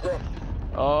 Kev!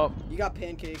 Oh, You got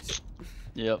pancakes.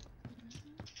 yep.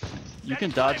 You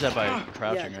can dodge that by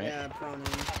crouching, yeah, right? Yeah, proning.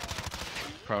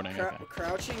 Proning, okay.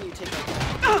 Crouching, you take like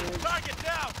damage, Target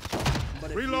down.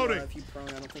 but Reloading. if you prone,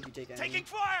 I don't think you take any. Taking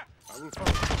fire. I will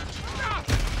follow.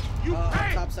 You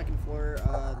pay. Top second floor,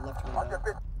 left window.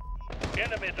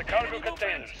 Enemy at the cargo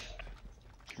containers.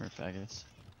 Come here, faggots.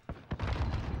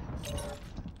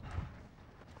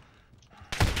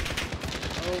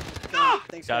 Oh, God.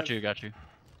 Thanks, Got Kev. you, got you.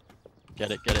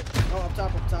 Get it, get it. Oh, up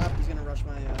top. He's gonna rush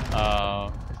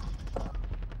my,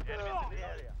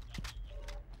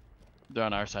 They're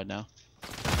on our side now.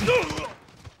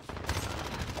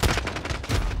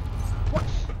 What?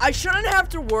 I shouldn't have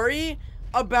to worry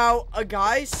about a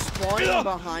guy spawning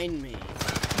behind me.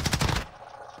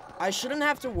 I shouldn't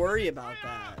have to worry about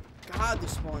that. God, the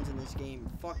spawns in this game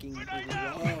fucking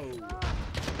blow.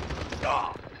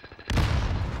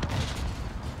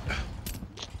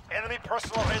 Enemy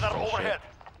personal radar overhead.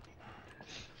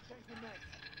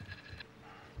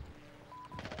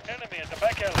 Enemy at the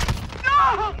back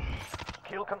alley.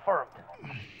 Kill confirmed.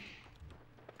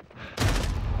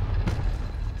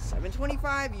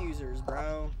 725 users,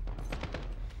 bro.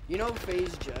 You know who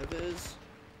FaZe Jev is?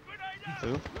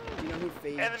 Who? Do you know who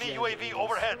FaZe Enemy Jev UAV is?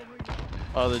 overhead.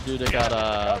 Oh, the dude that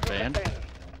got banned?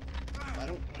 I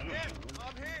don't know.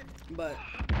 But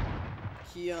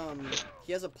He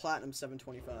has a platinum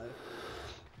 725.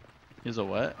 He's a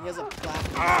what? He has a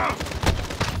platinum.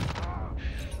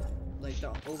 Like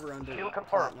the over under. Kill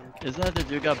confirmed. Isn't that the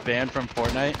dude got banned from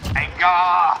Fortnite? Thank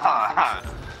God!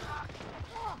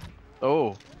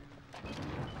 Oh.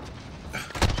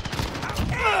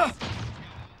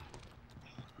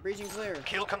 Breaching clear.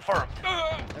 Kill confirmed.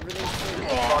 Everything's clear.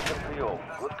 Falcon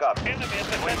 3-0. Good copy. Enemy at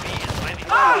the UAV is ready for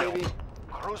Baby.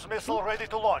 Cruise missile ready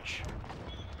to launch.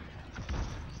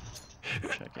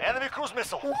 Check it. Enemy cruise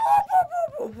missile.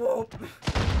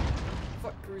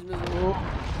 Fuck cruise missile.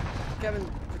 Kevin,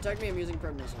 protect me. I'm using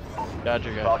Pred missile.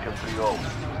 Gotcha, gotcha. Falcon 3-0.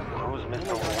 Cruise Oh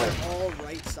missile my god, away. they're all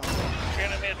right side.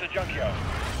 Enemy at the junkyard.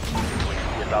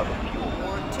 UAV is out of fuel.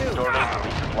 1, 2. Returning to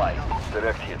resupply.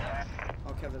 Direct hit.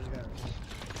 Oh, Kevin, there's a guy.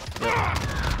 Yep.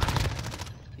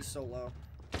 He's so low.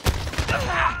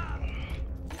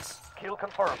 Kill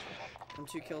confirmed. I'm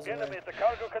 2 kills Enemy away. at the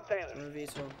cargo container. I'm a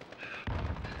VSO.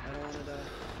 I don't want to die.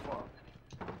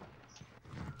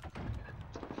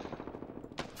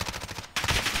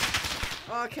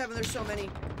 Oh, Kevin, there's so many.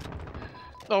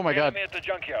 Oh my god. Enemy at the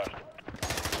junkyard.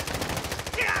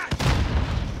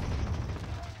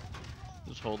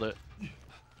 Just hold it.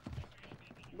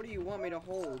 What do you want me to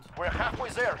hold? We're halfway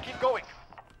there. Keep going.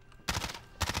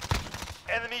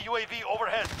 Enemy UAV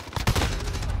overhead.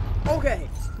 Okay,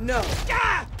 no.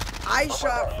 I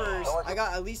shot first. I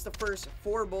got at least the first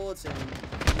 4 bullets in.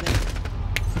 And then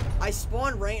I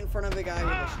spawned right in front of the guy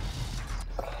with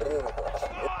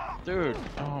Dude.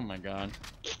 Oh my god.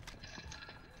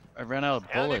 I ran out of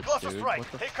Enemy bullets, cluster dude. strike.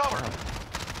 What the Take cover.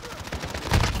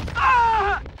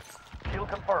 fuck? Kill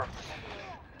confirmed.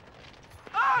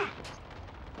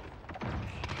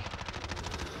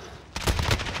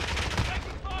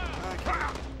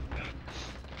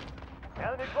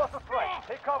 Enemy cluster strike.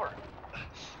 Take cover.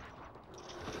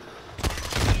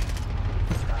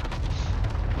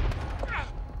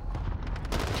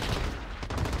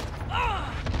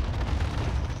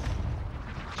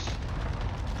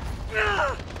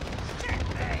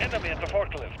 Enemy at the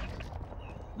forklift.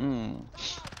 Hmm.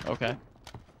 Okay.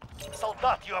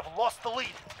 Soldat, you have lost the lead.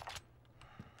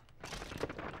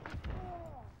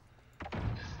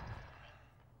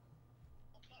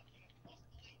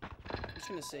 I'm just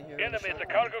gonna sit here. Enemy at the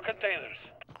cargo containers.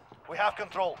 We have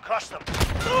control. Crush them.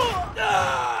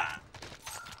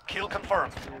 Kill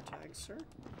confirmed. Your tag, sir.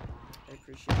 I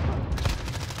appreciate it.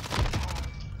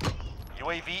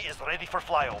 UAV is ready for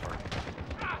flyover.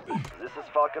 This is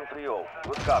Falcon 3-0.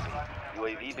 Good copy.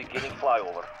 UAV beginning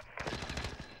flyover.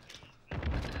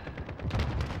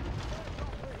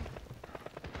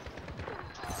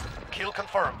 Kill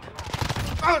confirmed.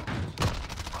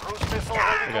 Cruise missile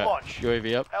ready I to got launch.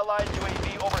 UAV up. Allied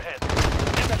UAV overhead.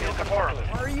 Kill confirmed.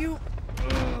 Are you?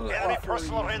 Enemy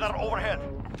personal radar overhead.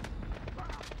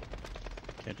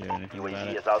 Can't do anything about UAV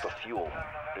it. is out of fuel.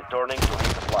 Returning to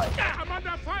resupply.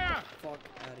 Fuck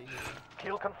out of here.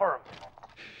 Kill confirmed.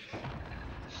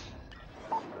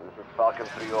 This is Falcon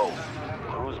 3-0.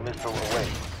 Cruise missile away.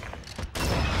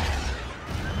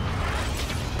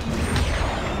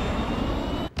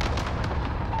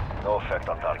 No effect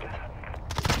on target.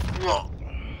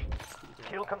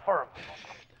 Kill confirmed.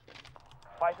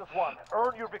 Fight is won.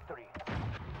 Earn your victory.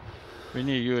 We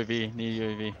need UAV. Need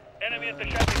UAV. Enemy at the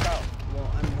shanty town. Well,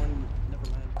 I'm one. Never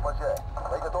mind.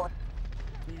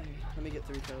 Let me get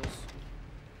 3 kills.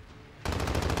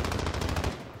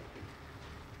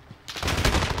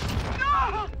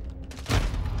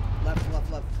 Left,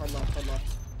 left, left. Hard left, hard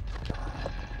left.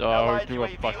 Oh, Allied do a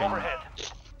UAV fucking. overhead.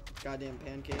 Goddamn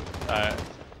pancake. Alright.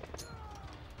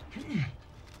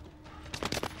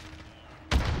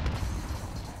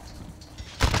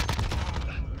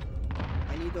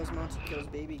 I need those mounted kills,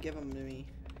 baby. Give them to me.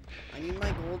 I need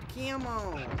my gold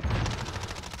camo.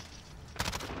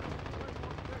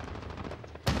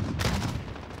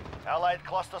 Allied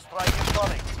cluster strike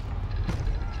incoming.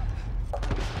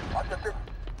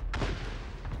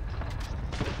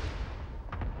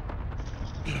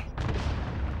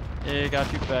 Hey,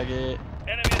 got you, faggot.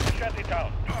 Enemy at the shanty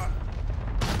town.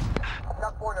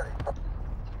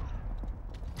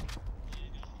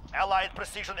 Allied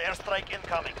precision airstrike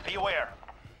incoming. Beware.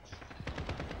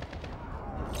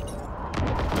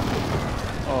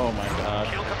 Oh my god.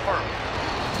 Kill confirmed.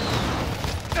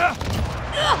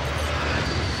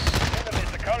 Enemy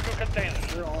at the cargo container.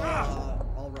 They're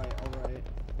all right, all right.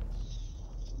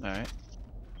 Alright.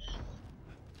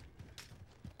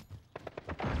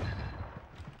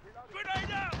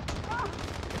 Grenade out!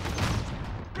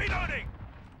 Reloading!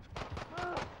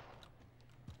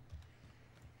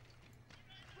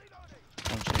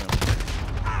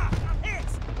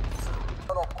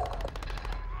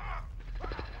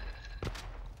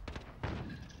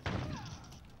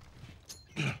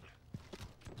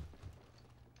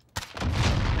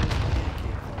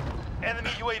 Enemy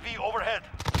UAV overhead.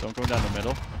 Don't go down the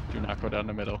middle. Do not go down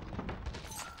the middle.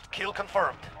 Kill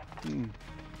confirmed.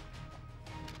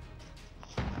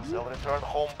 They'll return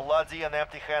home bloody and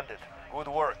empty-handed. Good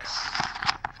work.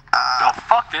 Oh,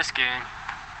 fuck this game.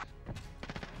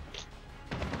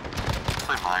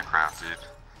 Play Minecraft, dude.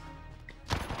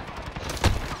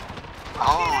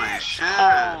 Holy shit.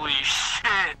 Holy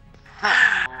shit.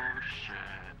 Oh shit.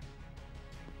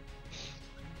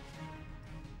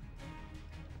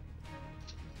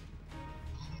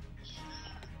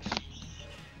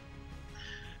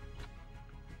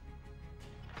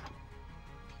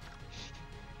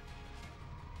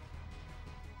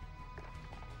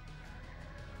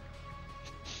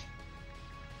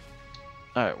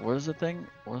 Alright, what is the thing?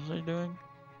 What was I doing?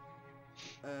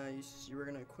 You were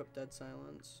gonna equip Dead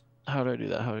Silence. How do I do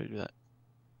that? How do I do that?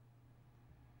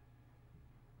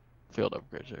 Field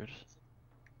upgrades, there it is.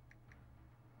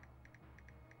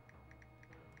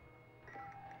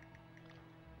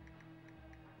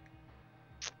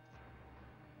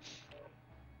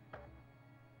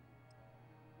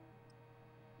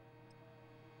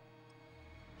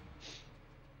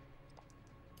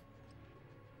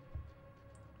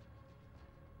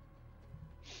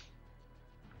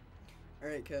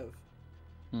 Alright, Kev.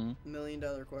 Hmm? $1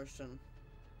 million question.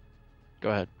 Go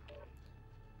ahead.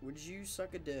 Would you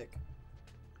suck a dick?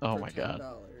 Oh for my $10? god.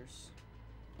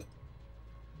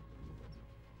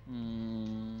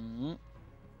 Mm.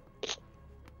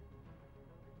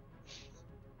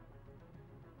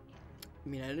 I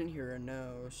mean, I didn't hear a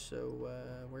no, so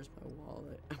where's my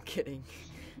wallet? I'm kidding.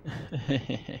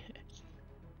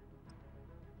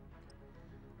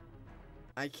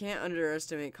 I can't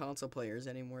underestimate console players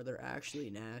anymore. They're actually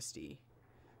nasty.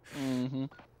 Mm-hmm.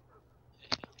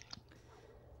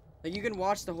 Like, you can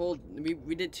watch the whole.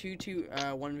 We did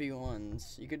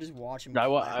 1v1s. You could just watch them. I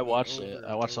watched it.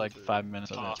 I watched like 5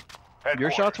 minutes of it.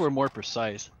 Your shots were more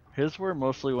precise. His were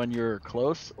mostly when you're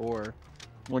close or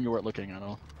when you weren't looking at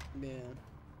all. Yeah.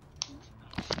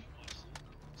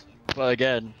 But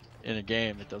again, in a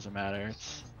game, it doesn't matter.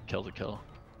 It's kill to kill.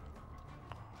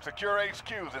 Secure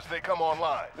HQs as they come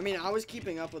online. I mean, I was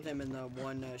keeping up with him in the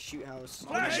one shoot house.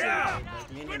 Flash out!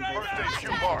 Like, me and him both First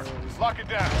had HQ mark. Lock it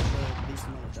down. a decent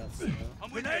amount of deaths, so.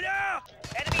 Grenade out!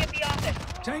 Enemy at the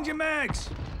office. Changing mags!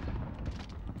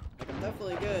 Like, I'm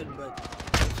definitely good, but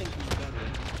I think he's better.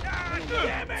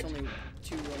 Damn It's it! only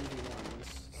 2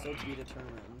 1v1s, still to be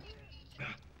determined.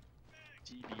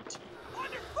 TBT.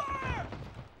 Under fire!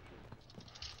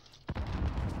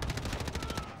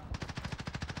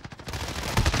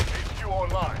 HQ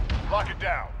online. Lock it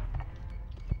down.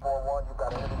 4-1, you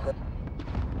got enemy.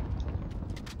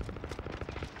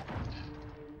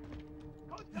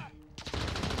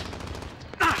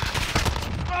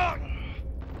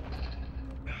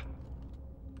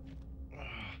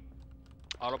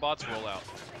 Autobots roll out.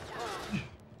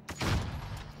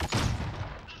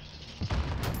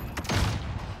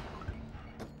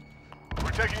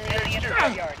 We're taking the Enemy at the HQ.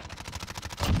 courtyard.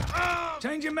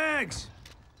 Changing mags!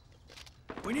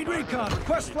 We need recon.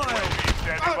 Request flyover. UAV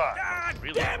standing by. God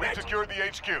damn We it! secured the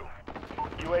HQ.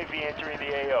 UAV entering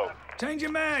the AO.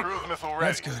 Changing mags. Cruise missile ready.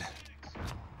 That's good.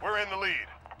 We're in the lead.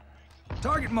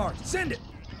 Target marked. Send it.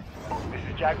 This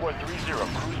is Jaguar 3-0.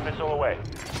 Cruise missile away.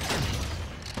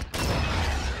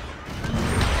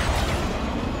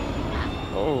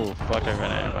 Oh, fuck, I ran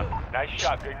out of ammo. Nice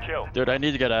shot, good kill. Dude, I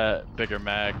need to get a bigger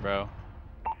mag, bro.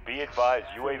 Be advised,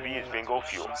 UAV is bingo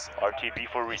fuel. RTB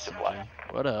for resupply.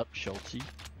 What up, Schulte?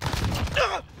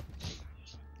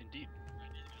 Indeed.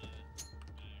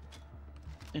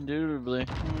 Indubitably.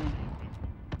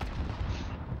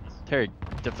 Terry,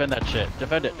 defend that shit.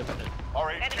 Defend it, defend it.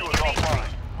 Our HQ is offline.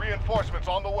 Reinforcements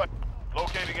on the way.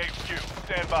 Locating HQ.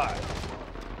 Stand by.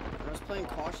 I was playing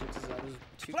cautious because I was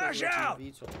too Flash out!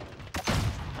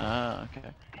 Ah,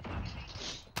 okay.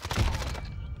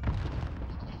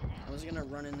 I was gonna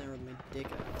run in there with my dick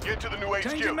out. Get to the new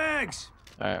Changing HQ. mags.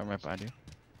 Alright, I'm right behind you.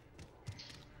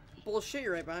 Bullshit,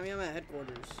 you're right behind me. I'm at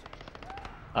headquarters.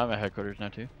 I'm at headquarters now,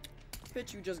 too.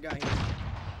 Bitch, you just got here.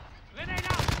 Grenade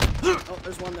out! Oh,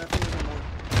 there's one there. I think there's one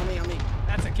more. On me.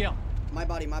 That's a kill. My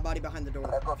body behind the door.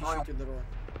 If you shoot through the door.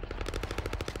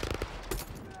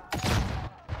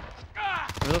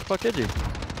 Where the fuck is he?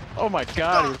 Oh my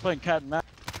god, he was playing cat and mouse.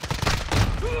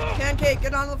 Pancake,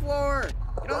 get on the floor!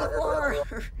 Get on the floor!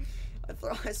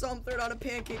 I saw him throw down a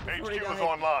pancake before he HQ is died.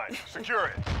 online. Secure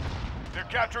it. They're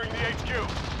capturing the HQ.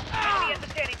 Enemy at the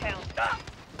shanty town.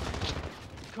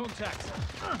 Contact.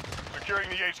 Securing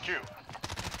the HQ.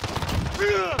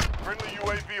 Friendly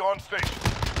UAV on station.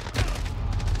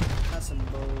 That's some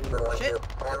bullshit.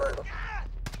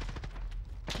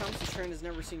 Thompson Train has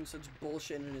never seen such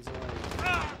bullshit in his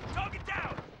life. Target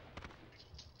down!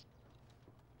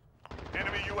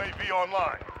 Enemy UAV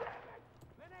online.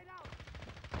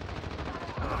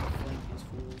 Flank these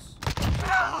fools.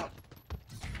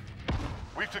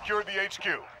 We've secured the HQ.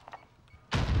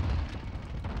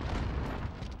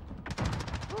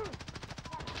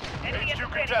 Enemy at the HQ standing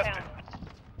contested.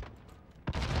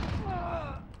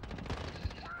 town.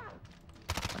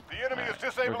 The enemy is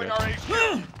disabling good. our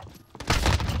HQ.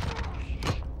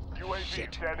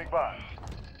 UAV standing by.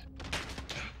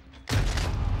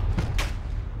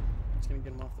 It's gonna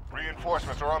get him off the plane.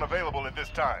 Reinforcements are unavailable at this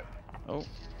time. Oh.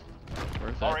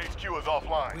 Where's Our that? HQ is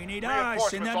offline. We need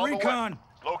eyes in Reinforcements that on the recon. way.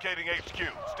 Locating HQ.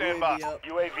 Stand by. UAV up.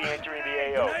 UAV entering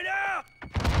the AO. Grenade out!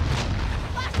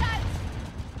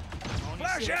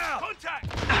 Flash out! Contact!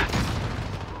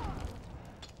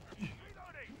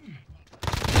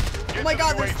 Oh my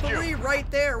god, there's 3 right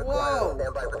there. Whoa.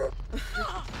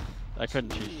 I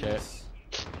couldn't cheat shit.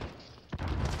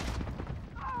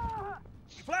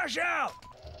 Flash out!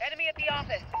 Enemy at the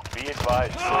office. Be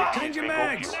advised, UAV change is your bingo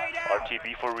mags. fuel.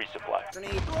 RTB for resupply.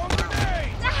 Grenade.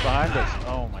 Behind us.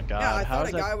 Oh my god. Yeah, I How thought a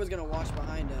is that? guy was gonna watch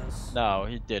behind us. No,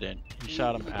 he didn't. He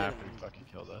shot him he after didn't. he fucking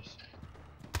killed us.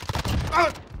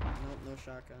 Nope, no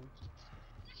shotgun.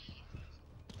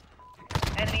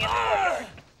 Enemy in the courtyard.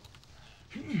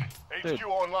 Dude, HQ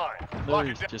online. Lock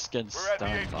Literally it down. just getting We're at the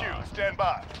stunned HQ. by. Stand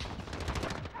by.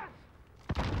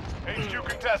 HQ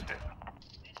contested.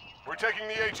 We're taking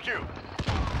the HQ.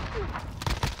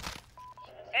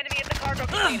 Enemy at the cargo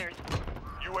containers.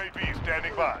 UAV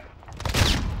standing by.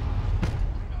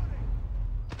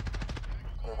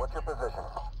 What's your position?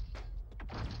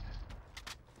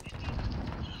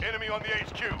 Enemy on the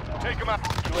HQ. Take him out.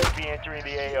 UAV entering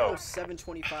the AO. Oh,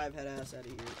 725 head ass out of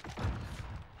here.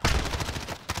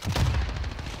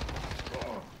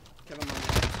 Kevin, my man.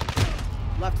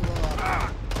 Left a little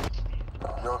up.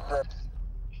 You're set.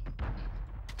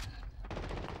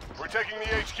 We're taking the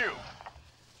HQ.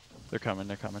 They're coming,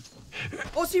 they're coming.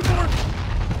 Oh, C4!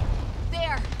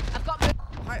 There. I've got.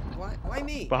 Why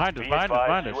me? Behind us, Be behind us,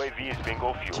 behind advised, us. UAV is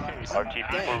bingo fuel.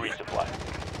 RTB for resupply.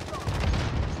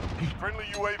 Friendly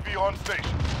UAV on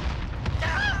station.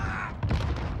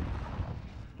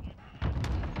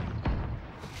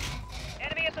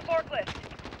 Enemy at the forklift.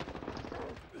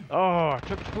 Oh, I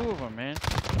took 2 of them, man.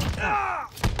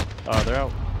 Oh, they're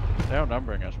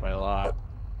outnumbering us by a lot.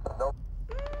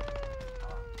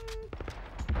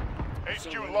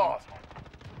 HQ lost.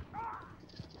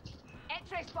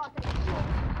 X-ray spotted.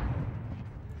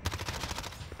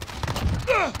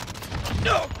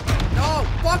 No,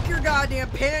 fuck your goddamn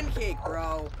pancake,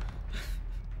 bro.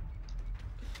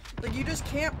 Like, you just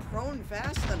can't prone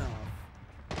fast enough.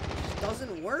 It just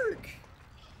doesn't work.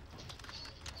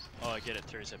 Oh, I get it.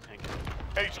 There's a pancake.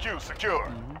 HQ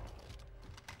secure.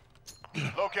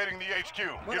 Locating the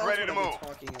HQ. What Get else ready to would I be move.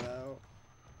 talking about?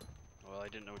 Well, I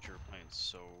didn't know what you were playing,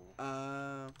 so.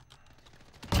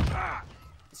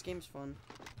 This game's fun.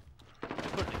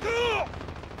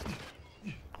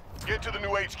 Get to the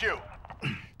new HQ.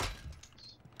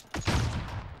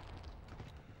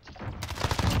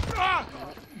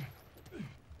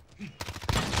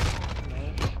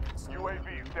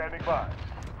 UAV standing by.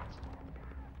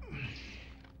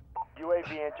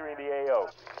 UAV entering the AO.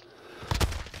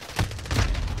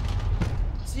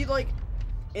 See, like,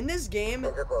 in this game,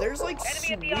 there's like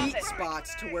Enemy at the sweet office.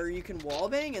 spots to where you can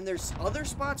wallbang, and there's other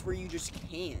spots where you just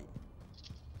can't.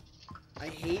 I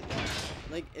hate that.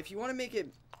 Like, if you want to make it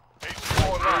HQ where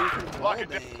you online. can Lock it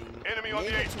down. wallbang, Enemy on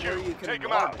make the it to where you HQ. can Take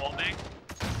him out. wallbang.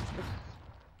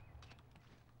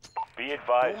 Be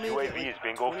advised, Don't make it, UAV like, is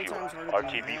bingo 20 fuel. times harder than it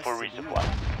RTB has for to be. resupply.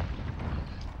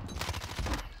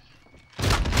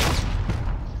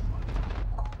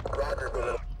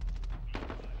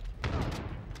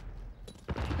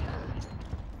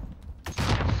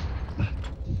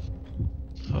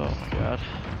 Oh my god.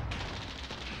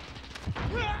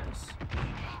 Nice.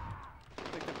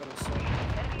 Picked up an assault.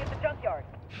 Enemy at the junkyard.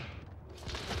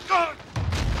 Can't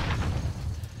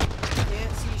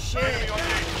see Enemy shit. on the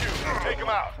HQ. Take him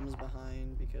out. Comes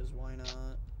behind because why not?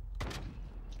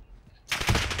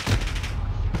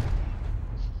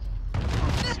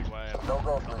 See why I haven't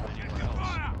anything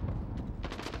else.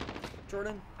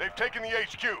 Jordan, They've taken the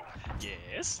HQ.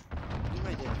 Yes. you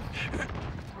my dick.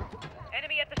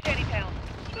 Enemy at the shanty town.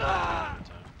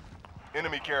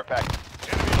 Enemy care package.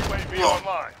 Enemy UAV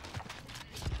online.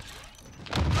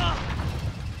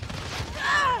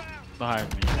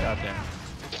 Behind me, goddamn.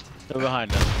 They're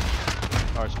behind us.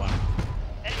 Oh, it's fine.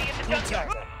 Enemy at the junkyard.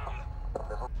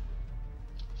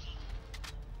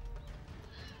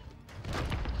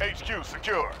 HQ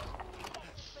secure.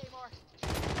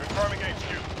 Confirming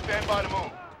HQ. Stand by to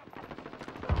move.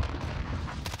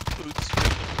 Boots with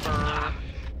the fur.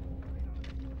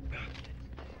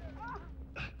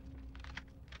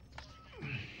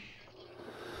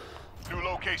 New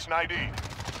location ID.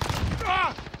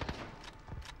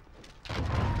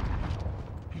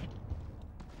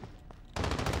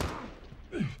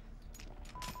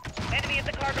 Enemy at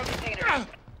the cargo container.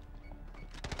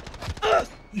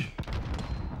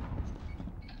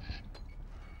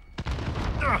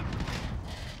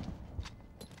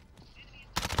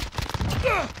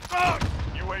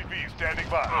 UAV standing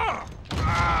by.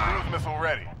 Cruise missile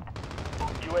ready.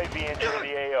 UAV entering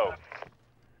the AO.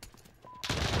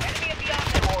 Enemy at the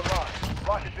office. Online.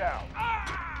 Lock it down.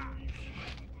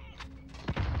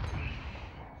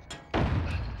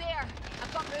 There!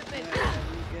 I've got movement!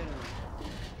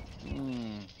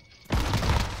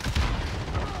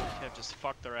 Yeah, just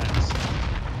fuck their ass.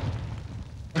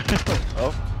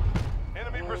 Oh.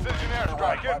 Enemy precision airstrike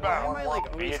Why am inbound. I like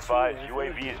Be always advised, true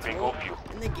UAV is bingo fuel.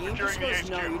 In the game, you're Securing the supposed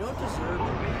to know. HQ. You don't deserve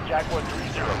it. Jack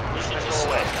 130, cruise missile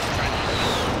away.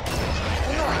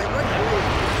 Oh no, I read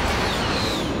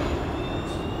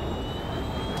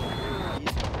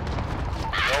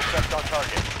No effect on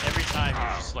target. Every time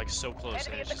you're just like so close,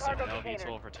 and Enemy it's at the just like cargo no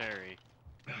container. VTOL for Terry.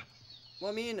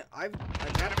 Well, I mean, I've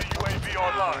Enemy UAV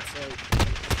online. It's like,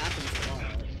 it happens a lot.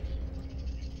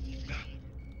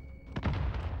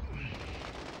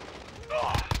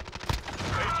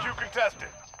 HQ contested.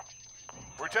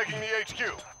 We're taking the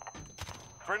HQ.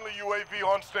 Friendly UAV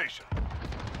on station.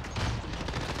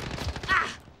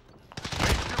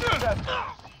 HQ contested.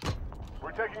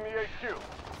 We're taking the HQ.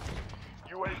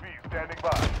 UAV standing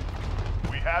by.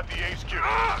 We have the HQ.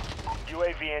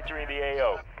 UAV entering the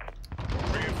AO.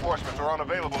 Reinforcements are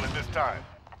unavailable at this time.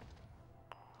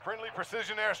 Friendly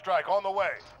precision airstrike on the way.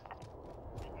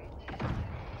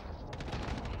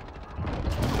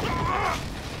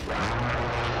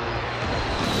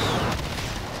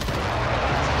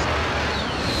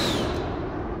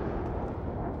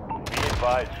 Be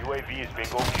advised, UAV is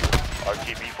bingo fuel.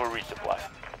 RTB for resupply.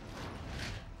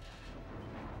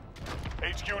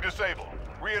 HQ disabled.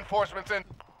 Reinforcements in.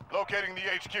 Locating the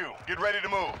HQ. Get ready to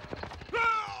move.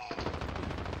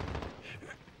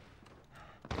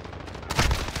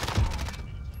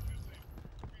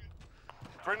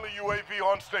 Friendly UAV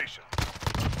on station.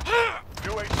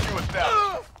 New HQ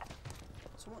established.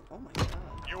 Someone, oh my god.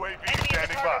 UAV Enemy at the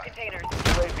standing cargo by. containers.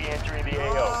 UAV entering the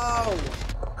AO.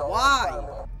 Oh,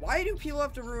 why? Why do people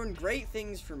have to ruin great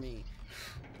things for me?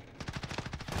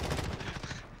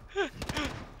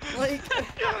 Like,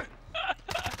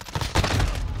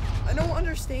 I don't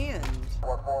understand.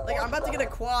 Like, I'm about to get a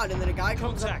quad, and then a guy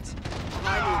comes up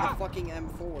behind me with a fucking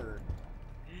M4.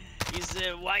 He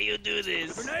said, "Why you do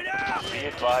this?" Be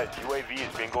advised, UAV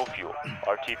is bingo fuel.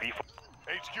 RTB for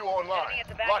HQ online. Enemy at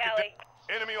the back Lock it alley.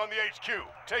 down. Enemy on the HQ.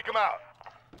 Take him out.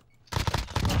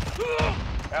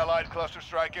 Allied cluster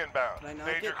strike inbound. Can I not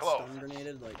Danger get close. stun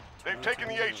grenaded, like, They've 20 taken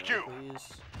the times in a row, HQ.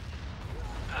 please?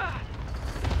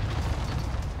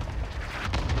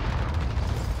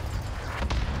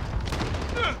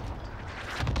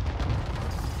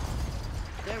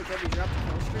 Damn, Kobe dropped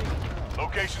the kill streak?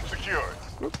 Location secured.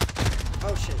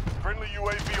 Oh shit. Friendly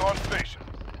UAV on station.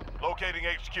 Locating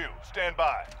HQ. Stand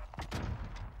by.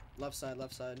 Left side,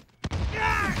 left side.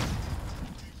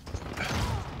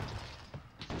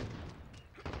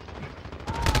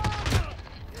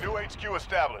 New HQ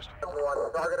established.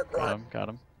 Got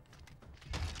him.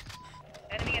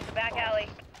 Enemy at the back alley.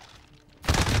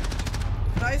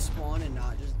 Could I spawn and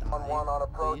not just die? On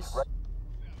approach. Please?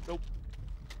 Nope.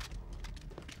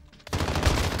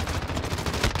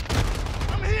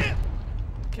 I'm hit.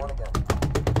 Oh my god.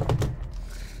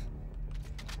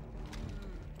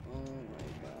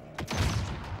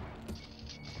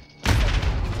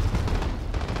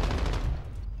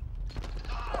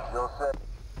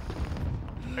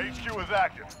 HQ is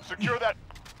active. Secure that.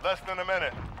 Less than a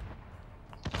minute.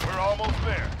 We're almost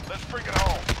there. Let's bring it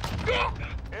home.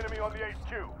 Enemy on the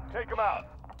HQ. Take him out.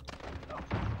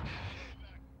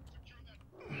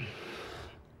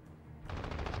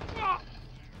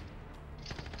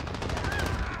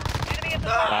 Enemy at the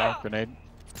Wow, grenade.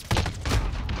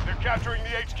 They're capturing the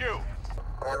HQ.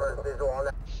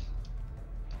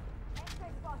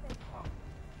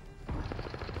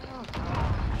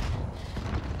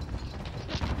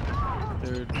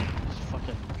 Dude,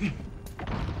 fucking.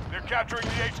 They're capturing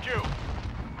the HQ.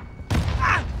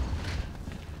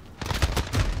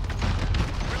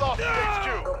 We lost the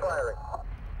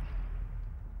HQ.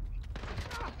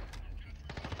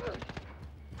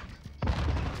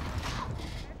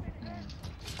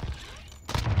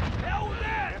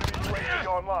 Enemy UAV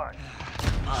online.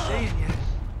 Seeing you.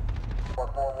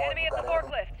 Enemy at the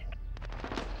forklift.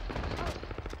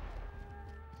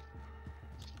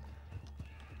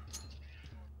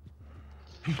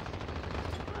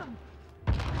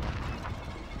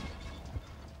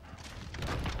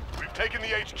 We've taken the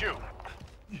HQ.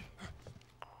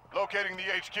 Locating the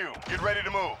HQ. Get ready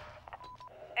to move.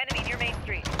 Enemy near Main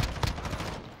Street.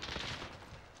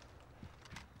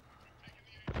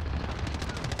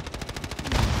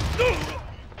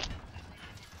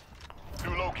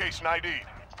 New location ID'd.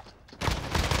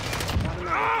 Not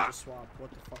enough to swap. What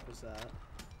the fuck was that?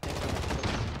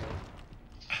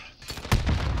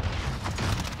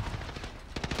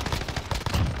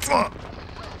 Fuck!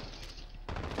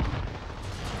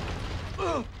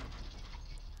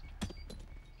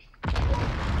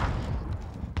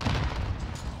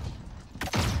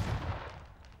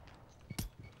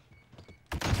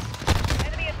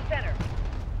 Enemy at the center.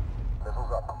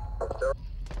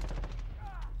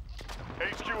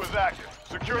 HQ is active.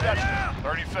 Secure that.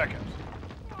 30 seconds.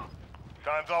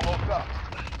 Time's almost up.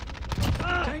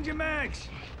 Changing mags.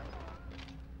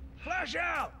 Flash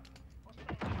out.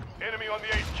 Enemy on the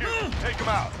HQ. Take him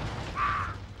out.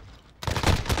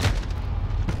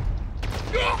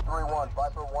 3-1,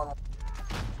 Viper 1.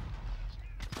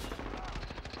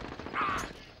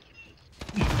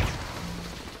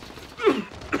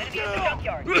 Enemy at the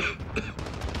junkyard.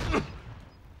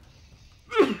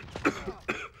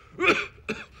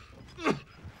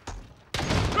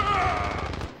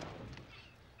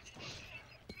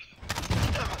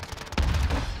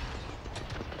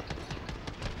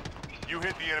 You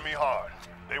hit the enemy hard.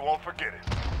 They won't forget it.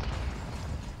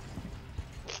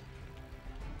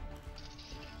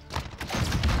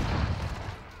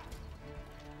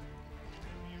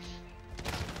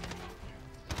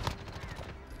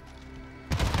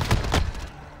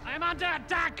 I'm under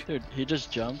attack. Dude, he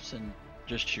just jumps and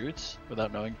just shoots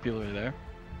without knowing people are there.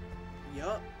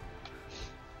 Yup.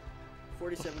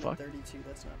 47 fuck? to 32,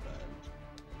 that's not bad.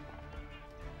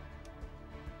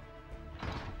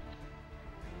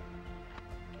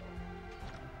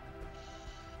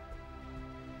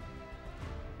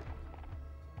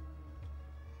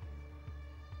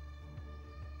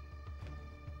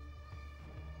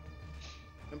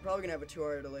 I'm probably gonna have a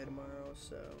 2-hour delay tomorrow,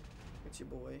 so it's your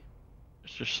boy.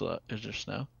 It's just is there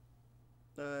snow?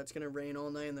 It's gonna rain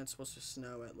all night, and then it's supposed to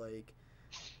snow at like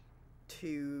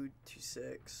 2 to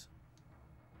 6.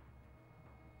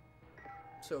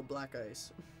 So black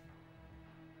ice.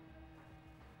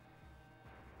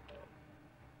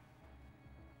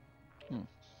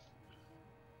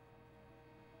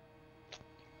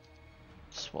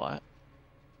 SWAT.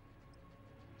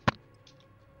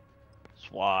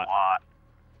 SWAT.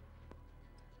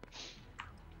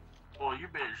 Boy, you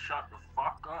better shut the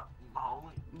fuck up,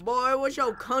 homie. Boy, what's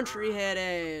your country head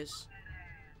ass?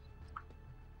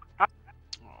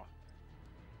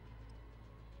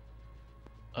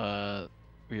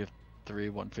 We have 3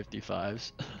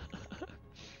 155s.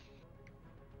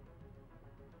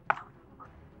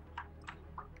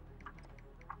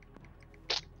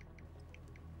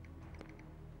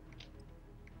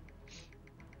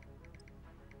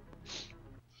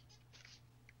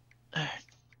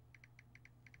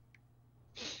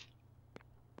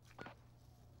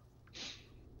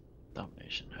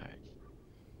 Domination, alright.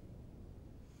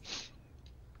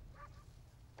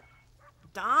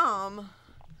 Dom.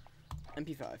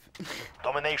 MP5.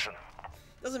 Domination.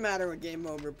 Doesn't matter what game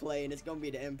mode we're playing, it's gonna be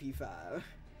the MP5.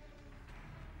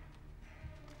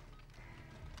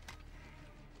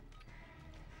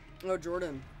 Oh,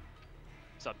 Jordan.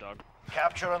 What's up, dog?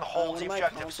 Capture and hold One the of my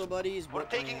objectives. console buddies We're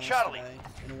whipped my taking ass Charlie. today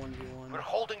in a 1v1. We're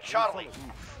holding Charlie.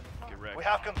 Get wrecked. We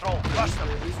have control. Crush them.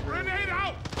 He's really Grenade good.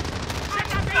 out.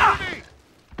 Check out the enemy.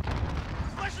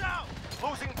 Flash out.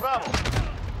 Losing Bravo.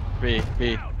 B,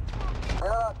 B.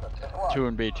 2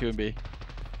 and B, 2 and B.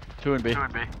 2 and B. 2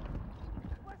 and B.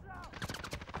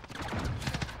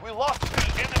 We lost the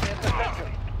enemy at the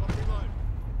center.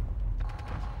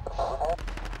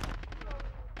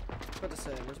 What to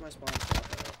say? Where's my spawn spot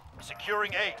at?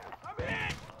 Securing A.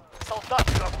 Soldat,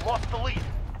 you have lost the lead.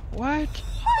 What?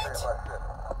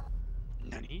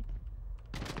 Nani?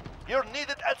 You're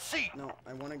needed at C. No,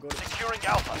 I want to go to. Securing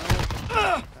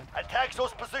Alpha. Attack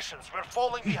those positions. We're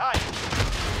falling behind.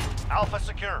 Alpha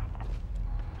secure.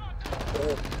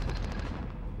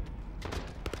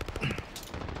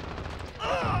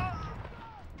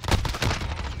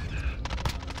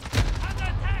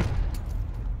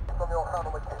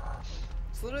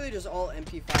 It's literally just all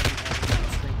MP5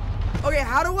 and okay,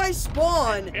 how do I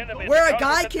spawn Enemy where in a the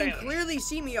guy cover can container. clearly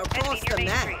see me across Enemy near the Main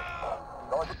map?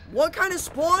 Street. What kind of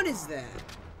spawn is that?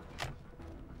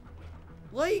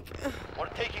 Like, We're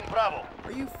taking Bravo.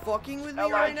 are you fucking with me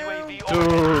Allied right now? UAV Dude,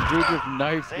 overhead. you just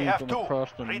knifed They me have from two.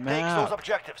 across the Retake map. those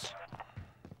objectives.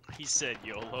 He said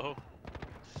YOLO.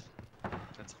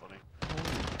 That's funny.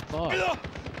 Fuck.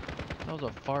 That was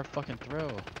a far fucking throw.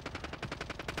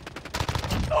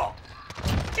 Oh.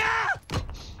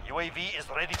 UAV is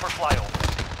ready for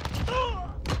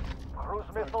flyover. Cruise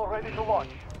missile ready to launch.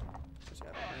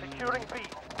 Securing B.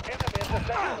 Enemy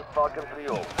intercepted. Falcon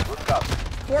 3-0. Good copy.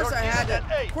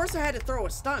 Of course I had to throw a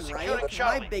stun, right? Securing 'Cause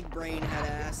Charlie. my big brain had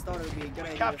ass thought it would be a good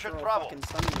idea to captured throw Bravo. a fucking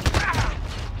stun.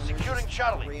 Securing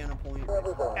Charlie. 3 on a point.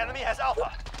 Enemy has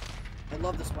Alpha. I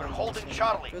love the Spartans. holding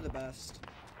Charlie. They're the best.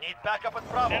 Need backup at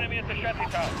Bravo. Enemy at the shanty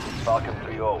town. Falcon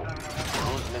 3-0.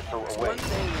 Cruise missile It's away. one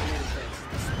thing they need to fix.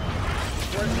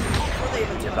 Before they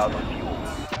even Get touch out it. of fuel.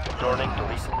 Turning to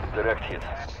recent direct hit.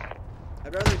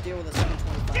 I'd rather deal with a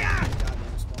 725 than a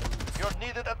goddamn spawn. You're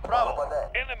needed at Bravo.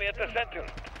 Enemy at the center.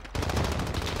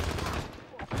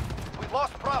 We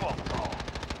lost Bravo.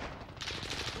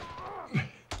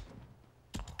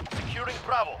 Securing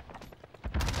Bravo.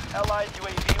 Allied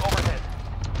UAV overhead.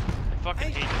 I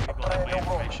fucking hate when people have my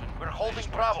information. We're They holding just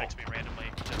wanna Bravo. Text me randomly.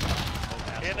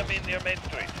 Enemy near Main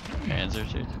Street. Panzer,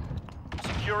 dude.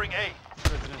 Securing A.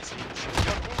 Presidency.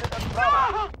 You're needed at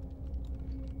Bravo.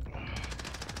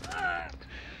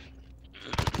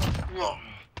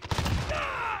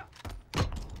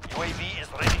 UAV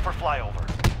is ready for flyover.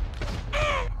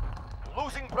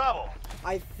 Losing Bravo.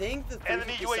 I think the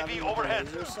Enemy 357 UAV with the overhead.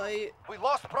 laser sight, We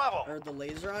lost Bravo. or the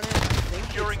laser on it, I think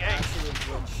Securing it's A. actually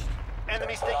glitched.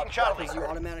 Enemies taking Charlie. Because you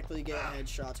automatically get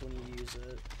headshots when you use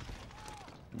it.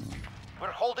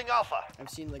 We're holding Alpha. I've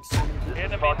seen like so many people.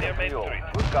 Enemy near Main Street.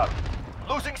 Good copy.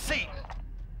 Losing C.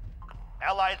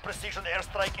 Allied precision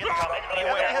airstrike incoming. The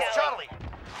UAV has Charlie.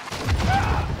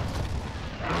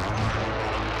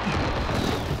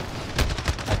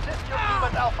 Assist your team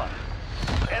at Alpha.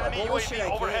 Enemy Bullshit, UAV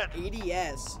I overhead. can't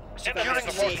ADS. Securing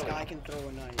This C. guy can throw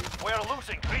a knife. We're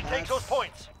losing. Retake those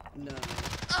points. No.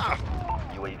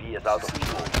 UAV is out of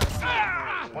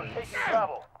fuel. We're taking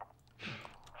Bravo.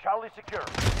 Charlie secure.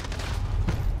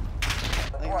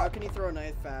 Like, how can you throw a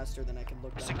knife faster than I can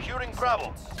look down? Securing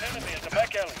Bravo. Enemy at the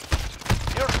back alley.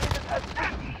 You're needed at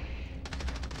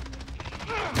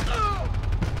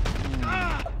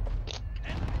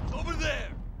Over there!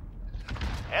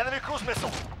 enemy cruise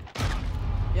missile.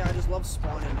 Yeah, I just love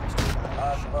spawning next to a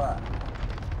guy.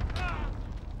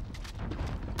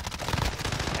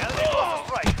 Enemy close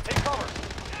strike. Take cover.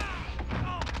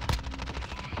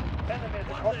 Enemy at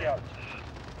the courtyard.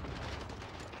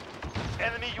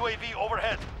 Enemy UAV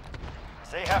overhead.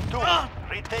 They have two.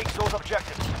 Retake those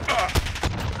objectives.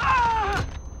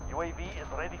 UAV is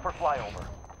ready for flyover.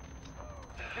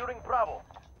 Securing Bravo.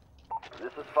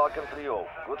 This is Falcon 3-0.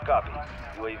 Good copy.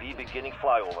 UAV beginning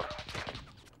flyover.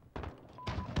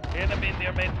 Enemy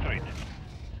near Main Street.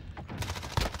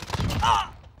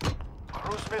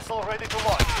 Cruise missile ready to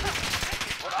launch.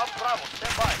 We're up Bravo.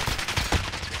 Stand by.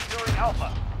 Securing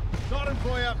Alpha. Got him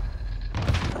for you.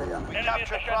 We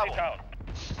captured Bravo.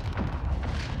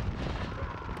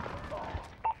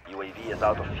 UAV is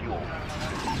out of fuel.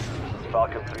 This is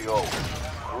Falcon 3-0.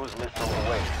 Cruise missile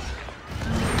away.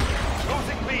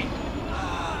 Losing B.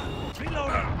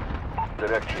 Reloading.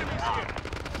 Direct hit.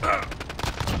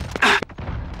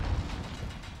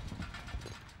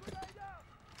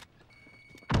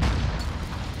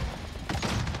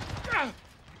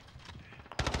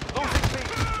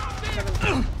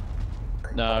 Losing B.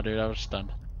 No, dude, I was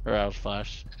stunned. Or I was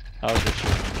flashed. I was just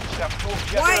shooting.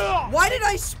 Why did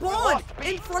I spawn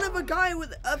in front of a guy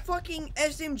with a fucking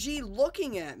SMG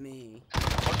looking at me?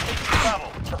 We're taking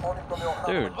Bravo.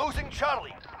 Dude. Losing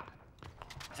Charlie.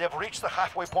 They've reached the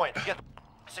halfway point. Get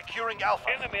securing Alpha.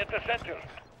 Enemy at the center.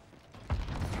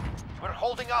 We're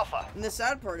holding Alpha. And the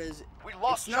sad part is, We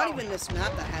lost it's not Charlie. even this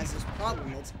map that has this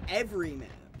problem. It's every map.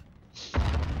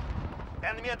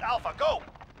 Enemy at Alpha. Go.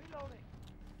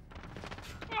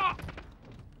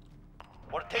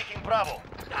 We're taking Bravo.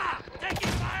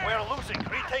 We're losing.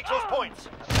 Retake those points.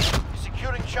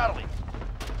 Securing Charlie.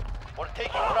 We're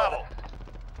taking Bravo.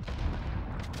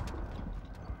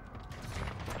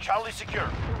 Charlie secure.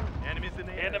 Enemies in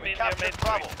the air. Enemy near Main Captured Street.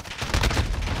 Bravo.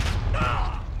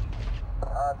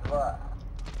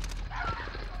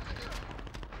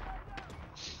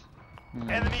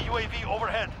 Enemy UAV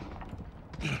overhead.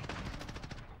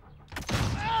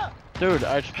 Dude,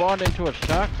 I spawned into a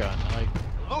shotgun. Like,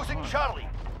 Losing Charlie.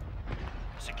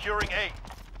 Securing A.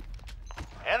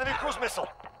 Enemy cruise missile.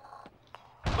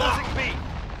 Losing B.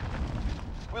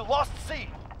 We lost C.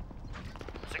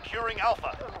 Securing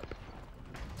Alpha.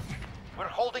 We're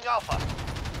holding Alpha.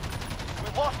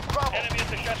 We lost Bravo. Enemy at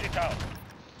the shanty town.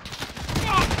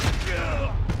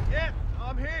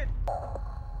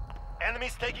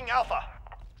 Enemies taking Alpha.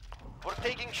 We're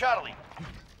taking Charlie.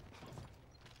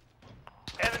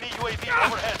 Enemy UAV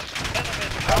overhead. Enemy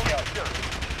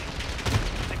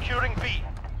securing B.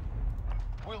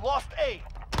 We lost A.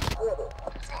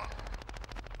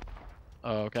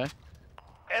 Oh, okay.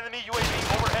 Enemy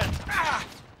UAV overhead.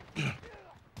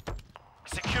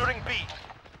 Securing B.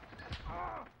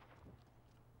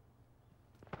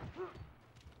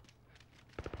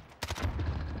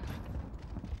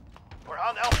 We're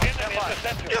on Alpha. Stand by.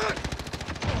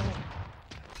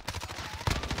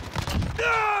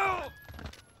 No!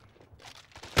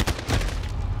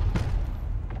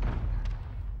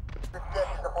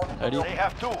 How do you, They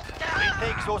have two.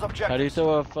 Retake those objectives. how do you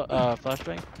throw a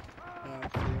flashbang?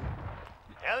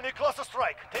 Enemy cluster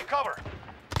strike. Take cover.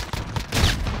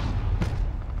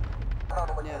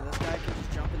 Yeah, this guy can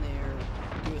just jump in the air,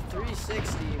 do a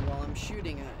 360 while I'm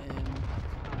shooting at him,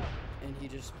 and he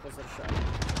just pulls that shot.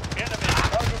 Enemy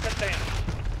cargo contained.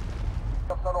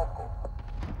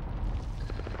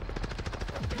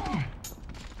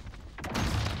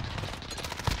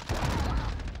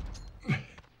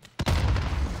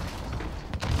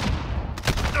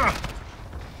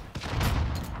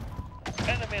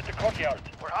 Enemy at the courtyard.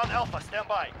 We're on Alpha. Stand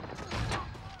by.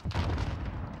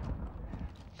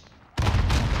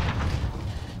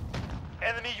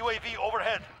 Enemy UAV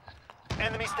overhead.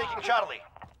 Enemies taking Charlie.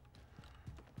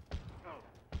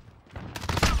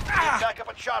 Back up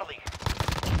at Charlie.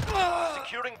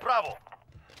 Securing Bravo.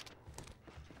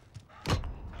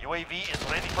 UAV is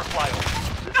ready for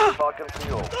flyover. This is Falcon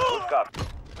 3-0. Good copy.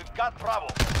 We've got Bravo.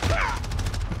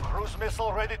 Cruise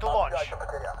missile ready to launch.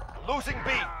 Losing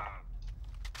B.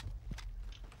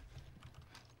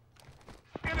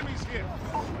 Enemies here.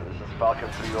 This is Falcon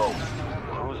 3-0.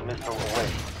 Cruise missile away.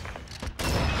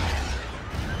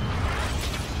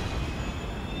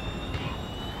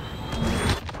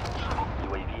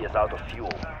 UAV is out of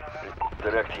fuel.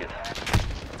 Direct hit.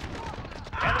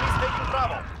 Enemies taking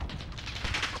Bravo.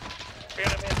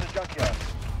 Enemy in the junkyard.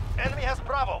 Enemy has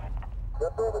Bravo.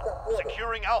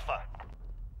 Securing Alpha.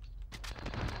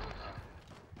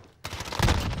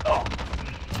 Oh.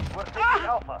 We're taking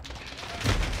Alpha.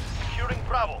 Securing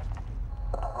Bravo.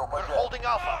 We're holding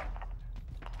Alpha.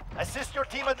 Assist your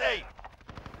team at A.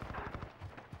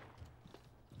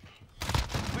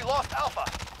 We lost Alpha.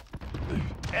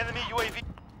 Enemy UAV.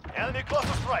 Enemy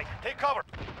cluster strike. Take cover.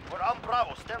 We're on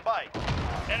Bravo. Stand by.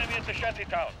 Enemy at the shanty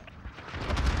town.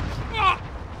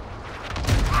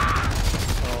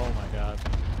 Oh my god.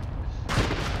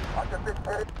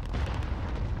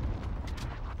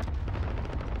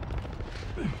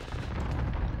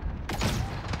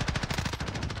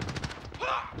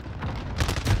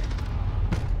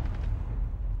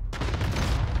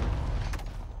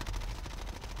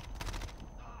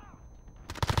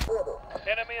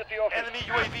 Enemy at the office. Enemy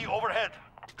UAV overhead.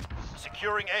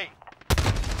 Securing A.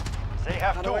 They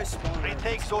have How do I spawn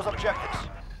Retake those objectives.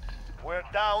 We're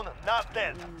down, not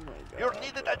dead. You're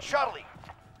needed at Charlie.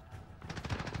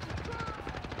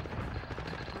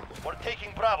 We're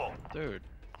taking Bravo. Dude.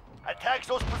 Attack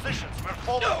those positions. We're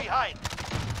falling behind.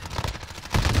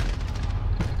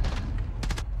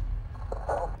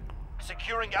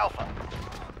 Securing Alpha.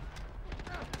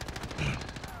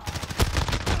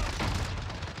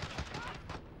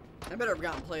 I better have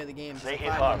gotten play of the game. They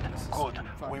hit hard. Good.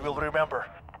 We will remember.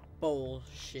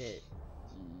 Bullshit.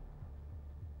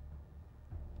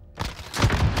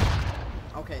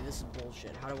 Okay, this is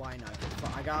bullshit. How do I not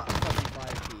get? I got a fucking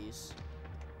 5-piece,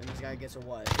 and this guy gets a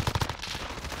what?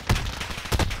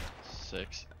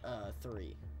 6.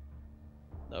 3.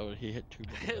 No, he hit 2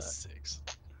 before that. 6.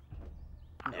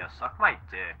 No. Yeah, suck my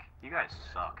dick. You guys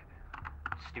suck.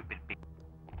 Stupid b.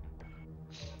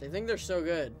 They think they're so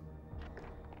good.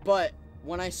 But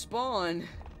when I spawn,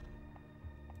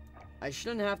 I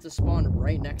shouldn't have to spawn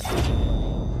right next to somebody.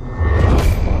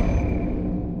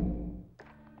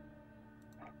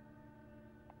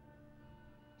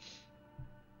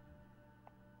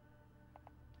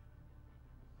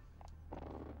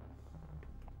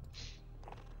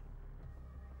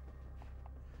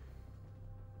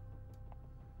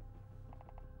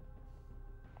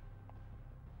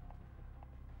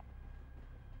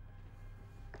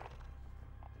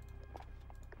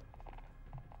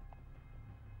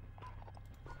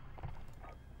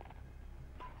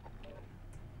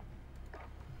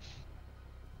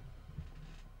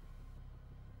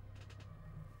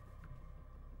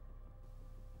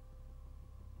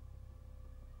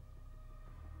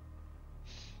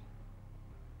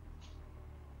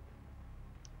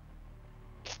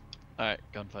 Alright,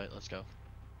 gunfight, let's go.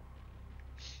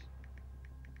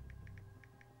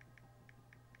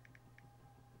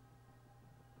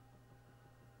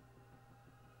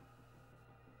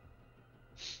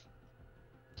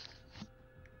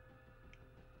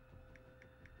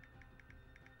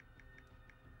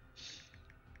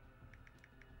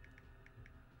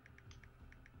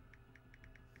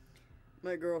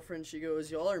 My girlfriend, she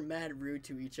goes, y'all are mad rude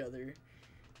to each other.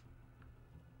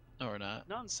 No, we're not.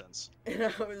 Nonsense. And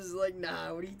I was like,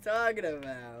 nah, what are you talking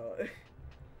about?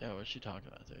 Yeah, what's she talking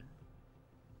about, dude?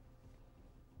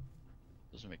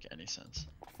 Doesn't make any sense.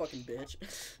 Fucking bitch.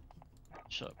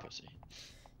 Shut up, pussy.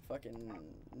 Fucking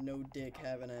no dick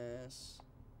having ass.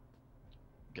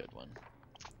 Good one.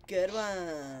 Good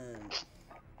one.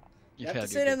 You have had to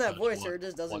say it your in that good voice punch or it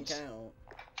just doesn't once. count.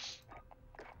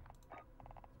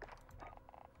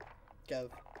 Kev.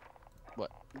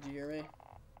 What? Did you hear me?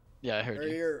 Yeah, I heard Or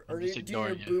you. your, I'm or just do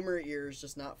ignoring your you. boomer ears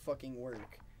just not fucking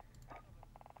work?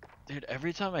 Dude,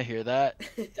 every time I hear that,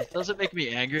 it doesn't make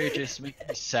me angry, it just makes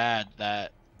me sad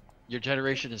that your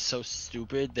generation is so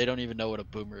stupid, they don't even know what a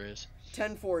boomer is.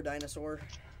 10-4, dinosaur.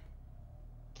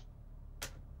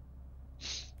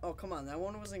 Oh, come on, that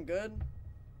one wasn't good?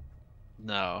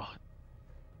 No.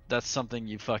 That's something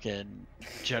you fucking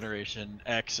Generation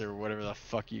X or whatever the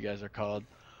fuck you guys are called.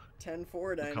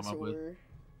 10-4, come up with. dinosaur.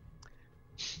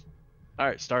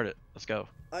 Alright, start it. Let's go.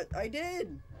 I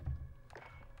did!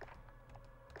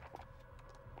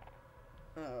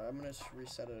 Oh, I'm gonna just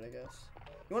reset it, I guess.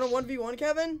 You want a 1v1,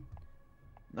 Kevin?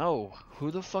 No.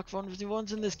 Who the fuck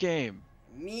 1v1's in this game?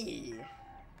 Me.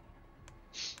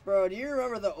 Bro, do you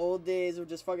remember the old days of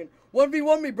just fucking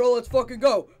 1v1 me, bro? Let's fucking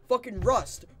go. Fucking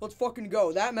Rust. Let's fucking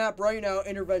go. That map right now,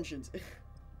 interventions.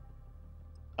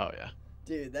 Oh, yeah.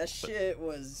 Dude, that shit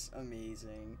was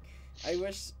amazing. I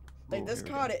wish, like, Ooh, this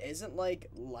here we COD isn't like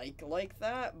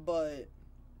that, but,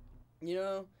 you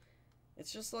know,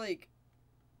 it's just like,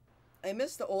 I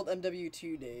miss the old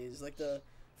MW2 days, like the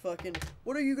fucking,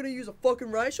 what are you gonna use, a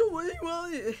fucking rifle? What do you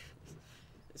want?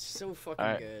 It's so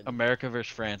fucking good. America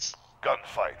versus France.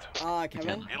 Gunfight.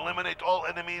 Kevin? Eliminate all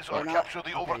enemies or They're not- capture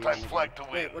the okay, overtime yeah, flag to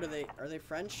win. Wait, what are they? Are they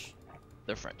French?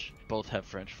 They're French. Both have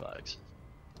French flags.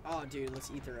 Oh, dude,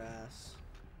 let's eat their ass.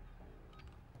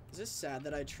 Is this sad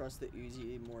that I trust the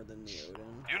Uzi more than the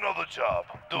Odin? You know the job.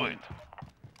 Do it.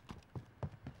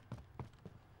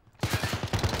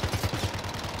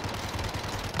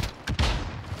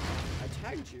 I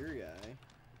tagged your guy.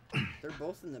 They're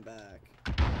both in the back.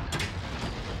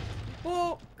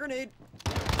 Oh, grenade!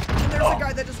 And there's a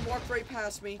guy that just walked right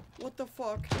past me. What the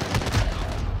fuck?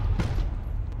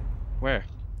 Where?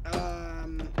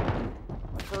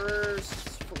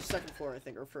 Second floor, I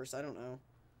think, or first, I don't know.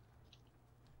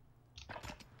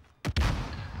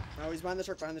 Oh, he's behind the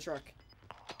truck,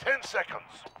 10 seconds.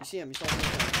 You see him, you saw him.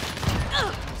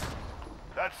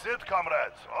 That's it,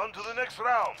 comrades. On to the next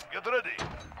round. Get ready.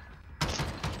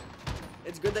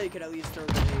 It's good that you can at least throw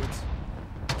grenades.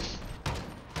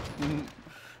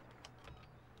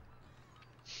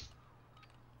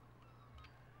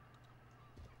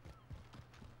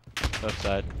 Left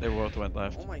side. They both went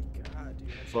left. Oh my god, dude.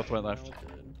 Both went left. Melted.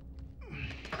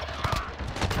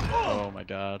 Oh my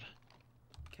god.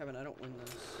 Kevin, I don't win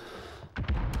this.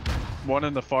 One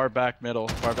in the far back middle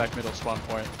spawn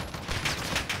point.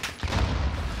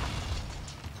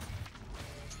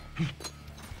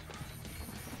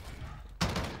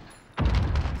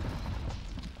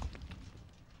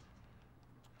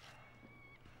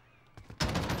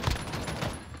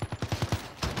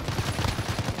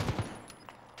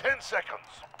 Seconds.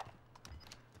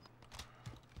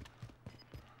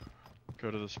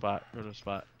 Go to the spot. Go to the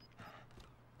spot.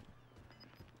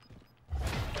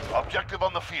 Objective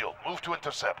on the field. Move to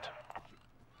intercept.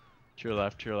 To your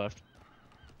left. To your left.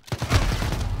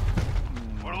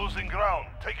 We're losing ground.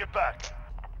 Take it back.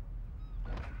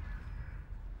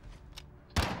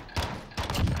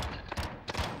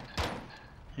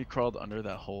 He crawled under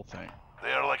that whole thing.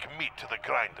 They are like meat to the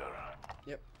grinder.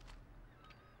 Yep.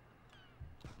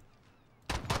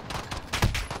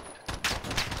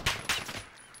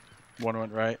 One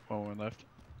went right, one went left.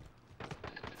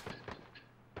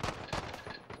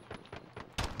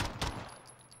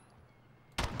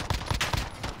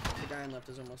 The guy on left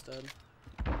is almost dead.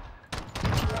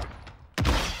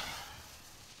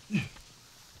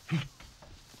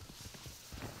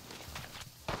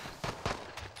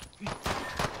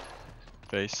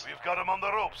 Face. We've got him on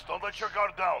the ropes. Don't let your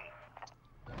guard down.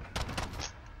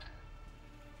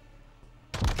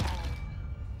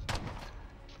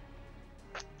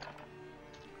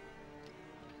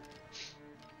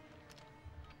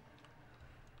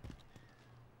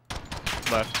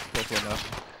 Left. Both went left.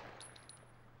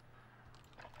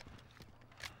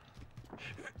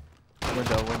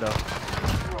 Window.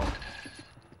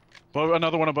 Well,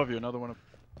 another one above you. Another one.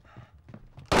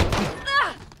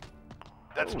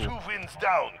 That's 2 wins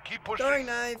down. Keep pushing. Throwing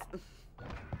knife.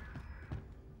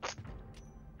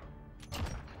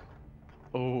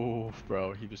 Oh,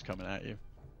 bro, he was coming at you.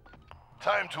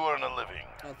 Time to earn a living.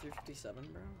 Oh, 357,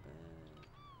 bro.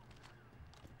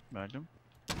 Magnum.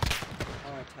 Oh,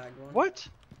 I tagged one. What?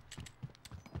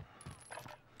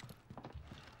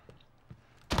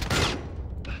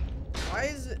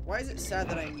 Why is it sad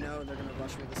that I know they're gonna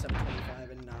rush me with the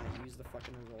 725 and not use the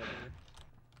fucking revolver?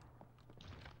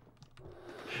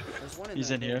 There's one in He's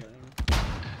that in here. building.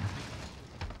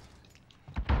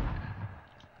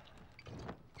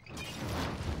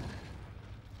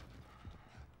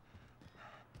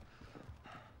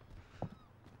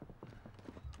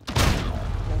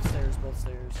 Both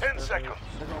stairs. 10 seconds.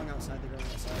 They're going outside.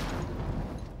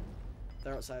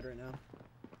 They're outside right now.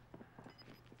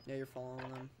 Yeah, you're following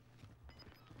them.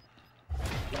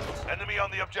 Enemy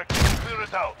on the objective. Clear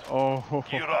it out. Oh.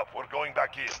 Gear up. We're going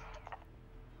back in.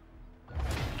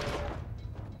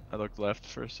 I looked left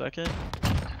for a second.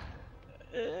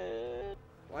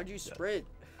 Why'd you sprint?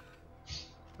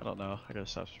 I don't know. I gotta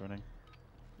stop sprinting.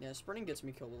 Yeah, sprinting gets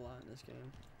me killed a lot in this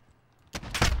game.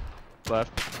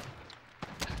 Left.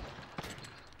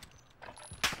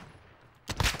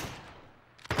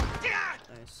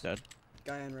 Nice. Dead.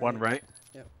 Guy on right. One right.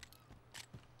 Yep.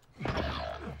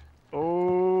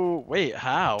 Oh, wait,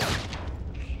 how?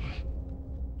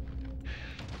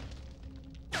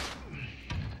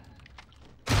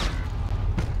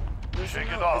 Shake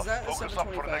it Is off. that a Focus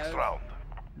up for next 725? round.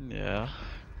 Yeah.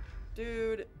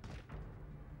 Dude.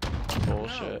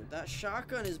 Bullshit. No, that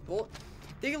shotgun is bull.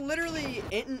 They literally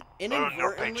Earn your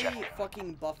inadvertently paycheck.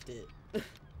 fucking buffed it.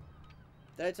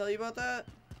 Did I tell you about that?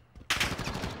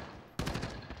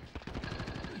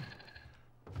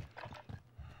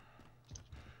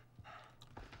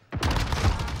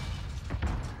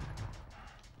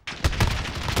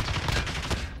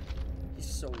 He's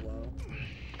so low.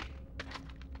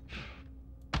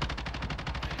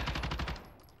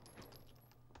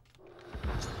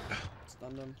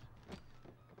 Stunned him.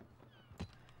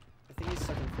 I think he's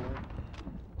second floor.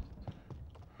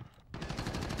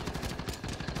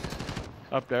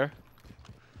 Up there.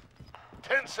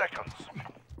 10 seconds.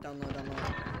 Down low, down low.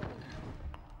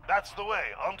 That's the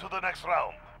way. On to the next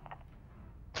round.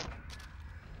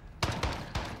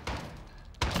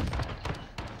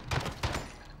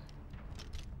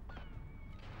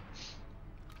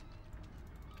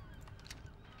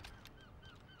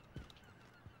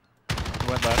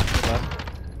 Went left.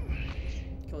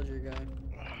 Killed your guy.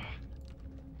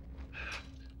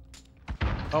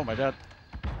 Oh my god.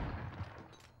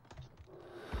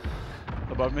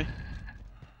 Above me.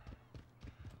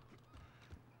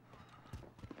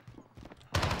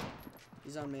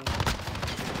 He's on me.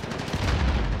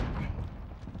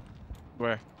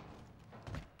 Where?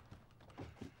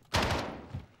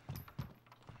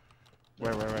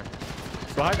 Where?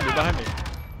 Behind me.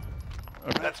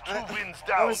 Okay. That's 2 wins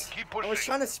down. Keep pushing. I was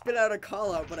trying to spit out a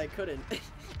call out, but I couldn't.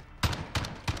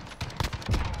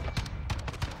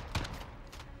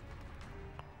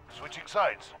 Switching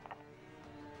sides.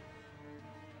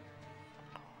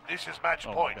 This is match Oh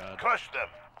my point. God. Crush them.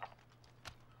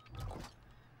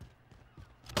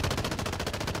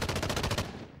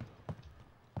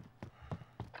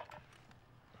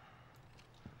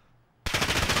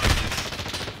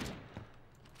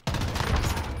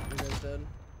 You guys dead?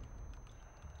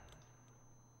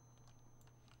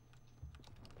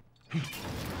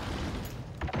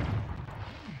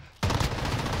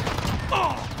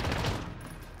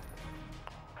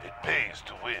 It pays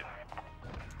to win.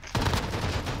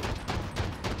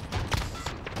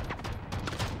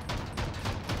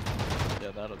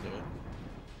 Yeah, that'll do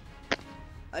it.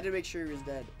 I had to make sure he was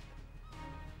dead.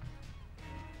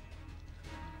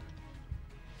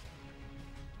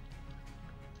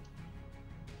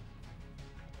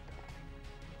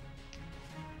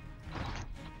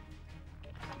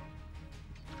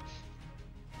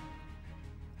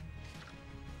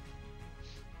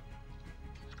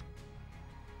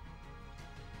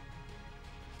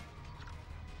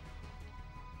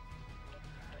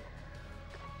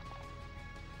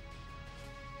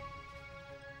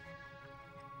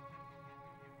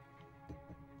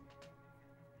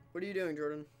 What are you doing,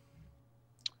 Jordan?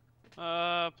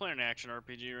 Playing an action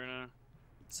RPG right now.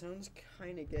 It sounds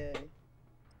kinda gay.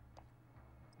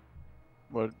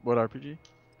 What RPG?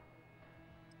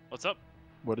 What's up?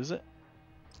 What is it?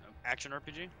 Action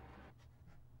RPG?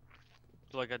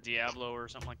 Like a Diablo or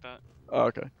something like that. Oh,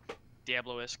 okay.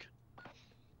 Diablo-esque.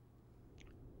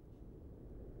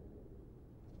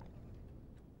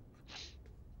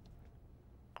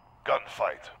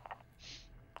 Gunfight.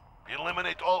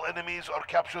 Eliminate all enemies or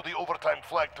capture the overtime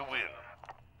flag to win.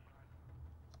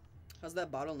 How's that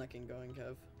bottlenecking going,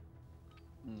 Kev?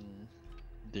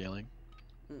 Dealing.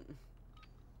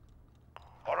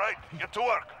 All right, get to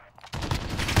work. My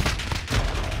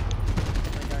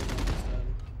guy's almost dead.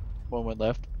 One went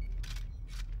left.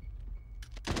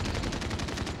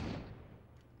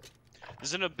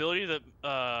 There's an ability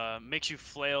that makes you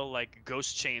flail like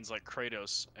ghost chains like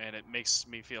Kratos, and it makes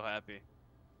me feel happy.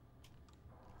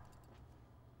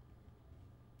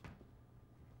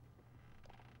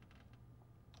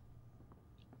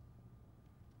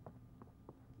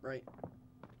 Right.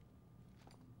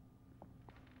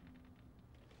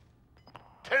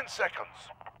 10 seconds.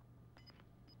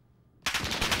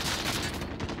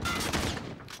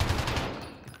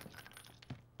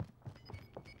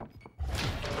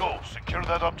 Go, secure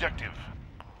that objective.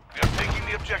 We are taking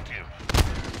the objective.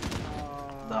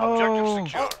 Objective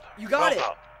secured. Oh, you got it.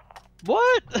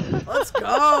 What? Let's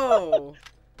go.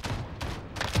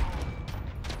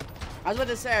 I was about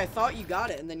to say, I thought you got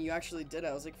it, and then you actually did it.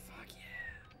 I was like, fuck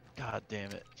yeah. God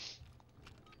damn it.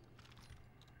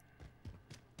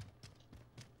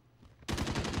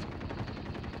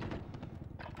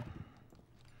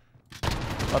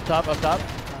 Up top, up top.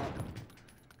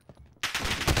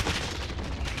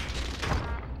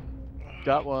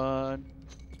 Got one.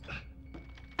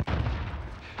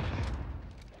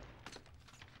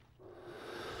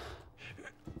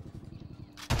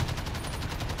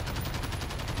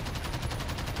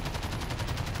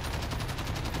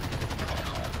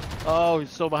 Oh, he's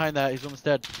so behind that. He's almost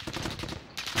dead.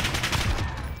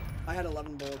 I had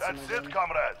 11 bullets. That's it,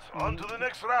 comrades. On to the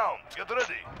next round. Get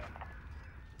ready.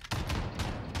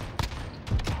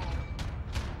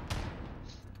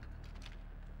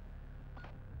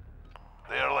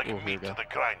 They are like meat to the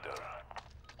grinder.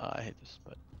 I hate this,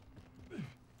 but.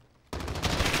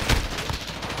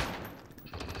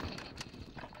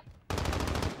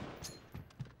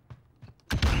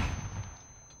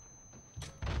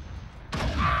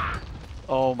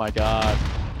 Oh my god.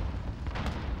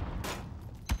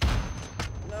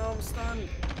 No, I'm stunned.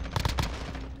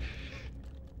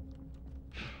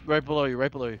 Right below you,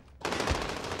 right below you.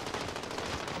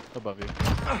 Above you.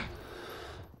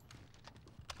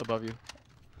 Above you.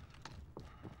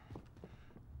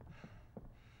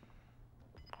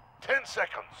 10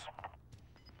 seconds.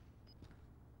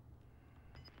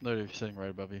 Literally sitting right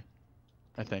above you.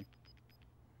 I think.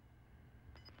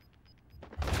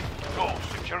 Go,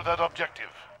 secure that objective.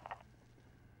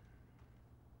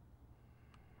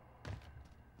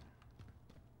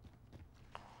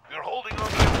 You're holding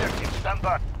on the objective. Stand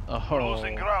back. Oh. We're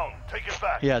losing ground. Take it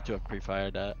back. He had to have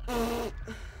pre-fired that.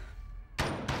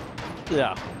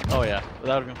 Yeah. Oh yeah.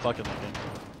 That would have been fucking looking.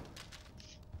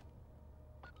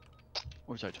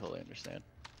 Which I totally understand.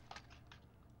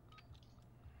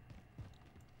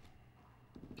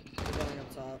 They're going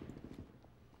up top.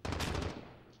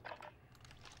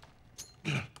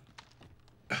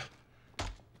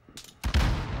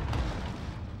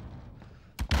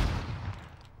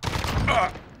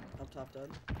 Up top dead.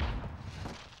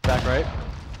 Back right.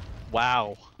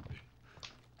 Wow.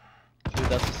 Dude,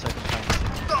 that's the second time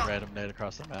I've seen a random nade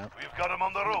across the map. We've got him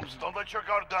on the ropes. Don't let your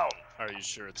guard down. Are you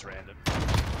sure it's random?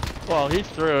 Well, he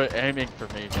threw it aiming for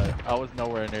me, but I was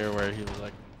nowhere near where he was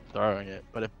like throwing it.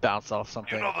 But it bounced off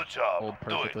something. You know the job. Hold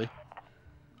Do it. perfectly.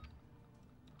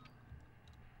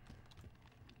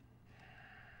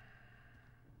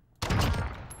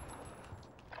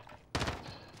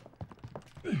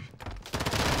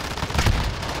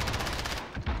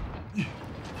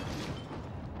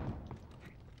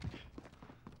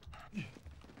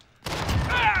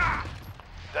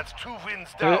 That's 2 wins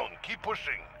down. Keep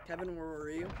pushing. Kevin, where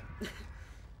were you?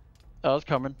 I was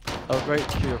coming. I was right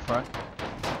to your front.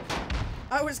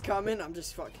 I was coming. I'm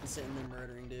just fucking sitting there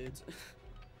murdering dudes.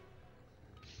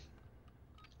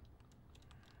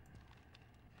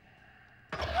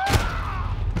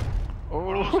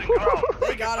 Oh.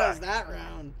 They got us that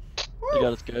round. They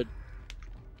got us good.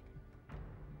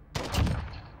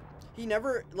 He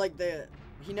never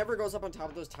he never goes up on top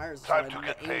of those tires. Time so to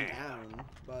get paid. Down,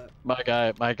 but My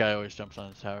guy always jumps on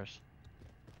his towers.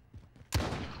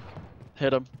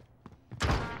 Hit him.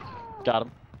 Got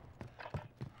him.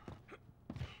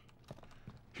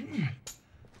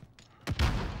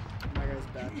 my guy's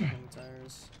bad behind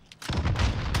tires.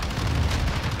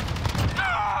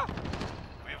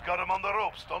 We've got him on the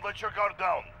ropes. Don't let your guard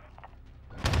down.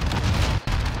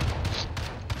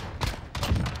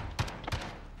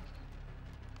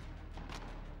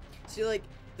 See, like,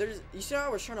 you see how I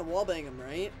was trying to wallbang him,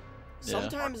 right? Yeah.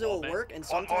 Sometimes it will work, and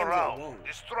One more sometimes it round. won't.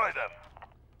 Destroy them.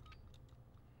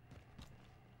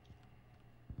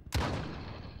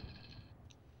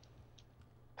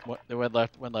 What? They went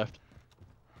left. Went left.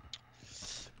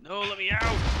 No, let me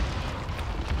out!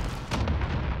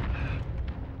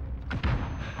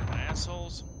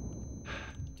 Assholes.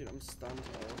 Dude, I'm stunned.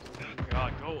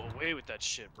 God, go away with that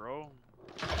shit, bro.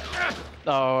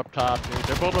 Oh, up top, dude.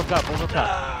 They're both up top. Both up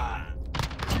top.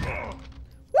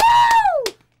 Woo!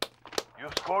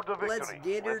 You've scored the victory. Let's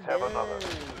get her have done. another.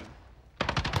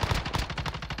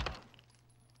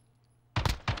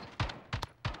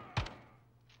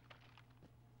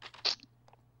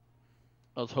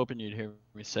 I was hoping you'd hear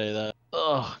me say that.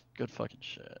 Ugh, good fucking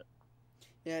shit.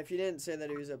 Yeah, if you didn't say that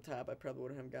he was up top, I probably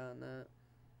wouldn't have gotten that.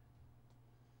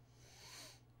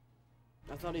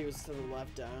 I thought he was to the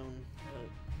left down, but...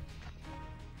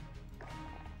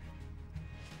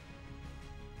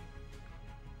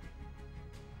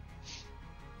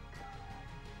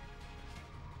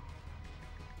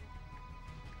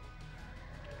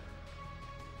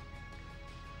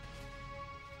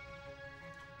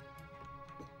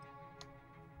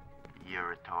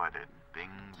 You're retarded. Bing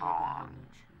bong.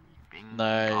 Bing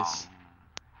Nice. bong.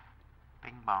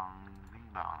 Bing bong. Bing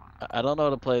bong. I don't know how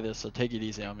to play this, so take it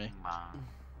easy on me. Bing bong.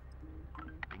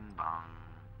 Bing bong.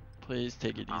 Please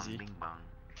take it Bing easy. bing bong.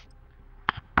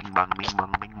 Bing bong. Bing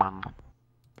bong. Bing bong.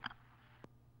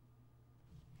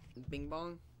 Bing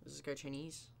bong? Is this guy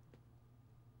Chinese?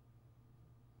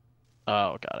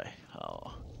 Oh, got it.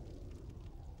 Oh.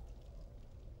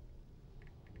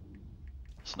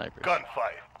 Sniper.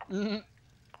 Gunfight.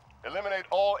 Eliminate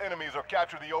all enemies or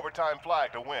capture the overtime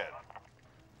flag to win.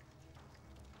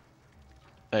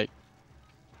 Hey.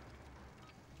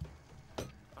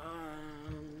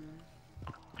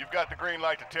 You've got the green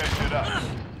light to tear shit up.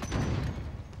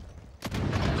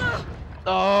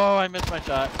 Oh, I missed my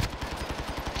shot.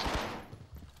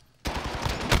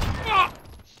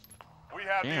 We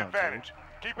have the advantage.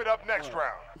 Keep it up next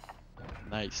round.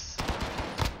 Nice.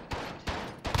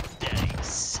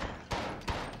 Thanks.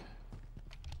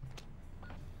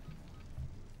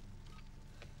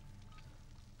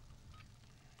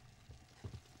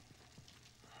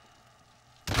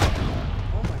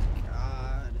 Oh my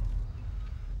god.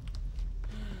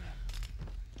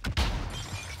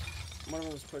 One of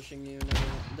them was pushing you, and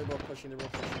they're both pushing, they're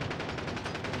both pushing.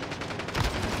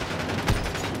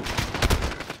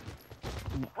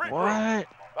 What?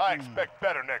 I expect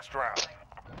better next round.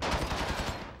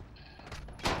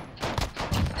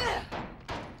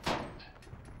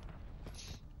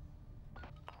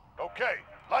 Okay,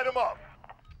 light them up.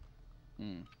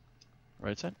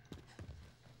 Right side?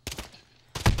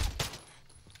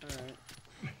 Alright.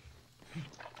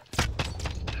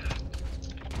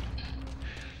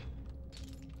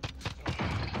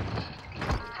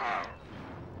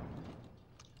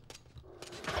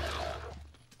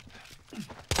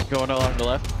 Going along the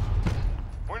left?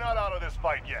 We're not out of this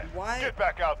fight yet. Why? Get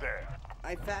back out there.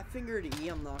 I fat fingered E,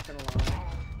 I'm not gonna lie.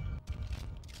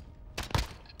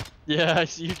 Yeah, I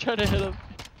see you trying to hit him.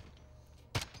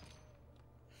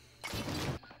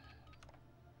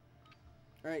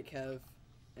 Alright, Kev.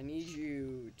 I need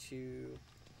you to...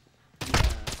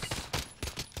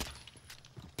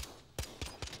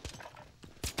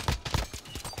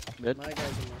 Mid. My guy's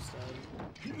almost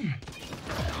dead.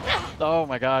 Oh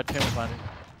my god, camera finding.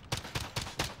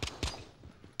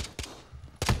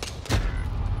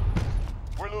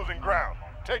 We're losing ground.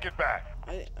 Take it back.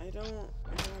 I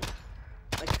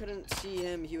couldn't see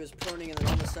him. He was proning, and then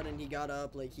all of a sudden he got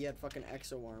up like he had fucking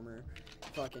exo armor,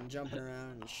 fucking jumping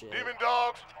around and shit. Demon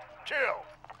dogs, kill.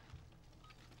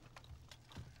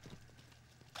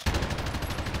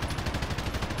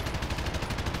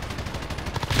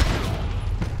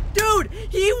 Dude,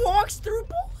 he walks through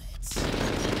bullets.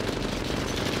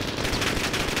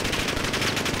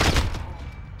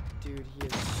 Dude, he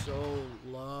is so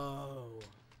low.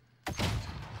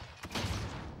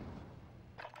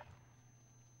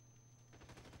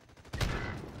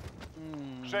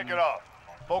 Shake it off.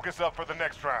 Focus up for the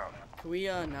next round. Can we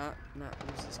not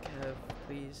lose this Kev,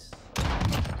 please?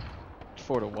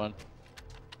 4-1.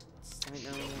 I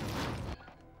know.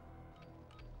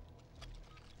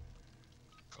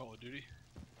 Call of Duty.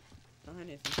 Not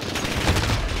anything.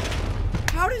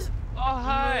 How does? Oh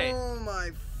hi. Oh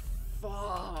my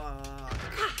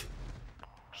fuck.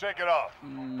 Shake it off.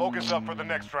 Focus up for the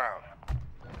next round.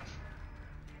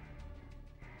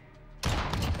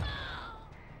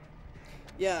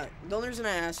 Yeah, the only reason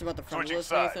I asked about the frontless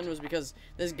sides. Nathan was because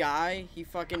this guy, he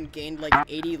fucking gained like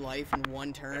 80 life in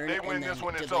one turn, If they win and then this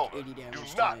one, did it's like over. 80 damage Do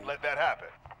to not me. let that happen.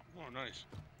 Oh nice.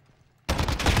 I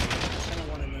don't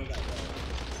want to know that though.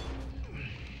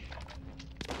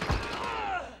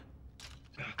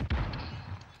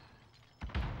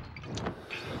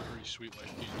 Pretty sweet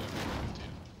life being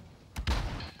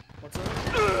What's up?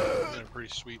 a pretty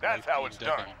sweet That's life how being it's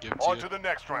done. deputy gives On you. to the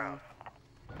next round.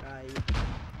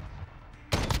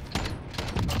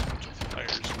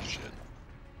 Tires and shit.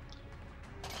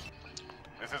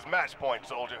 This is match point,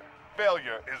 soldier.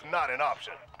 Failure is not an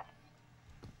option.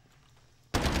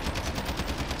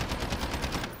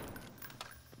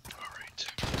 Alright.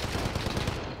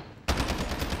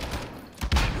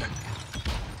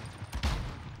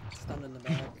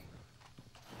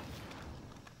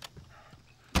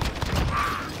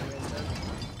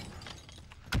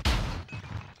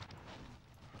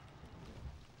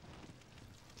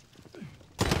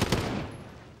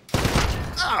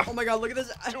 Oh my god, look at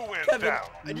this. Kevin, down.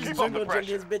 I just Keep up the jungle jumped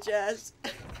his bitch ass.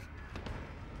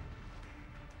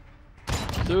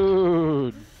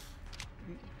 Dude.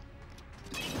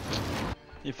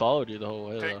 He followed you the whole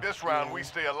way, though. Take this round, we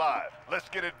stay alive. Let's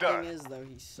get it done. Thing is, though,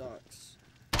 he sucks.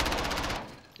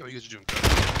 Oh, you guys are doing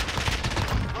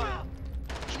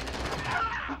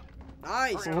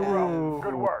Nice.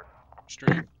 Good work.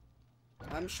 Stream.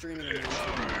 I'm streaming on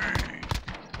YouTube.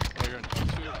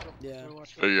 Yeah.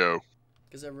 Hey yo.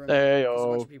 Because everyone. Hey there's a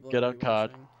bunch yo. of people Get that on be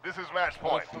COD. watching. This is match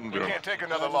point. We can't take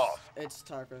another loss. It's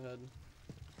Taco Head.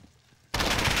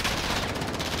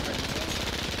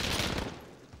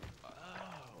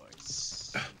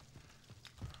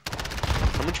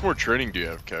 How much more training do you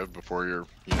have, Kev, before you're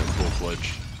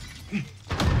full-fledged?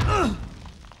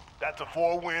 That's a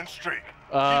 4-win streak.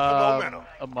 Keep the momentum.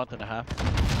 A month and a half.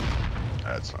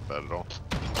 That's not bad at all.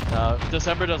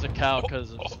 December doesn't count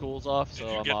because school's off, so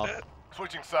I'm off.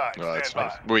 Switching sides. Oh, that's Stand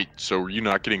nice. by. Wait, so are you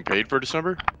not getting paid for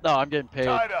December? No, I'm getting paid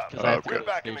Tied up. because I have to Okay. go to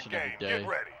Back in the station every game. day. Get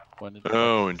ready. When it's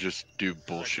Oh, and just do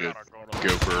bullshit. Go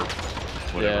for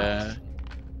whatever. Yeah.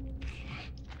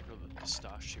 Go to the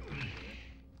pistachio.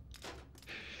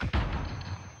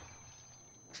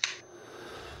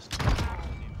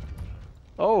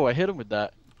 Oh, I hit him with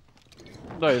that.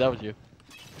 No, that was you.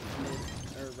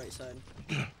 Or right side.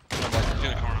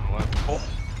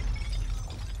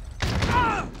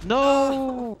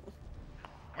 No!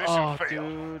 Mission Oh, failed.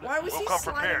 dude. Why was We'll he come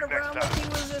sliding prepared next around like time. he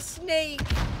was a snake?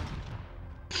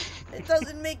 It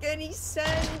doesn't make any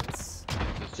sense.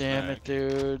 Damn it,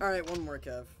 dude. Alright, one more,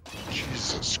 Kev.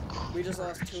 Jesus Christ. We just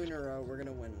lost 2 in a row. We're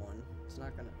gonna win one. It's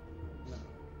not gonna. No.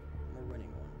 We're winning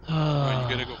one. Oh,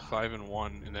 you gotta go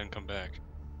 5-1 and then come back.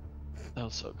 That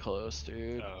was so close,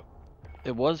 dude.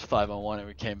 It was 5-1 and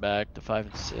we came back to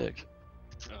 5-6.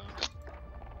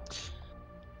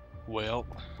 Well,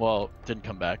 didn't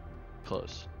come back.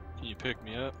 Close. can you pick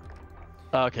me up?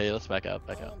 Okay, let's back out.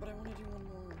 Back out. But I want to do one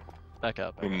more. Back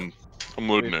out. Back out. I'm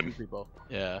loading We have in. 2 people.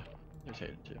 Yeah, there's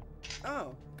Hayden too.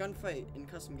 Oh, gunfight in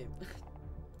custom game.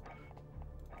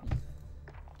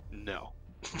 No.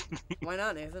 Why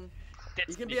not, Nathan?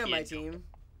 You can be on my team.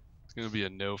 It's gonna be a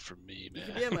no for me, You man.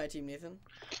 can be on my team, Nathan.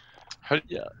 How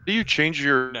do you change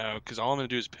your... No, because all I'm gonna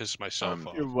do is piss myself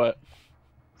off. You're what?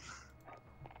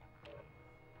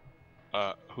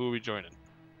 Who are we joining?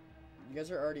 You guys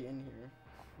are already in here.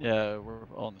 Yeah, we're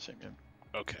all in the same game.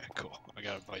 Okay, cool. I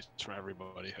got advice from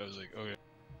everybody. I was like, okay.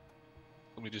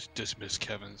 Let me just dismiss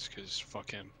Kevin's, because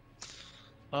fuck him.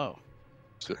 Oh.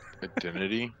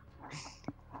 Identity?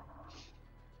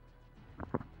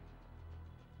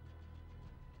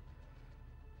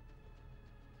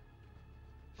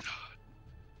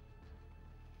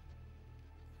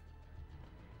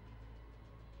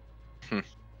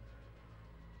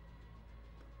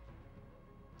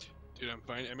 Dude,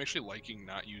 I'm actually liking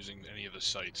not using any of the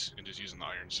sites and just using the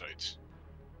iron sites.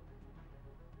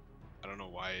 I don't know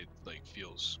why it like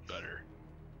feels better.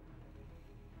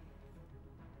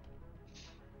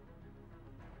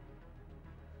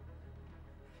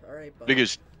 Alright, bud.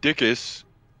 Biggest dickus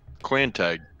clan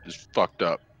tag is fucked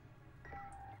up.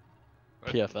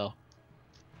 PFL.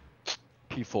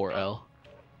 P4L.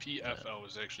 PFL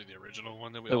was actually the original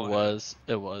one that we It all had. was.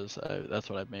 It was. That's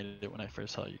what I made it when I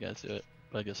first saw you guys do it.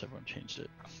 But I guess everyone changed it.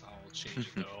 I'll change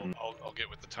it though. I'll get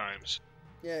with the times.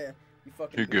 Yeah, you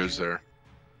fucking. Who goes boomer.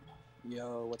 there?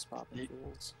 Yo, what's poppin',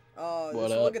 fools? Oh, What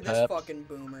just up, look at this Pep? fucking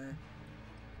boomer.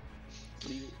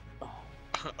 What are you, what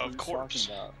are Of you course.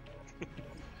 talking about?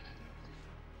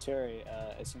 Terry,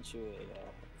 I sent you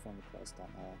a friend request on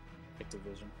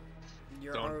Activision.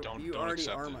 You're Don't you don't already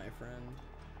accept are it. my friend.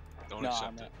 Don't No,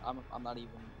 accept it. I'm not even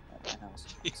at my house.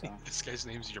 So. This guy's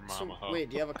name's your So, mama, huh? wait,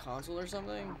 do you have a console or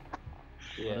something?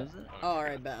 Yeah. What is it? Oh,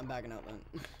 alright, I'm backing out then.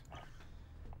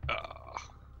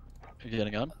 You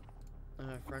getting on?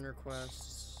 Friend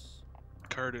requests.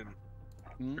 Cardin.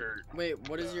 Hmm? Wait,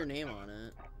 what is your name on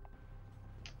it?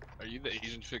 Are you the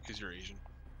Asian fit because you're Asian?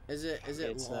 Is it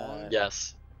It's, long?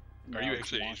 Yes. Are you it's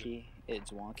actually wonky. Asian? It's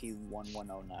wonky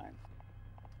 1109.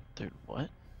 Dude, what?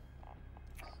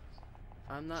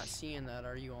 I'm not seeing that.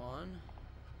 Are you on?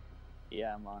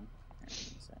 Yeah, I'm on. Here,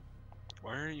 give me a sec.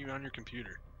 Why aren't you on your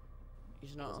computer?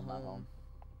 He's not I'm home. not home.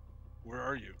 Where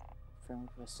are you? Friend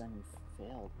request sent you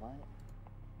failed. What?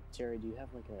 Terry, do you have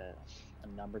like a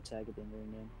number tag at the end of your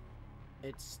name?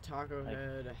 It's Taco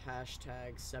Head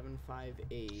hashtag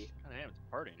 758 Damn, it's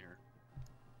a party in here.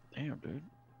 Damn, dude.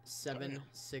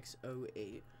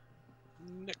 7608.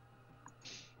 Nick.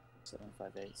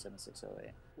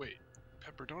 758-7608. Wait,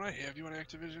 Pepper, don't I have you on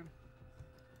Activision?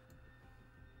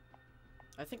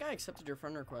 I think I accepted your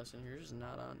friend request and you're just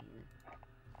not on here.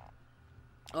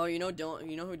 Oh, you know Dylan.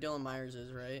 You know who Dylan Myers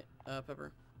is, right?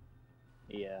 Pepper.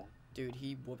 Yeah. Dude,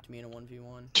 he whooped me in a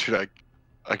 1v1. Dude,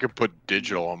 I could put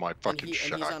digital on my And, fucking and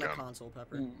he's on a shotgun. console,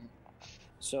 Pepper. Mm.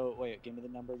 So wait, give me the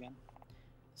number again.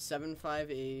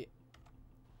 758-7608.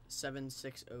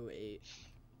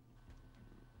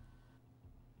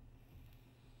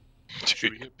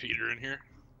 Should we get Peter in here?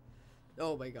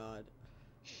 Oh my god.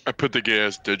 I put the gay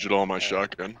ass digital on my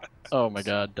shotgun. Oh my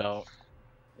god, don't.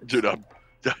 Dude,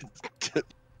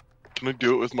 can I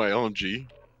do it with my LMG?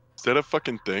 Is that a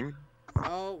fucking thing?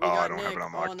 Oh, we I got don't have Nick. it Oh,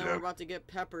 unlocked now yet. we're about to get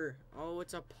Pepper. Oh,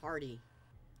 it's a party.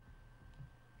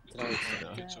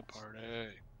 It's a party.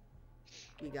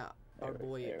 We got our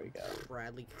boy there we go.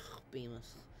 Bradley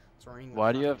Bemis. Sorry.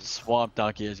 Why do you have Swamp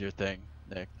Donkey as your thing,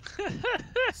 Nick?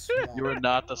 You are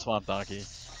not the Swamp Donkey.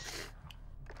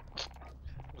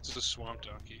 What's the swamp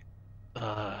donkey?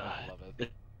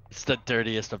 It's the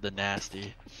dirtiest of the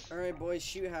nasty. Alright, boys,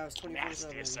 shoot house 24/7.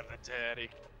 Nastiest of the daddy.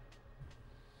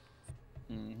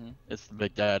 It's the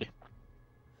Big Daddy.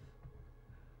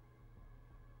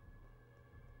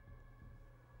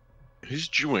 Who's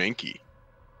Juanky?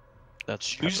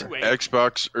 That's Whose Pepper.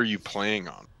 Xbox are you playing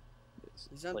on?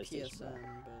 He's on PlayStation, PSN,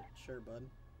 but sure, bud.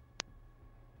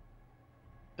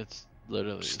 It's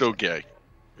literally Still gay.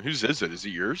 Whose is it? Is it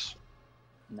yours?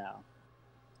 No.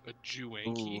 A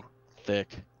Juanky. Ooh, thick.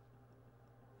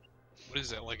 What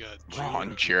is that, like a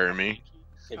Ron Jeremy.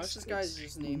 How's this guy's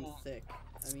just named Thick?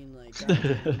 I mean, like,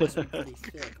 that must be pretty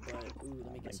thick, but ooh,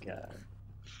 let me get some of that.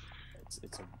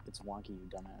 It's wonky, you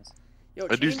dumbass. Yo,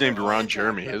 That dude's change your named Ron mind,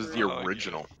 Jeremy. Pepper. His is the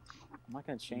original. I'm not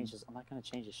gonna change this. I'm not gonna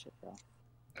change this shit, bro.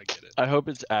 I get it. I hope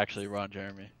it's actually Ron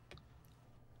Jeremy.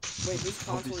 Wait, whose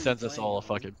Hope he console are you sends us playing all a on?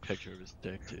 fucking picture of his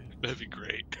dick, too. That'd be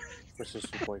great. Versus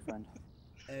your boyfriend.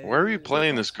 Why are you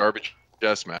playing this garbage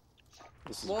ass match?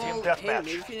 This is Well, Team hey, deathmatch.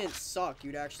 maybe if you didn't suck,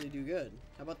 you'd actually do good.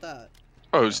 How about that?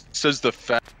 Oh, it says the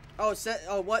fat. Oh,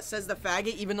 what says the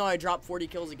faggot? Even though I drop 40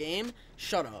 kills a game?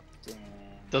 Shut up.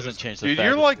 Doesn't change the Dude, fact.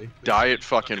 you're like diet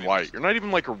fucking white. You're not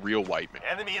even like a real white man.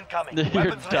 Enemy incoming. You're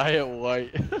Weapons ready. diet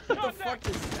white. What the fuck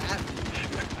does that mean?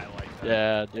 I like that.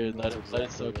 Yeah, dude, let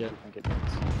it soak in. I think it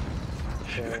means.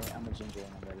 So, I'm a ginger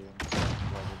and I'm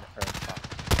ready.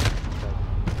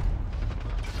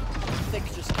 Thick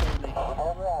just killed me.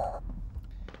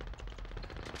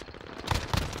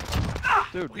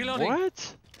 Dude, Reloading.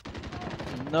 what?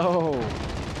 No.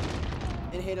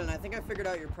 And Hayden, I think I figured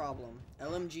out your problem.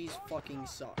 LMGs fucking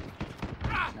suck.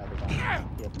 No, they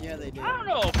don't. Yeah, they do. I don't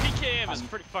know. PKM is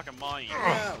pretty fucking mine.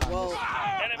 Yeah, well,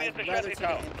 Enemy at I'd the rather shanty take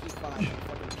town. an MP5 than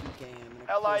fucking PKM. and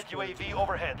a Allied close quarters. UAV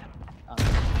overhead.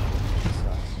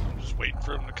 I'm just waiting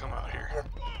for him to come out here.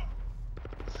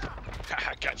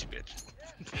 Haha, got you, bitch.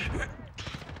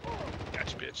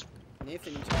 Got you, bitch.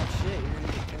 Nathan, you talk shit, you're gonna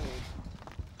get killed.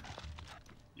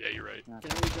 Yeah, you're right.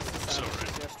 Didn't we just So decide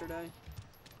this right. yesterday?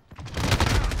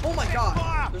 Oh my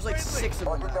god! There's like 6 of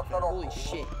them back there. Holy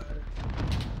shit.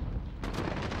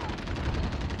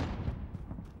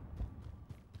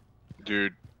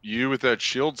 Dude, you with that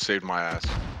shield saved my ass.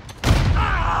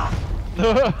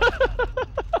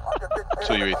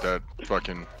 So you ate that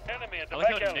fucking. Enemy at I the like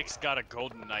back how alley. Nick's got a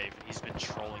golden knife and he's been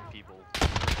trolling people for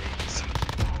days.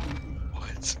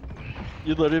 What?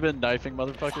 You literally been knifing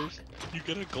motherfuckers? You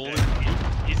got a golden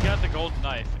He's got the golden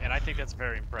knife, and I think that's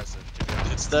very impressive, to be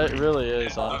honest. That really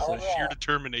is, honestly. Sheer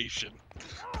determination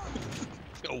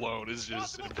alone is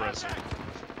just impressive.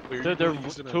 Wait, There you're are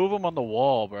using a- two of them on the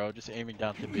wall, bro, just aiming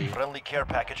down to B. Friendly care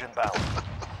package inbound.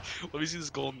 Let me see this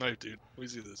golden knife, dude. Let me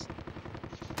see this.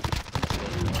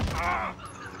 Ah!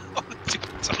 Oh, dude,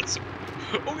 it's awesome.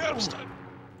 Oh god, I'm stunned.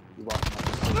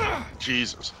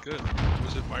 Jesus. Good.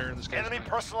 Was it firing this guy's Enemy knife?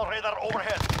 personal radar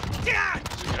overhead.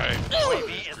 Okay.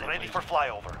 UAV is ready for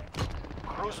flyover.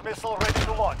 Cruise missile ready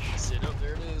to launch. Sit up,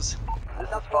 there it is. This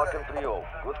is Falcon 3-0.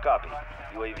 Good copy.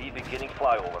 UAV beginning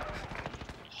flyover.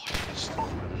 This is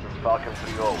Falcon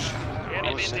 3-0.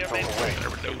 Enemy in their main street.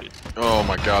 Never noted. Oh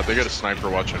my god, they got a sniper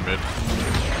watching mid.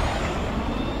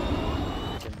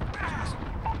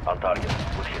 On target.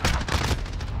 Good hit.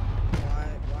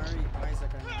 Why is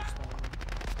that guy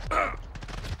not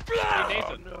Hey,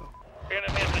 Nathan.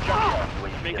 Enemy at the junkyard.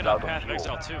 UAV Making is up out of Path of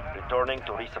fuel. Exile 2. Returning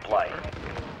to resupply.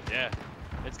 Yeah.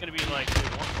 It's gonna be like day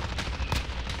 1.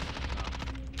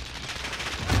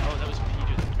 Oh, that was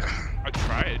PJ. I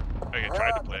tried. I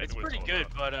tried to play it. It's pretty good,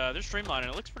 but they're streamlining.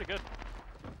 It looks pretty good.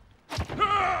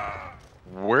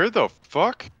 Where the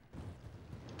fuck?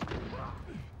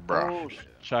 Bruh. Oh,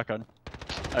 shotgun.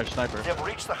 I have sniper. They have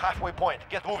reached the halfway point.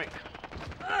 Get moving.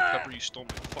 Pepper, you stole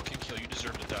my fucking kill. You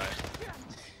deserve to die.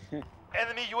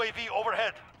 Enemy UAV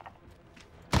overhead.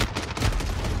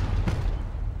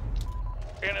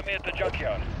 Enemy at the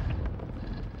junkyard.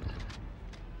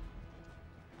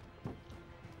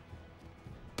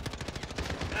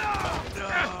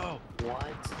 No!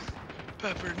 What?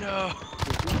 Pepper, no!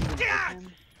 Yeah!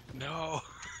 No!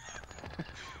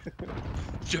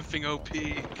 Jumping OP.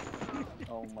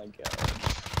 Oh my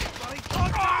god.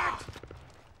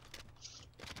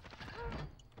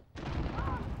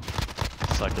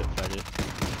 Suck it, faggot.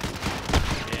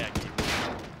 Yeah,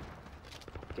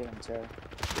 Get him, Terry.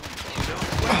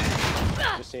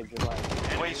 Just saved your life.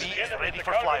 UAV is ready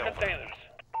for flyover.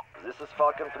 This is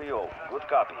Falcon 3-0. Good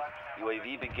copy.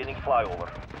 UAV beginning flyover.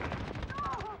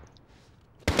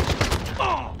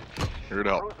 Here to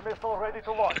help. Cruise missile ready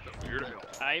to launch. Here to help.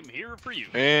 I'm here for you.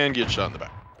 And get shot in the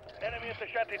back. Enemy at the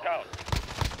shanty town.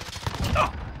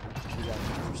 You guys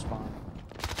can respawn.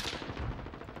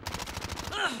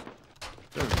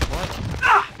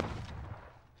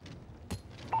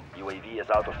 UAV is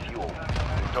out of fuel.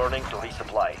 Returning to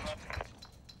resupply.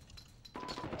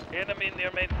 Enemy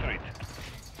near Main Street.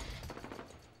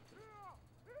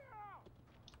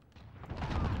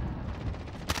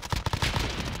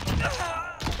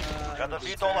 Got the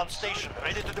VTOL on station,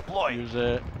 ready to deploy. Use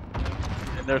it.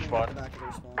 In their spawn.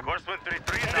 Course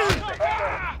 133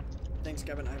 now. Thanks,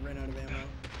 Kevin. I ran out of ammo.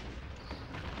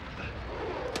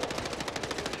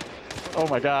 Oh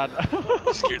my god.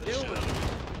 Scared the shit out of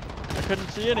me. I couldn't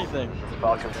see anything.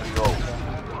 Falcon 3-0.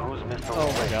 Cruise missile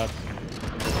Oh my ready. god.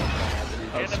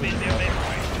 Enemy near Main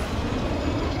Street.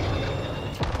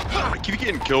 I keep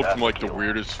getting killed from like the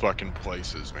weirdest fucking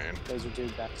places, man. Laser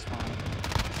dude back spawn.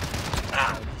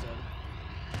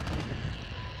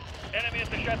 Enemy at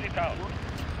the shanty town.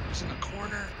 He's in the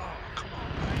corner. Oh, come on.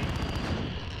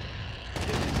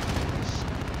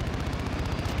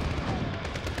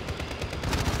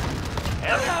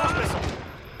 Enemy cruise missile.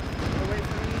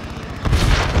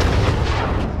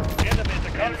 Enemy at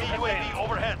the Enemy cargo UAV container.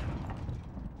 overhead.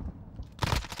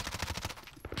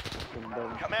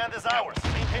 Command is ours.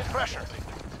 Maintain pressure.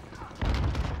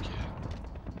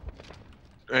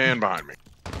 And behind me.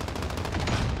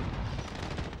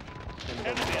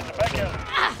 Enemy in the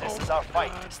backyard. This is our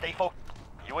fight. Stay focused.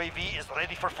 UAV is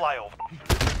ready for flyover.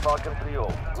 Falcon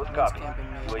 3-0. Good copy.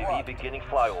 UAV beginning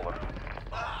flyover.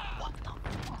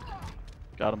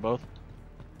 Got them both.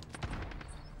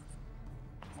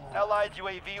 Allied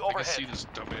UAV I can see overhead. this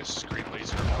dumbass screen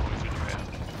laser all the way through your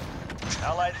head.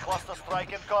 Allied cluster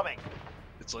strike incoming.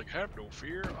 It's like, have no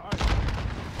fear.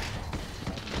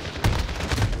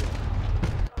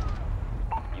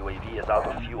 UAV is out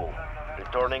of fuel.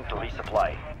 Returning to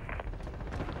resupply.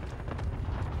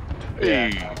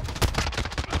 Hey.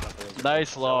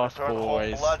 Nice loss, Return home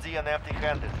boys. bloody and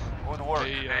empty-handed. Good work.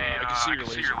 Hey, I can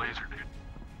see your laser.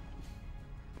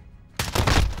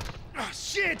 Oh,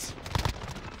 shit!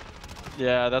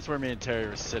 Yeah, that's where me and Terry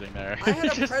were sitting there. I had a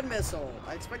pred missile.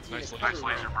 I expected you Nice to laser, cover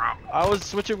me. bro. I was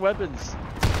switching weapons.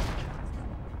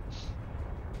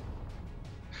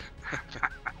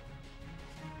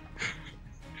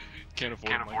 Can't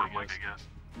afford Mike, I guess.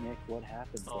 Nick, what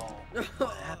happened? Oh.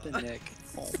 What happened, Nick?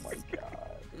 Oh my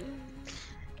god.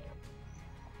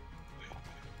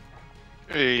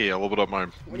 Hey, I leveled up my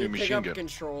When new you pick machine up a gun.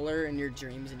 controller in your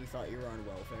dreams and you thought you were on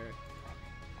welfare.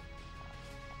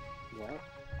 What?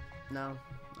 No.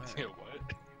 Yeah, what?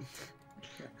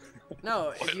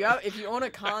 No, if you own a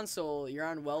console, you're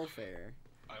on welfare.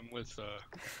 I'm with,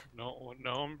 no,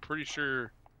 I'm pretty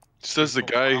sure. Says the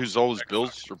guy whose all his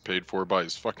bills are paid for by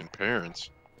his fucking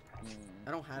parents.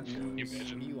 I don't have Can you those.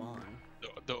 imagine? What are you on?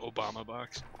 The Obama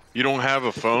box. You don't have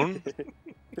a phone?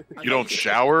 You don't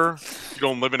shower? You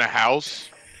don't live in a house?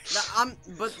 No,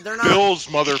 but they're not. Bills,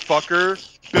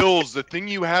 motherfucker. Bills, the thing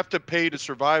you have to pay to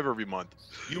survive every month.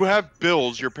 You have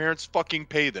bills, your parents fucking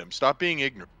pay them. Stop being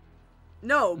ignorant.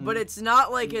 No, but it's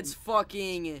not like it's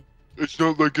fucking. It's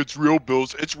not like it's real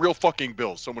bills. It's real fucking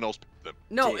bills. Someone else paid them.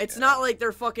 No, it's not like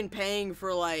they're fucking paying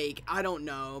for like I don't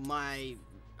know I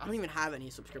don't even have any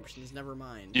subscriptions. Never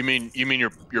mind. You mean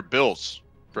your bills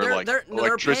for They're- like they're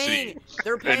electricity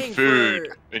they're paying and food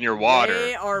for- and your water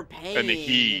They are paying and the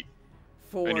heat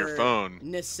for and your phone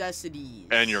necessities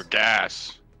and your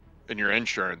gas and your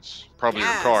insurance, probably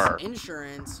Gas, your car.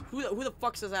 insurance. Who the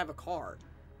fuck says I have a car?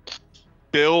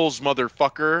 Bills,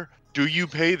 motherfucker. Do you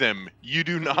pay them? You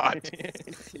do not.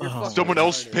 You're fucking Someone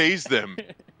else retarded. pays them.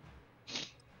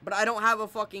 But I don't have a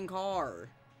fucking car.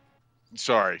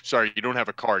 Sorry, you don't have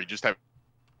a car. You just have.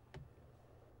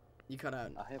 You cut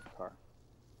out. I have a car.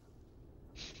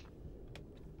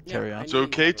 Carry on. It's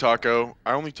okay, Taco.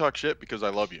 I only talk shit because I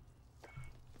love you.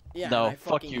 Yeah, No, and I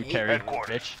fuck fucking you, hate Carrie, you.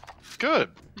 bitch. Good.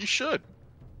 You should.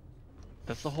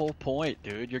 That's the whole point,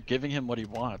 dude. You're giving him what he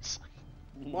wants.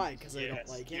 Why? Because I don't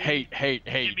like him. Hate.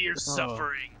 Give me your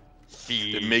suffering.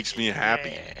 It makes me happy.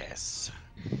 Yes.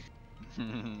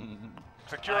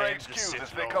 Secure I am HQs the Sith as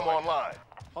they Lord. come online.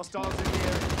 Hostiles in the air.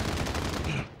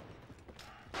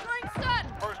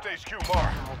 First HQ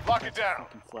marked. Lock it down.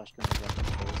 Fucking flash grenades up in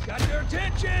the face. Got your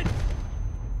attention!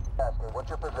 What's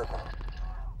your position?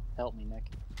 Help me, Nick.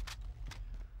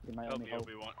 You're my Help only me, hope.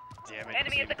 Obi-Wan. Damn it.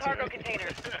 Enemy at the cargo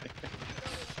containers.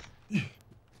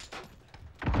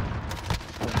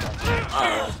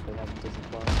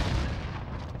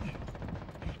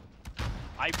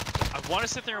 I want to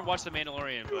sit there and watch The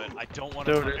Mandalorian, but I don't want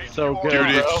to. Dude, it's so good.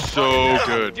 Dude, it's so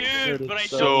good. Dude, but I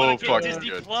so don't want to get fucking Disney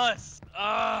good. Plus.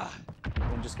 Ah.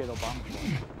 Then just get Obama.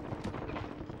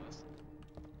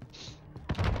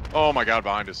 Oh my god,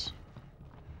 behind us.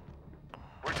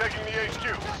 We're taking the HQ.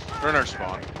 They're in our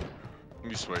spawn.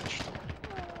 We switched.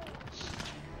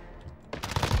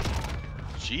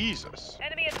 Jesus.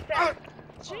 Enemy at the center.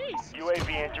 Jeez. UAV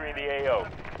entering the AO.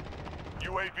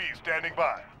 UAV standing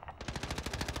by.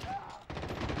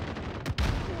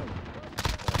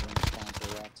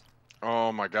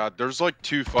 Oh my god, there's like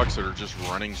 2 fucks that are just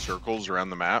running circles around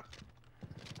the map.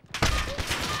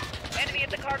 Enemy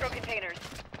at the cargo containers.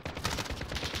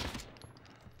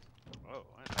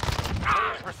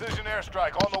 Precision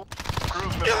airstrike on the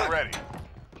cruise missile ready.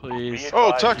 Please.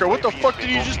 Oh, Tucker, what the fuck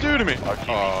did you just do to me? Oh.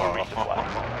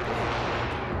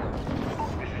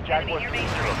 This is Jaguar 3.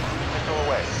 Missile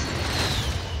away.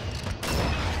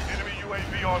 Enemy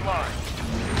UAV online.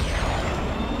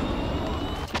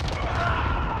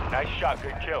 Nice shot,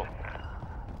 good kill.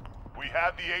 We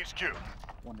have the HQ.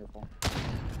 Wonderful.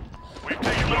 We've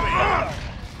taken the lead.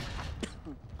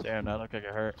 Damn, that looked like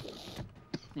it hurt.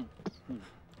 You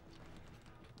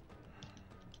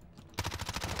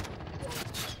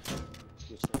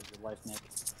saved your life, Nick.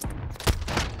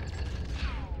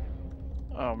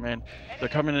 Oh man, they're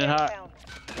coming in hot. You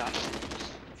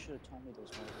should have told me those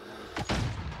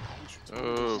were.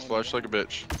 Oh, flash like a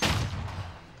bitch.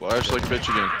 Flash like a bitch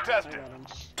again. Contested.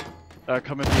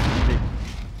 Coming B.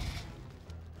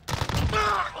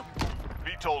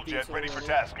 VTOL jet ready for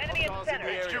task. Enemy at the center.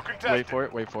 HQ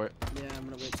contested. Wait for it. Yeah, I'm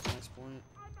gonna wait for the next point.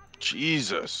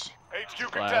 Jesus.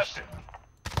 HQ Flash. contested.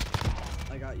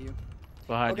 I got you.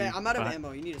 Behind Okay, you. I'm out of Behind-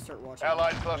 ammo. You need to start watching.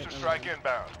 Allied cluster strike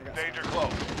inbound. I got Danger some.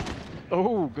 close.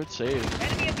 Oh, good save.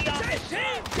 Enemy at the office.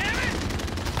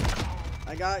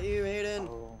 I got you, Hayden.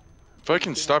 Oh, If I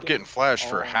can stop getting flashed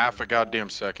for half a goddamn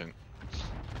second.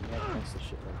 yeah, thanks to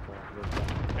shit like that.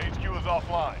 HQ is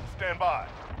offline. Stand by.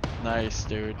 Nice,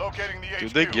 dude. Locating the HQ.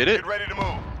 Did they get it? Get ready to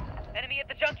move. Enemy at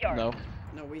the junkyard. No.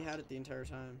 No, we had it the entire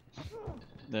time.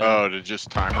 No. Oh, did just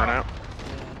time run out?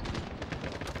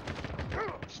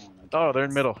 Oh, they're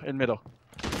in middle.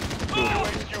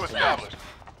 HQ established.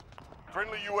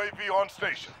 Friendly UAV on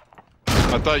station.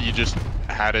 I thought you just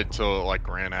had it till it like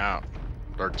ran out.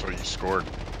 Or till you scored.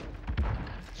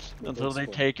 Until they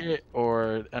take it,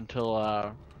 or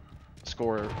until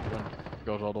score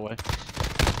goes all the way.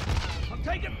 I'm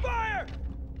taking fire!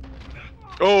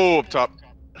 Oh, up top.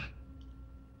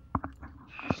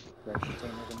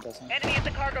 Enemy at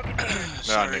the cargo container.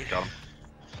 Nah, Nick got him.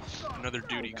 Another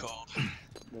duty called.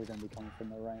 They're gonna be coming from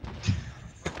the right.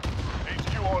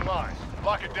 HQ online.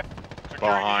 Lock it down.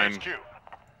 Securing Behind. HQ.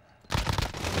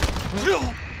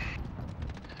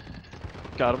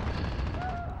 Got him.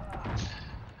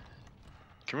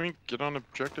 Can we get on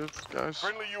objective, guys?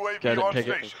 Friendly UAV Get it, on take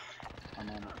it. station. I'm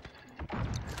on it.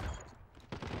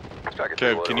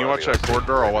 Okay, can you watch that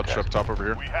corridor? I'll watch up top over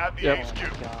here. We have the Yep.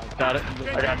 HQ. Got it. I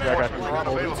got Reinforcements are you.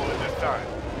 unavailable at this time.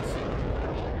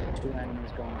 2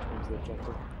 enemies going towards the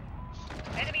objective.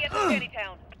 Enemy at the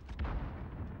Shantytown.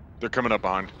 They're coming up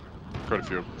behind. Quite a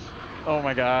few. Oh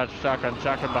my god, shotgun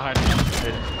behind me.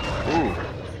 Ooh.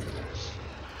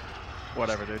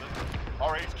 Whatever, dude.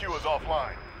 Our HQ is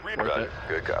offline. Worth it.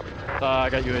 Good copy. I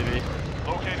got UAV.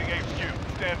 Locating HQ.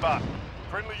 Stand by.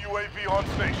 Friendly UAV on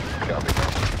station. Copy.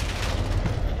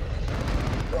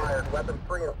 Weapon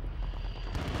free.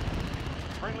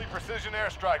 Friendly precision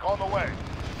airstrike on the way.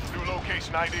 New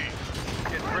location ID.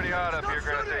 Getting pretty hot up here,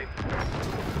 Granite.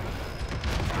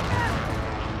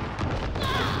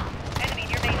 Enemy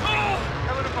near main street.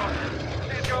 Coming apart.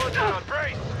 It's going down.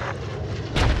 Brace.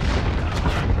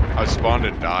 I spawned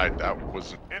and died. That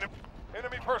wasn't.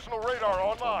 Enemy personal radar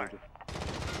online.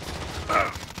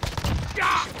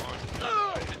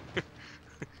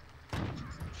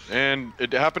 And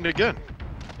it happened again.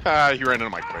 Ah, he ran into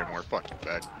my claymore. Fucking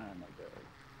bag.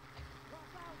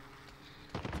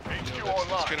 HQ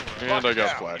online. And I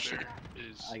got flashed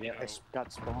again. I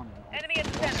got spawned. Enemy at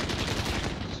the center.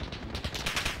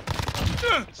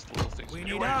 We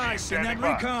need eyes in that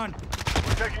recon.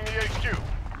 taking the HQ.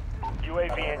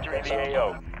 UAV entering the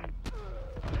AO.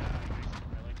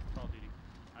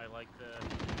 I like the.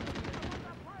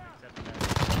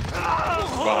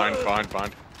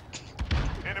 Fine.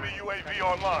 Enemy UAV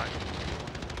online.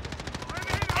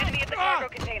 Enemy at the cargo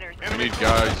containers. We need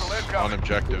guys on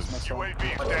objectives.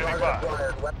 UAV standing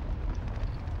by.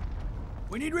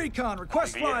 We need recon.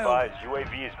 Request Be flyover. advised,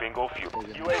 UAV is bingo fuel.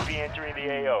 UAV entering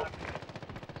the AO.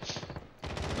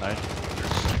 Nice.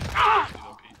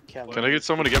 Can I get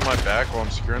someone to get my back while I'm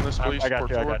securing this, please? I got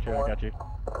you.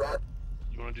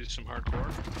 You want to do some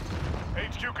hardcore?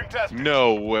 HQ contested.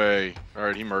 No way.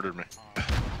 Alright, he murdered me.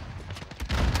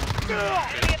 You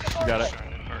got it.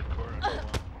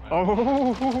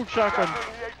 Oh, shotgun.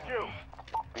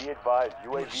 Be advised,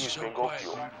 UAV is bingo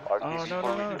fuel. Oh,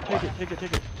 no. Take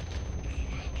it.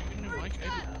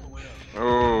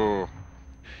 Oh.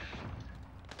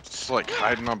 It's like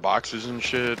hiding on boxes and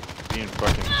shit. Being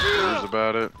fucking screws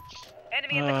about it.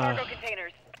 Enemy at the cargo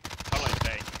containers.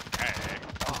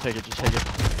 Just take it.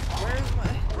 Where's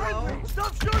my...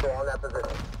 Stop shooting!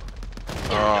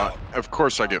 Of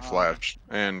course I get flashed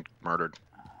and murdered.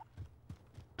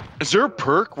 Is there a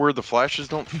perk where the flashes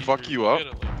don't fuck you up?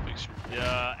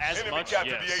 Yeah, as Enemy much,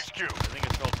 captured yes. the HQ. I think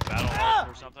it's called Battle Heart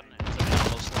or something. It's a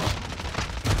download slot.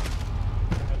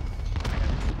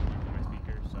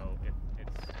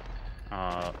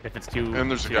 If it's too. And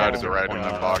there's a guy to the right in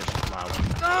that box.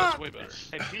 That's way better.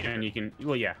 Hey, Peter. And you can.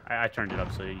 Well, yeah, I turned it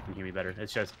up so you can hear me better.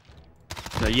 It's just.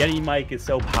 The Yeti mic is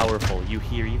so powerful, you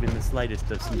hear even the slightest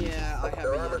of sneezes. Yeah, I have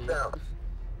a Yeti.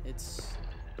 It's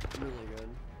really good.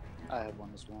 I have one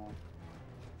as well.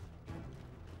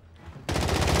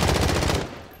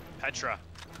 Petra.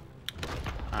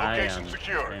 I Location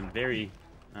secure. am very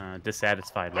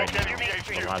dissatisfied right now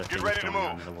with a lot of Get things ready to going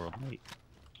on move. in the world.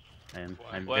 And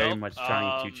I'm Well, very much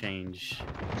trying to change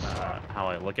how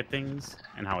I look at things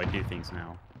and how I do things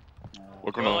now.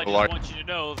 Looking Well, I on just the light. want you to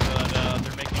know that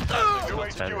they're making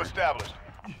progress. New HQ established.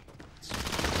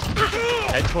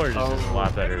 Headquarters is a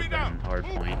lot better than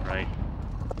Hardpoint, right?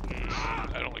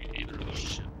 I don't like either of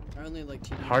those. I only like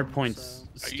TD. Hardpoint's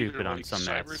I stupid either on like some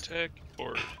maps. Cybertech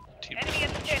or Team. Enemy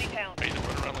at the jetty town. I either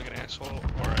run around like an asshole or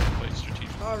I play strategic.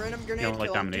 Oh, random grenade don't like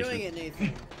kill. I'm domination. doing it,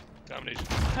 Nathan. Domination.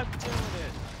 I'm doing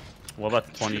it. What about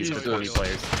the 20 Jesus. 20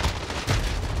 players?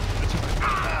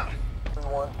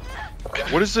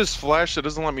 What is this flash that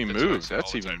doesn't let me That's move? what I say That's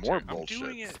all the even time, more too. I'm bullshit.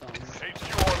 doing it. HQ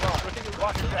online.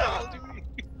 Lock it down.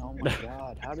 Oh my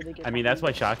god, how did they get I mean, that's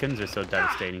why shotguns are so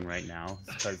devastating right now.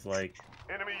 Because, like,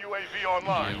 Enemy UAV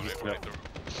online. Enemy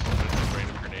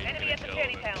at the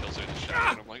jetty town.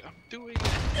 I'm like, I'm doing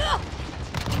it.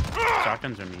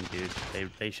 shotguns are mean, dude.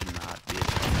 They should not be.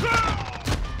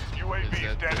 UAV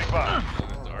standing by.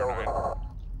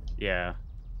 Yeah,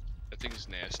 That thing is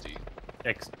nasty.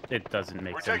 it doesn't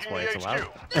make We're sense taking why the it's allowed.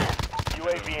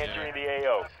 UAV entering the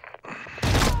AO.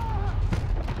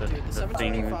 The thing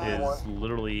 725. is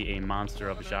literally a monster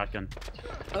of a shotgun.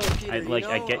 Oh, Peter, I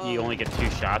you get you know, only get 2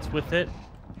 shots with it,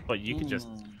 but you could just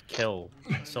kill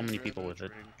so many people with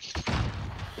it.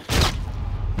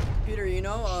 Peter, you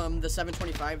know, the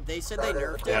 725. They said they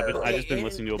nerfed it. Yeah, but I've just been They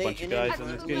listening to a they bunch of guys, and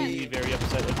it's getting me very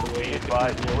upset with the way it's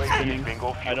UAV spinning.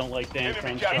 bingo I don't like Dan Enemy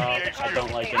Crenshaw. captured the I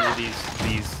don't like any of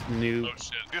these new.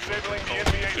 Disabling the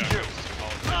enemy HQ.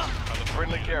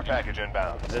 Friendly care package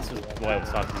inbound. This is what I was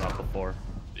talking about before.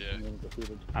 Yeah.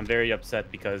 I'm very upset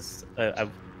because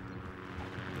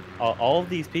all of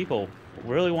these people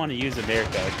really want to use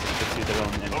America to suit their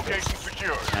own Location interests.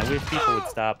 secured. And I wish people would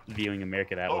stop viewing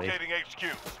America that way. Locating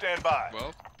HQ. Stand by.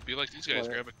 Well, be like these guys.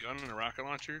 Grab a gun and a rocket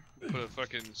launcher, put a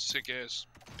fucking sick ass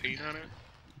paint on it.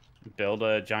 Build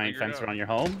a giant Figure it fence out. around your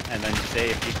home, and then say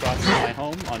if you cross my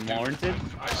home unwarranted.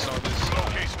 I saw this.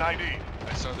 Location ID.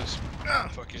 I saw this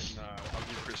fucking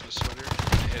ugly Christmas sweater. It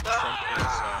had Trump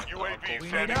as UAV We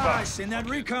standing need by. eyes. Send that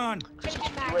recon.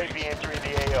 UAV entering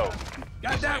the AO.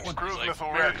 Got that one. Cruise like, missile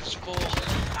ready. America's full.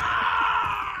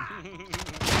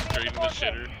 Straight in the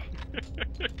shitter.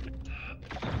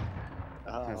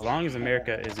 As long as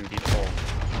America isn't full.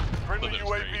 Friendly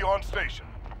UAV on station.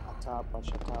 Up top,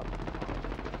 watch up top.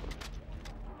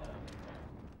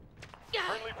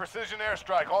 Friendly precision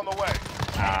airstrike on the way.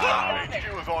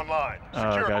 HQ is online.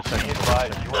 Oh, Secure. gotcha. Be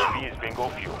advised, UAV is bingo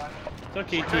fuel. It's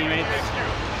okay, teammates.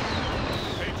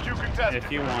 HQ contested.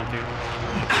 If you want to.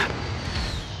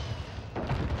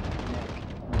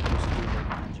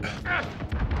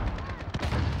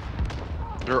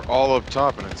 They're all up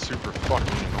top and it's super fucking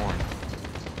annoying.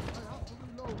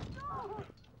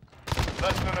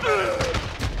 Less than a minute.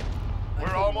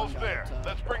 We're almost there.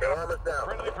 Let's bring it up.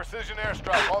 Friendly precision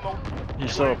airstrike on the You're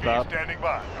still up top. standing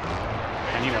by.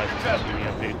 Anyways, it's helping me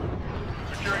up, dude.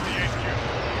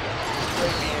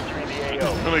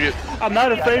 gonna get. I'm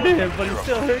not afraid of him, but he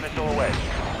still hurts. Missile away.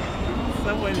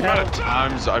 Someone The amount of help.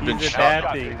 times I've been He's shot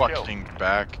adapting. fucking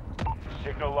back.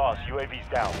 Signal lost. UAV's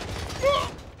down.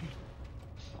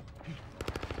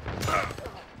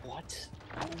 What?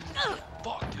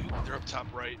 Fuck, dude. They're up top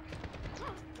right.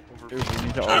 Dude, we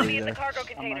need to all Enemy be in the there. cargo I'm not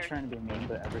containers. trying to be mean,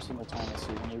 but every single time I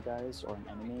see one of you guys or an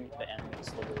enemy, the enemy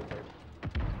is literally there.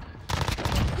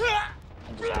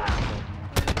 I'm just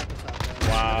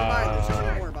There's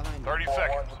one more behind 30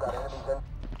 seconds.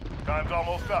 Time's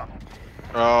almost up.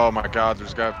 Oh my god,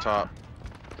 there's a guy up top.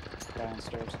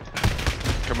 downstairs.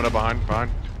 Coming up behind.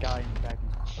 Guy in the back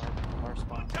of our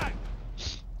spawn.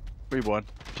 We won.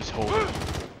 Just hold it.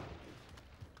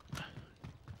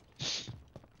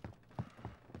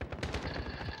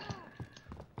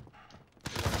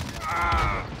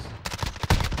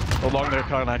 Along their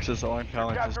connexes, along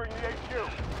connexes. Capturing the HQ.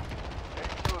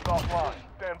 HQ is offline.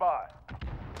 Stand by.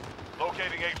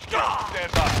 Locating HQ.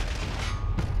 Stand by.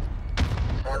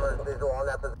 Visual on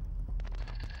that position.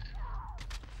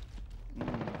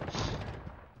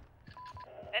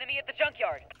 Enemy at the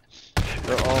junkyard.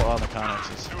 They're all on the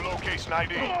connexes. New location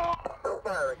ID.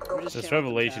 This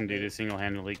Revelation dude is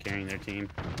single-handedly carrying their team.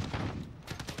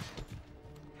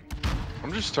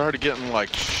 I'm just tired of getting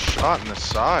like shot in the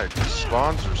side. The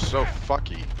spawns are so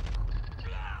fucky.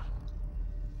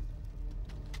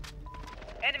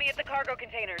 Enemy at the cargo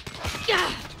containers.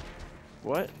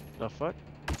 What the fuck?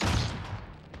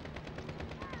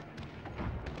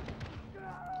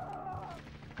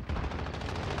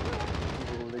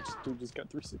 Dude just got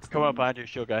 360. Come up behind your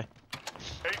shield guy.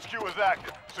 HQ is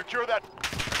active. Secure that.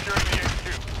 Securing the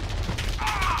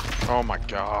HQ. Oh my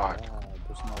god.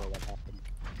 There's no way that happened.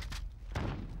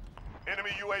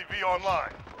 Enemy UAV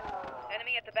online.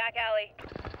 Enemy at the back alley.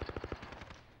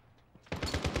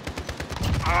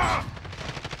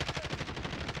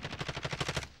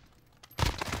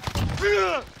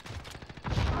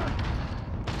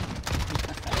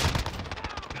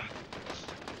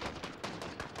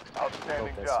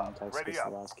 Outstanding Focus job. and Ready gets the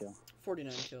up. last kill.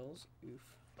 49 kills. Oof.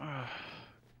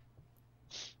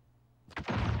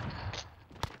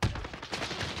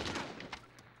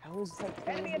 How is that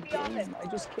enemy at the office? I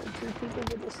just killed 3 people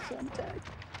with this tag.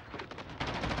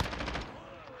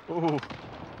 Ooh.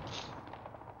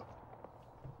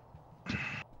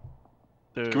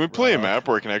 Dude, Can we play a Rob. map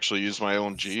where I can actually use my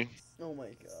LMG? Oh my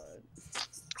god.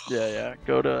 Yeah.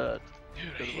 Go to.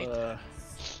 Dude, I hate that.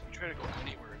 I'm trying to go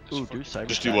anywhere. in Ooh, this do fucking- cyber.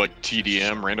 Just do like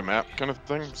TDM random map kind of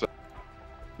thing. Is that-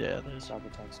 Yeah, there's Cyber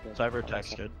attack's good. cyber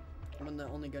attack's good. I mean, the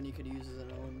only gun you could use is an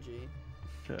LMG.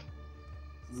 Shit.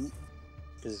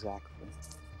 Exactly.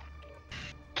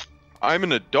 I'm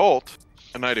an adult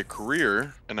and I had a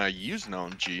career and I use an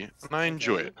LMG and I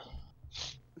enjoy it.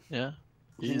 Yeah.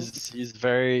 He's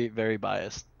very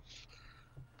biased.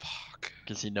 Fuck.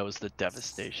 Because he knows the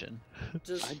devastation.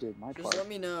 Just, I did my just part. let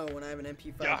me know when I have an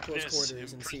MP5 Darkness close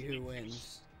quarters and see who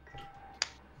wins.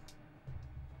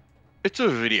 It's a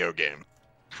video game,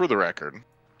 for the record.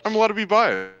 I'm allowed to be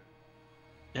biased.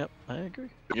 Yep, I agree.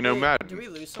 You know, Wait, Madden, did we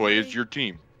lose play as somebody? your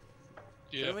team.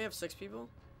 Yeah. Didn't we have 6 people?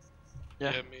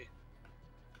 Yeah. Yeah, me.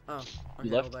 Oh, You okay,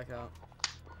 left? go back out.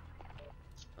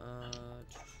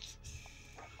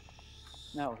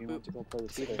 No, he went to go play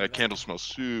with Peter. That candle smells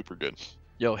super good.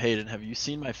 Yo, Hayden, have you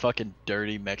seen my fucking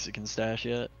dirty Mexican stash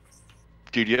yet?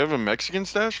 Dude, you have a Mexican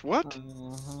stash? What?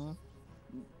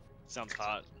 Sounds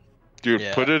hot. Dude,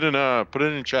 Yeah. put it in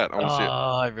chat. I want to see it.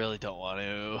 I really don't want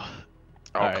to.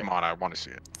 Oh, alright. come on, I want to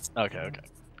see it. Okay.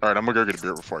 Alright, I'm gonna go get a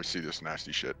beer before I see this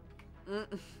nasty shit.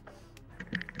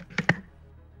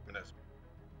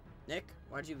 Nick,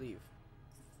 why'd you leave?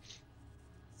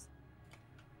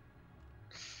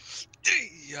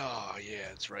 Yeah,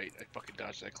 that's right. I fucking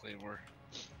dodged that claymore.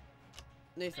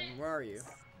 Nathan, where are you?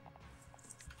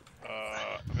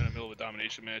 I'm in the middle of a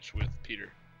domination match with Peter.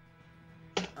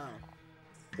 Oh.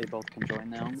 They both can join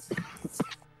now.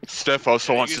 Steph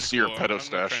also Yeah, wants you to guys see your go. pedo I'm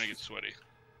stash. trying to get sweaty.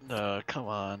 Come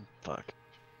on. Fuck.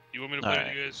 You want me to play with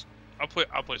Alright. you guys? I'll play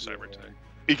cyber today.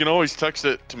 You can always text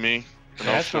it to me, and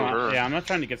I'll That's show not, her. yeah, I'm not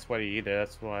trying to get sweaty either.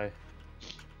 That's why.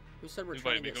 Who said we're Invite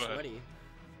trying to me, get go ahead. sweaty?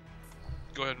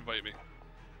 Go ahead and invite me.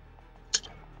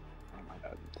 Oh my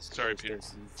god. Sorry, Peter.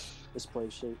 This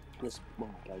PlayStation. Oh my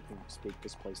god, I can't speak.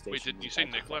 This PlayStation. Wait, did you is say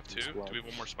all Nick left too? fucking Do we have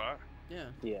one more spot? Yeah,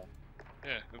 Yeah.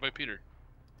 Yeah, invite Peter.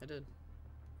 I did.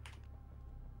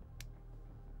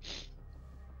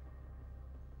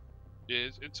 Yeah,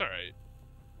 it's alright.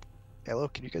 Hello,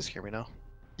 can you guys hear me now?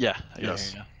 Yeah. I can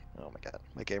Yes. hear Oh my god,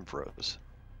 my game froze.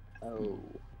 Oh.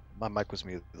 My mic was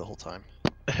muted the whole time.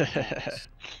 you.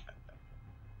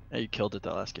 Yeah, you killed it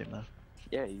that last game though.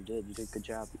 Yeah, you did. You did a good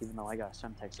job. Even though I got a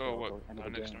Semtex Oh, at what? the end of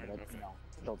Not the next game, turn, but okay.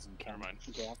 built some Never mind.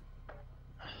 gap.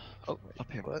 Oh,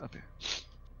 up here. What? Up here.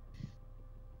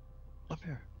 Up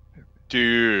here.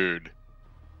 Dude.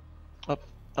 Up.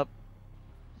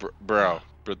 Bro,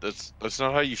 but that's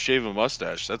not how you shave a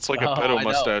mustache. That's like a Oh, pedo I know.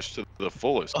 mustache to the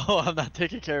fullest. Oh, I'm not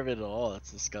taking care of it at all.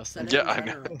 That's disgusting. Send it in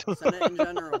general. Send it in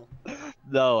general.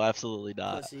 No, absolutely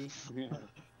not. Pussy.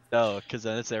 No, because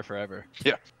then it's there forever.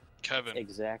 Yeah. Kevin.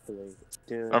 Exactly,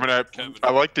 dude. I mean,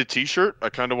 I like the T-shirt. I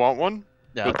kind of want one.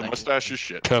 Yeah, but the thank you. mustache is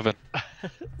shit. Kevin.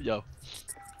 Yo.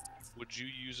 Would you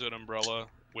use an umbrella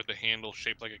with a handle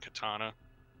shaped like a katana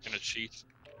and a sheath?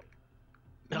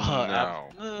 No.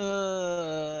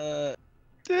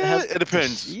 It It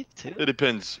depends. It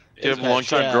depends. Do you have a Okay,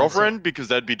 long-time yeah, girlfriend? Because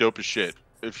that'd be dope as shit.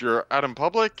 If you're out in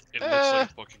public, It looks like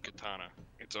a fucking katana.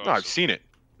 It's awesome. no, I've seen it.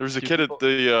 There was a Do kid at people-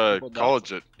 the people college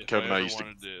that If Kevin and I ever used to,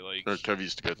 wanted to, like, or Kev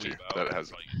used to go to, leave out, that I'd has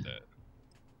it. probably get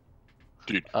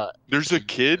Dude, Uh, there's a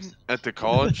kid at the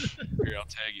college. that. Here, I'll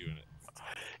tag you in it.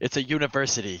 It's a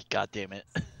university. God damn it.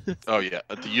 Oh yeah,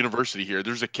 at the university here,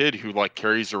 there's a kid who like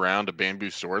carries around a bamboo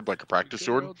sword, like a practice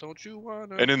sword. Girl, don't you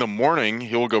wanna? And in the morning,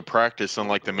 he'll go practice on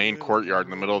like the main courtyard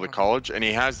in the middle of the college, and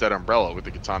he has that umbrella with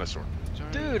the katana sword.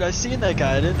 Dude, I seen that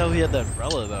guy. I didn't know he had the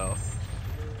umbrella though.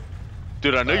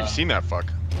 Dude, I know you've seen that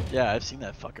fuck. Yeah, I've seen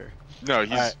that fucker. No,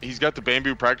 Alright. he's got the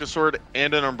bamboo practice sword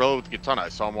and an umbrella with the katana. I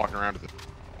saw him walking around with it.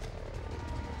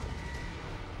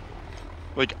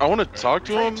 Like, I want to talk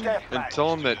to him and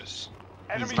tell him that he's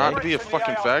not to be a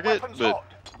fucking faggot, but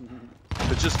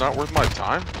it's just not worth my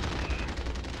time.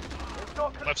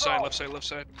 Left side, left side, left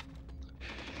side.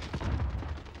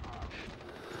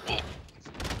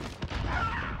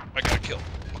 I got a kill.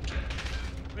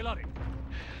 Reloading.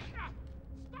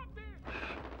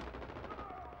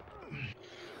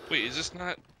 Wait, is this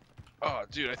not? Oh,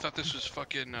 dude, I thought this was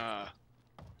fucking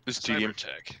This TDM.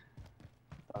 Cybertech.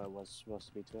 Thought it was supposed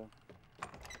to be too.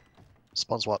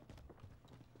 Spawn swap.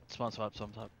 Spawn swap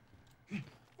sometime. Enemy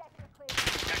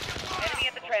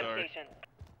at the tram Sorry. station.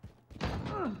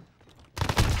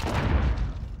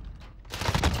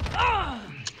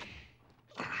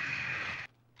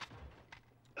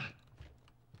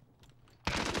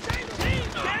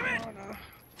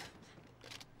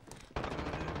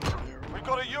 We've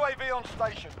got a UAV on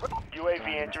station.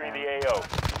 UAV entering the AO.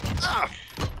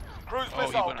 Cruise Oh, he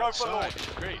missile, went go for outside.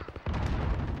 launch. Great.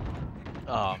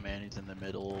 Oh man, he's in the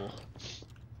middle.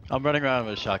 I'm running around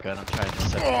with a shotgun. I'm trying to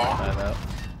 75 out.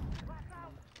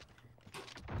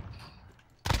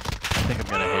 I think I'm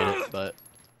gonna hate it, but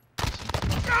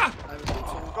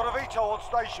Got a VTOL on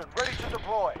station, ready to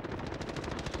deploy.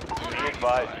 Be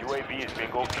advised, UAV is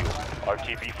bingo fuel.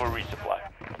 RTB for resupply.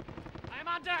 I'm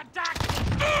under attack!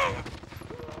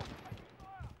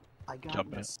 I got Jump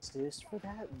an in. assist for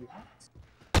that? What?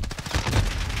 Oh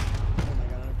my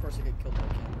god, and of course I get killed by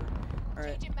camper.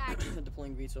 Alright,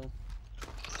 deploying VTOL.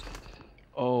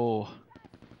 oh,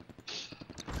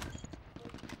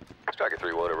 Striker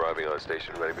 3-1 arriving on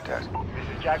station, ready for task. This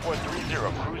is Jaguar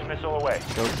 3-0, cruise missile away.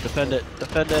 go defend it,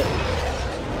 defend it.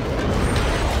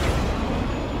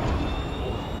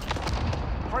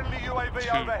 Friendly UAV Dude,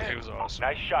 overhead. it was awesome.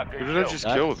 Nice shot, good Who did I kill. just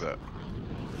kill with that?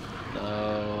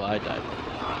 No, I died.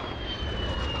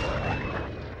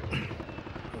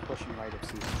 We're pushing right up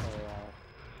season or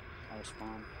our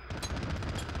spawn.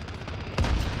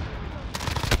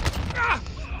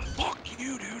 Fuck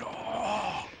you, dude.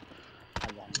 Oh. I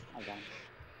won.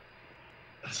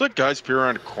 It's like guys peer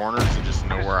around corners and just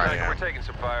know where I Striker, am. we're taking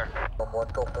some fire. Oh, for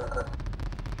the UAV.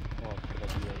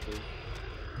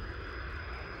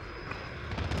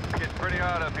 Getting pretty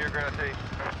hot up here, Gravity.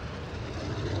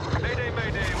 Mayday,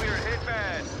 mayday, we are hit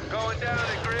bad. Going down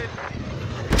the grid.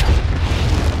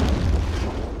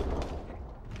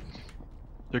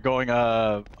 They're going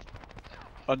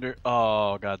under.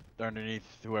 Oh god, they're underneath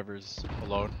whoever's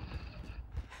alone.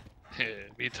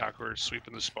 Me and Taco are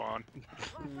sweeping the spawn.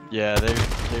 Yeah, they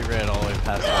ran all the way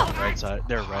past on the right side.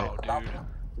 They're right. Oh, dude.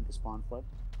 Did the spawn flip?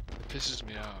 It pisses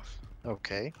me off.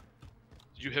 Okay.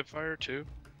 Did you hip fire too?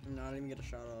 No, I didn't even get a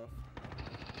shot off.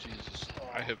 Jesus.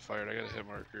 I hip fired. I got a hit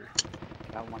marker.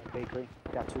 Got one in bakery.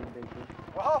 Got two in bakery.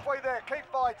 We're halfway there, keep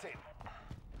fighting.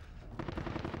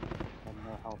 Got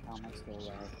more health helmets. They're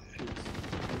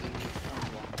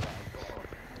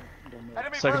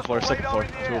Enemy Second floor, personal second floor, radar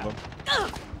in the two of air. them.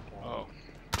 Oh.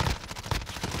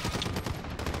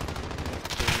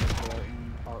 They're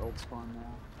in our old spawn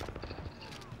now.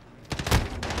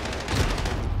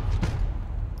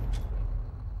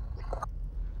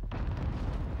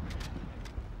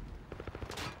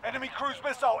 Enemy cruise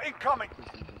missile incoming.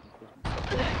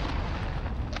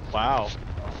 Wow.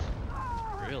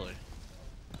 Really?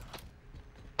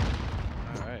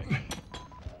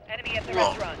 Enemy at the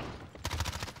restaurant.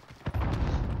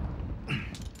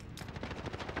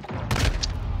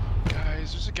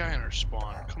 Guys, there's a guy in our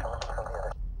spawn. Come on.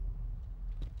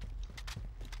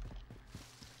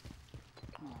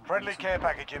 Friendly care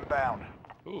package inbound.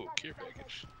 Ooh, care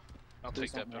package. I'll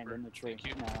take that, Pepper. Thank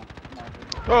you.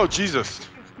 Oh, Jesus.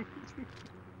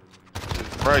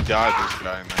 Probably died this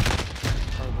guy in there.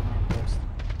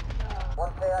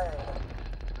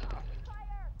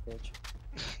 Bitch.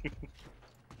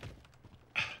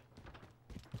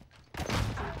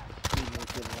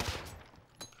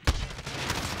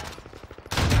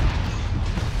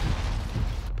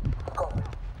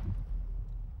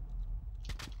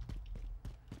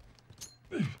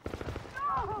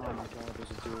 Oh my god,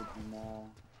 there's a dude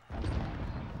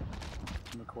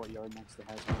in the courtyard next to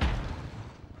Hazmat.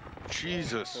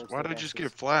 Jesus, why did I just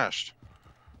get flashed?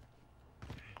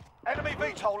 Enemy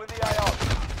VTOL in the AO.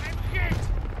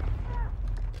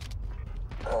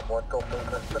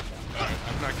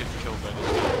 I'm not getting killed by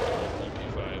this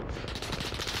MP5.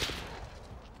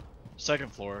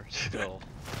 Second floor, still.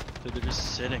 Dude, they're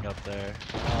just sitting up there.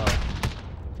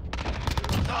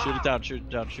 Shoot it down, shoot it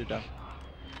down, shoot it down.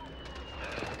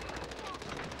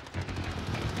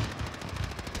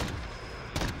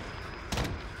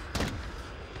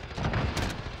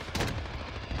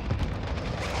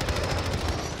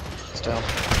 It's down.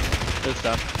 It's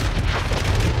down.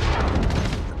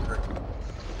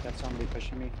 Got somebody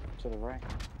pushing me to the right.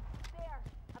 There,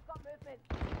 I've got movement.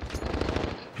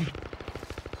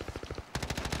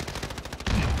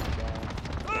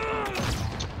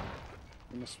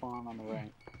 In the spawn on the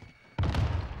right.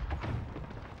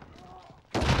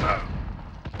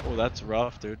 Oh, that's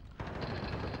rough, dude.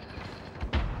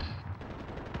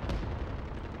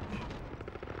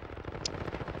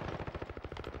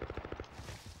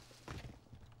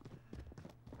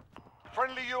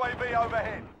 Friendly UAV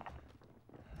overhead.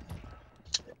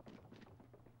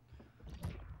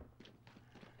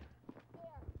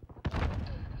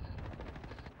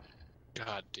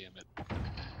 God damn it. Dude,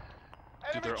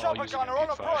 Enemy they're all chopper using gunner on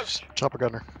MP5s. approach. Chopper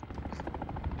gunner.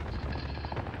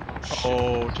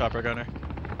 Oh, chopper gunner.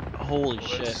 Holy Well,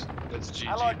 shit. That's GG.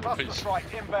 Allied cluster boys.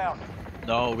 strike inbound.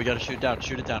 No, we gotta shoot it down,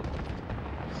 shoot it down.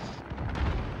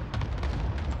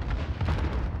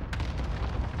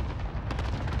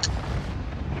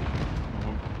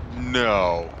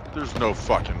 No, there's no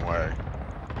fucking way.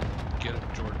 Get him,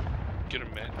 Jordan. Get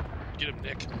him, man. Get him,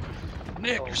 Nick.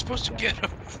 Nick, you're supposed to get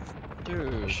him.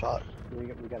 Dude. Shot. We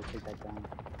gotta take that down.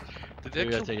 Did We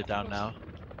that gotta kill take it down us? now.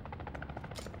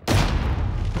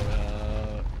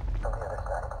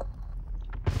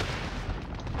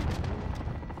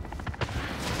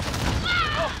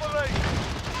 Off the lead.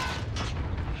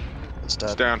 It's It's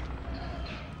dead. down.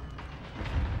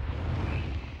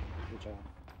 Good job.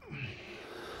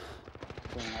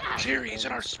 Jerry, he's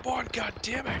in our spawn, god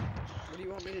damn it. What do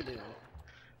you want me to do?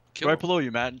 Kill Right him. below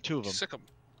you, Matt, and two of them. Sick him.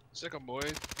 Sick him, boy.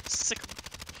 Sick him.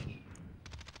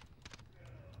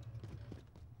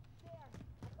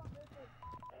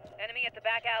 Enemy at the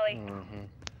back alley. Mm-hmm.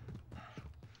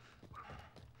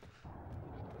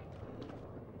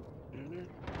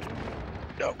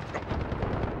 No,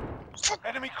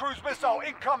 Enemy cruise missile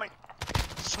incoming.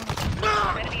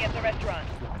 Enemy at the restaurant.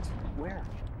 What? Where?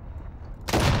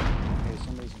 Okay,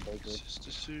 somebody's in bakery.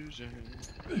 Sister Susan.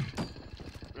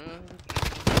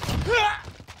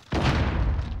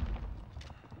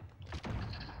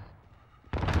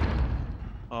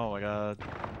 Oh my god.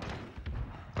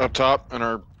 Up top in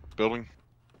our building.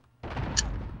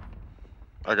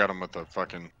 I got him with the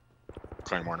fucking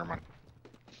Claymore, never mind.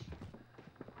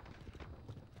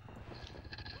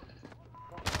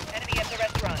 Enemy at the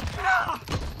restaurant.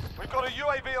 We've got a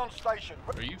UAV on station.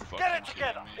 Are you fucking Get it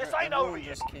together. This ain't over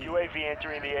yet. UAV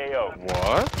entering the AO.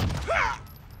 What?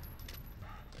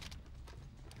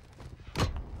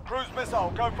 Cruise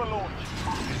missile, go for launch.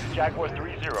 Jaguar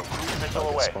 3-0. Cruise missile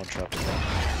away. Spawn trapped again.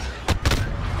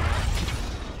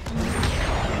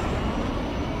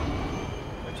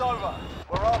 It's over.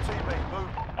 We're RTB. Move.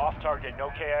 Off target, no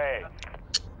KIA.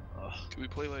 Can we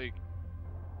play like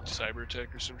Cyber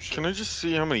Tech or some shit? Can I just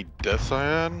see how many deaths I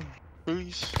had,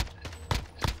 please?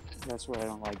 That's what I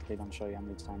don't like. They don't show you how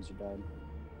many times you died.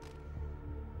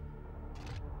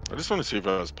 I just want to see if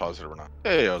I was positive or not.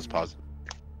 Hey, I was positive.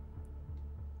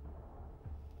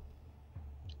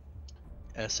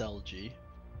 SLG.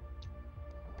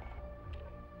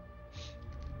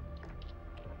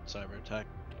 Cyber attack.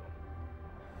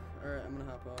 Alright, I'm gonna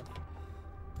hop off.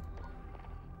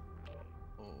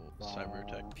 Oh, cyber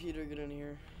attack. Peter, get in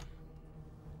here.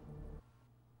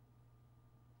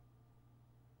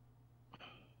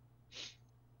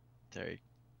 Terry,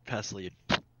 pass lead.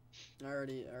 I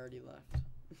already left.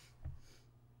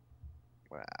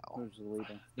 Wow. Who's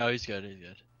leaving? No, he's good. He's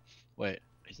good. Wait,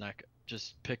 he's not good.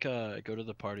 Just pick go to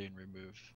the party and remove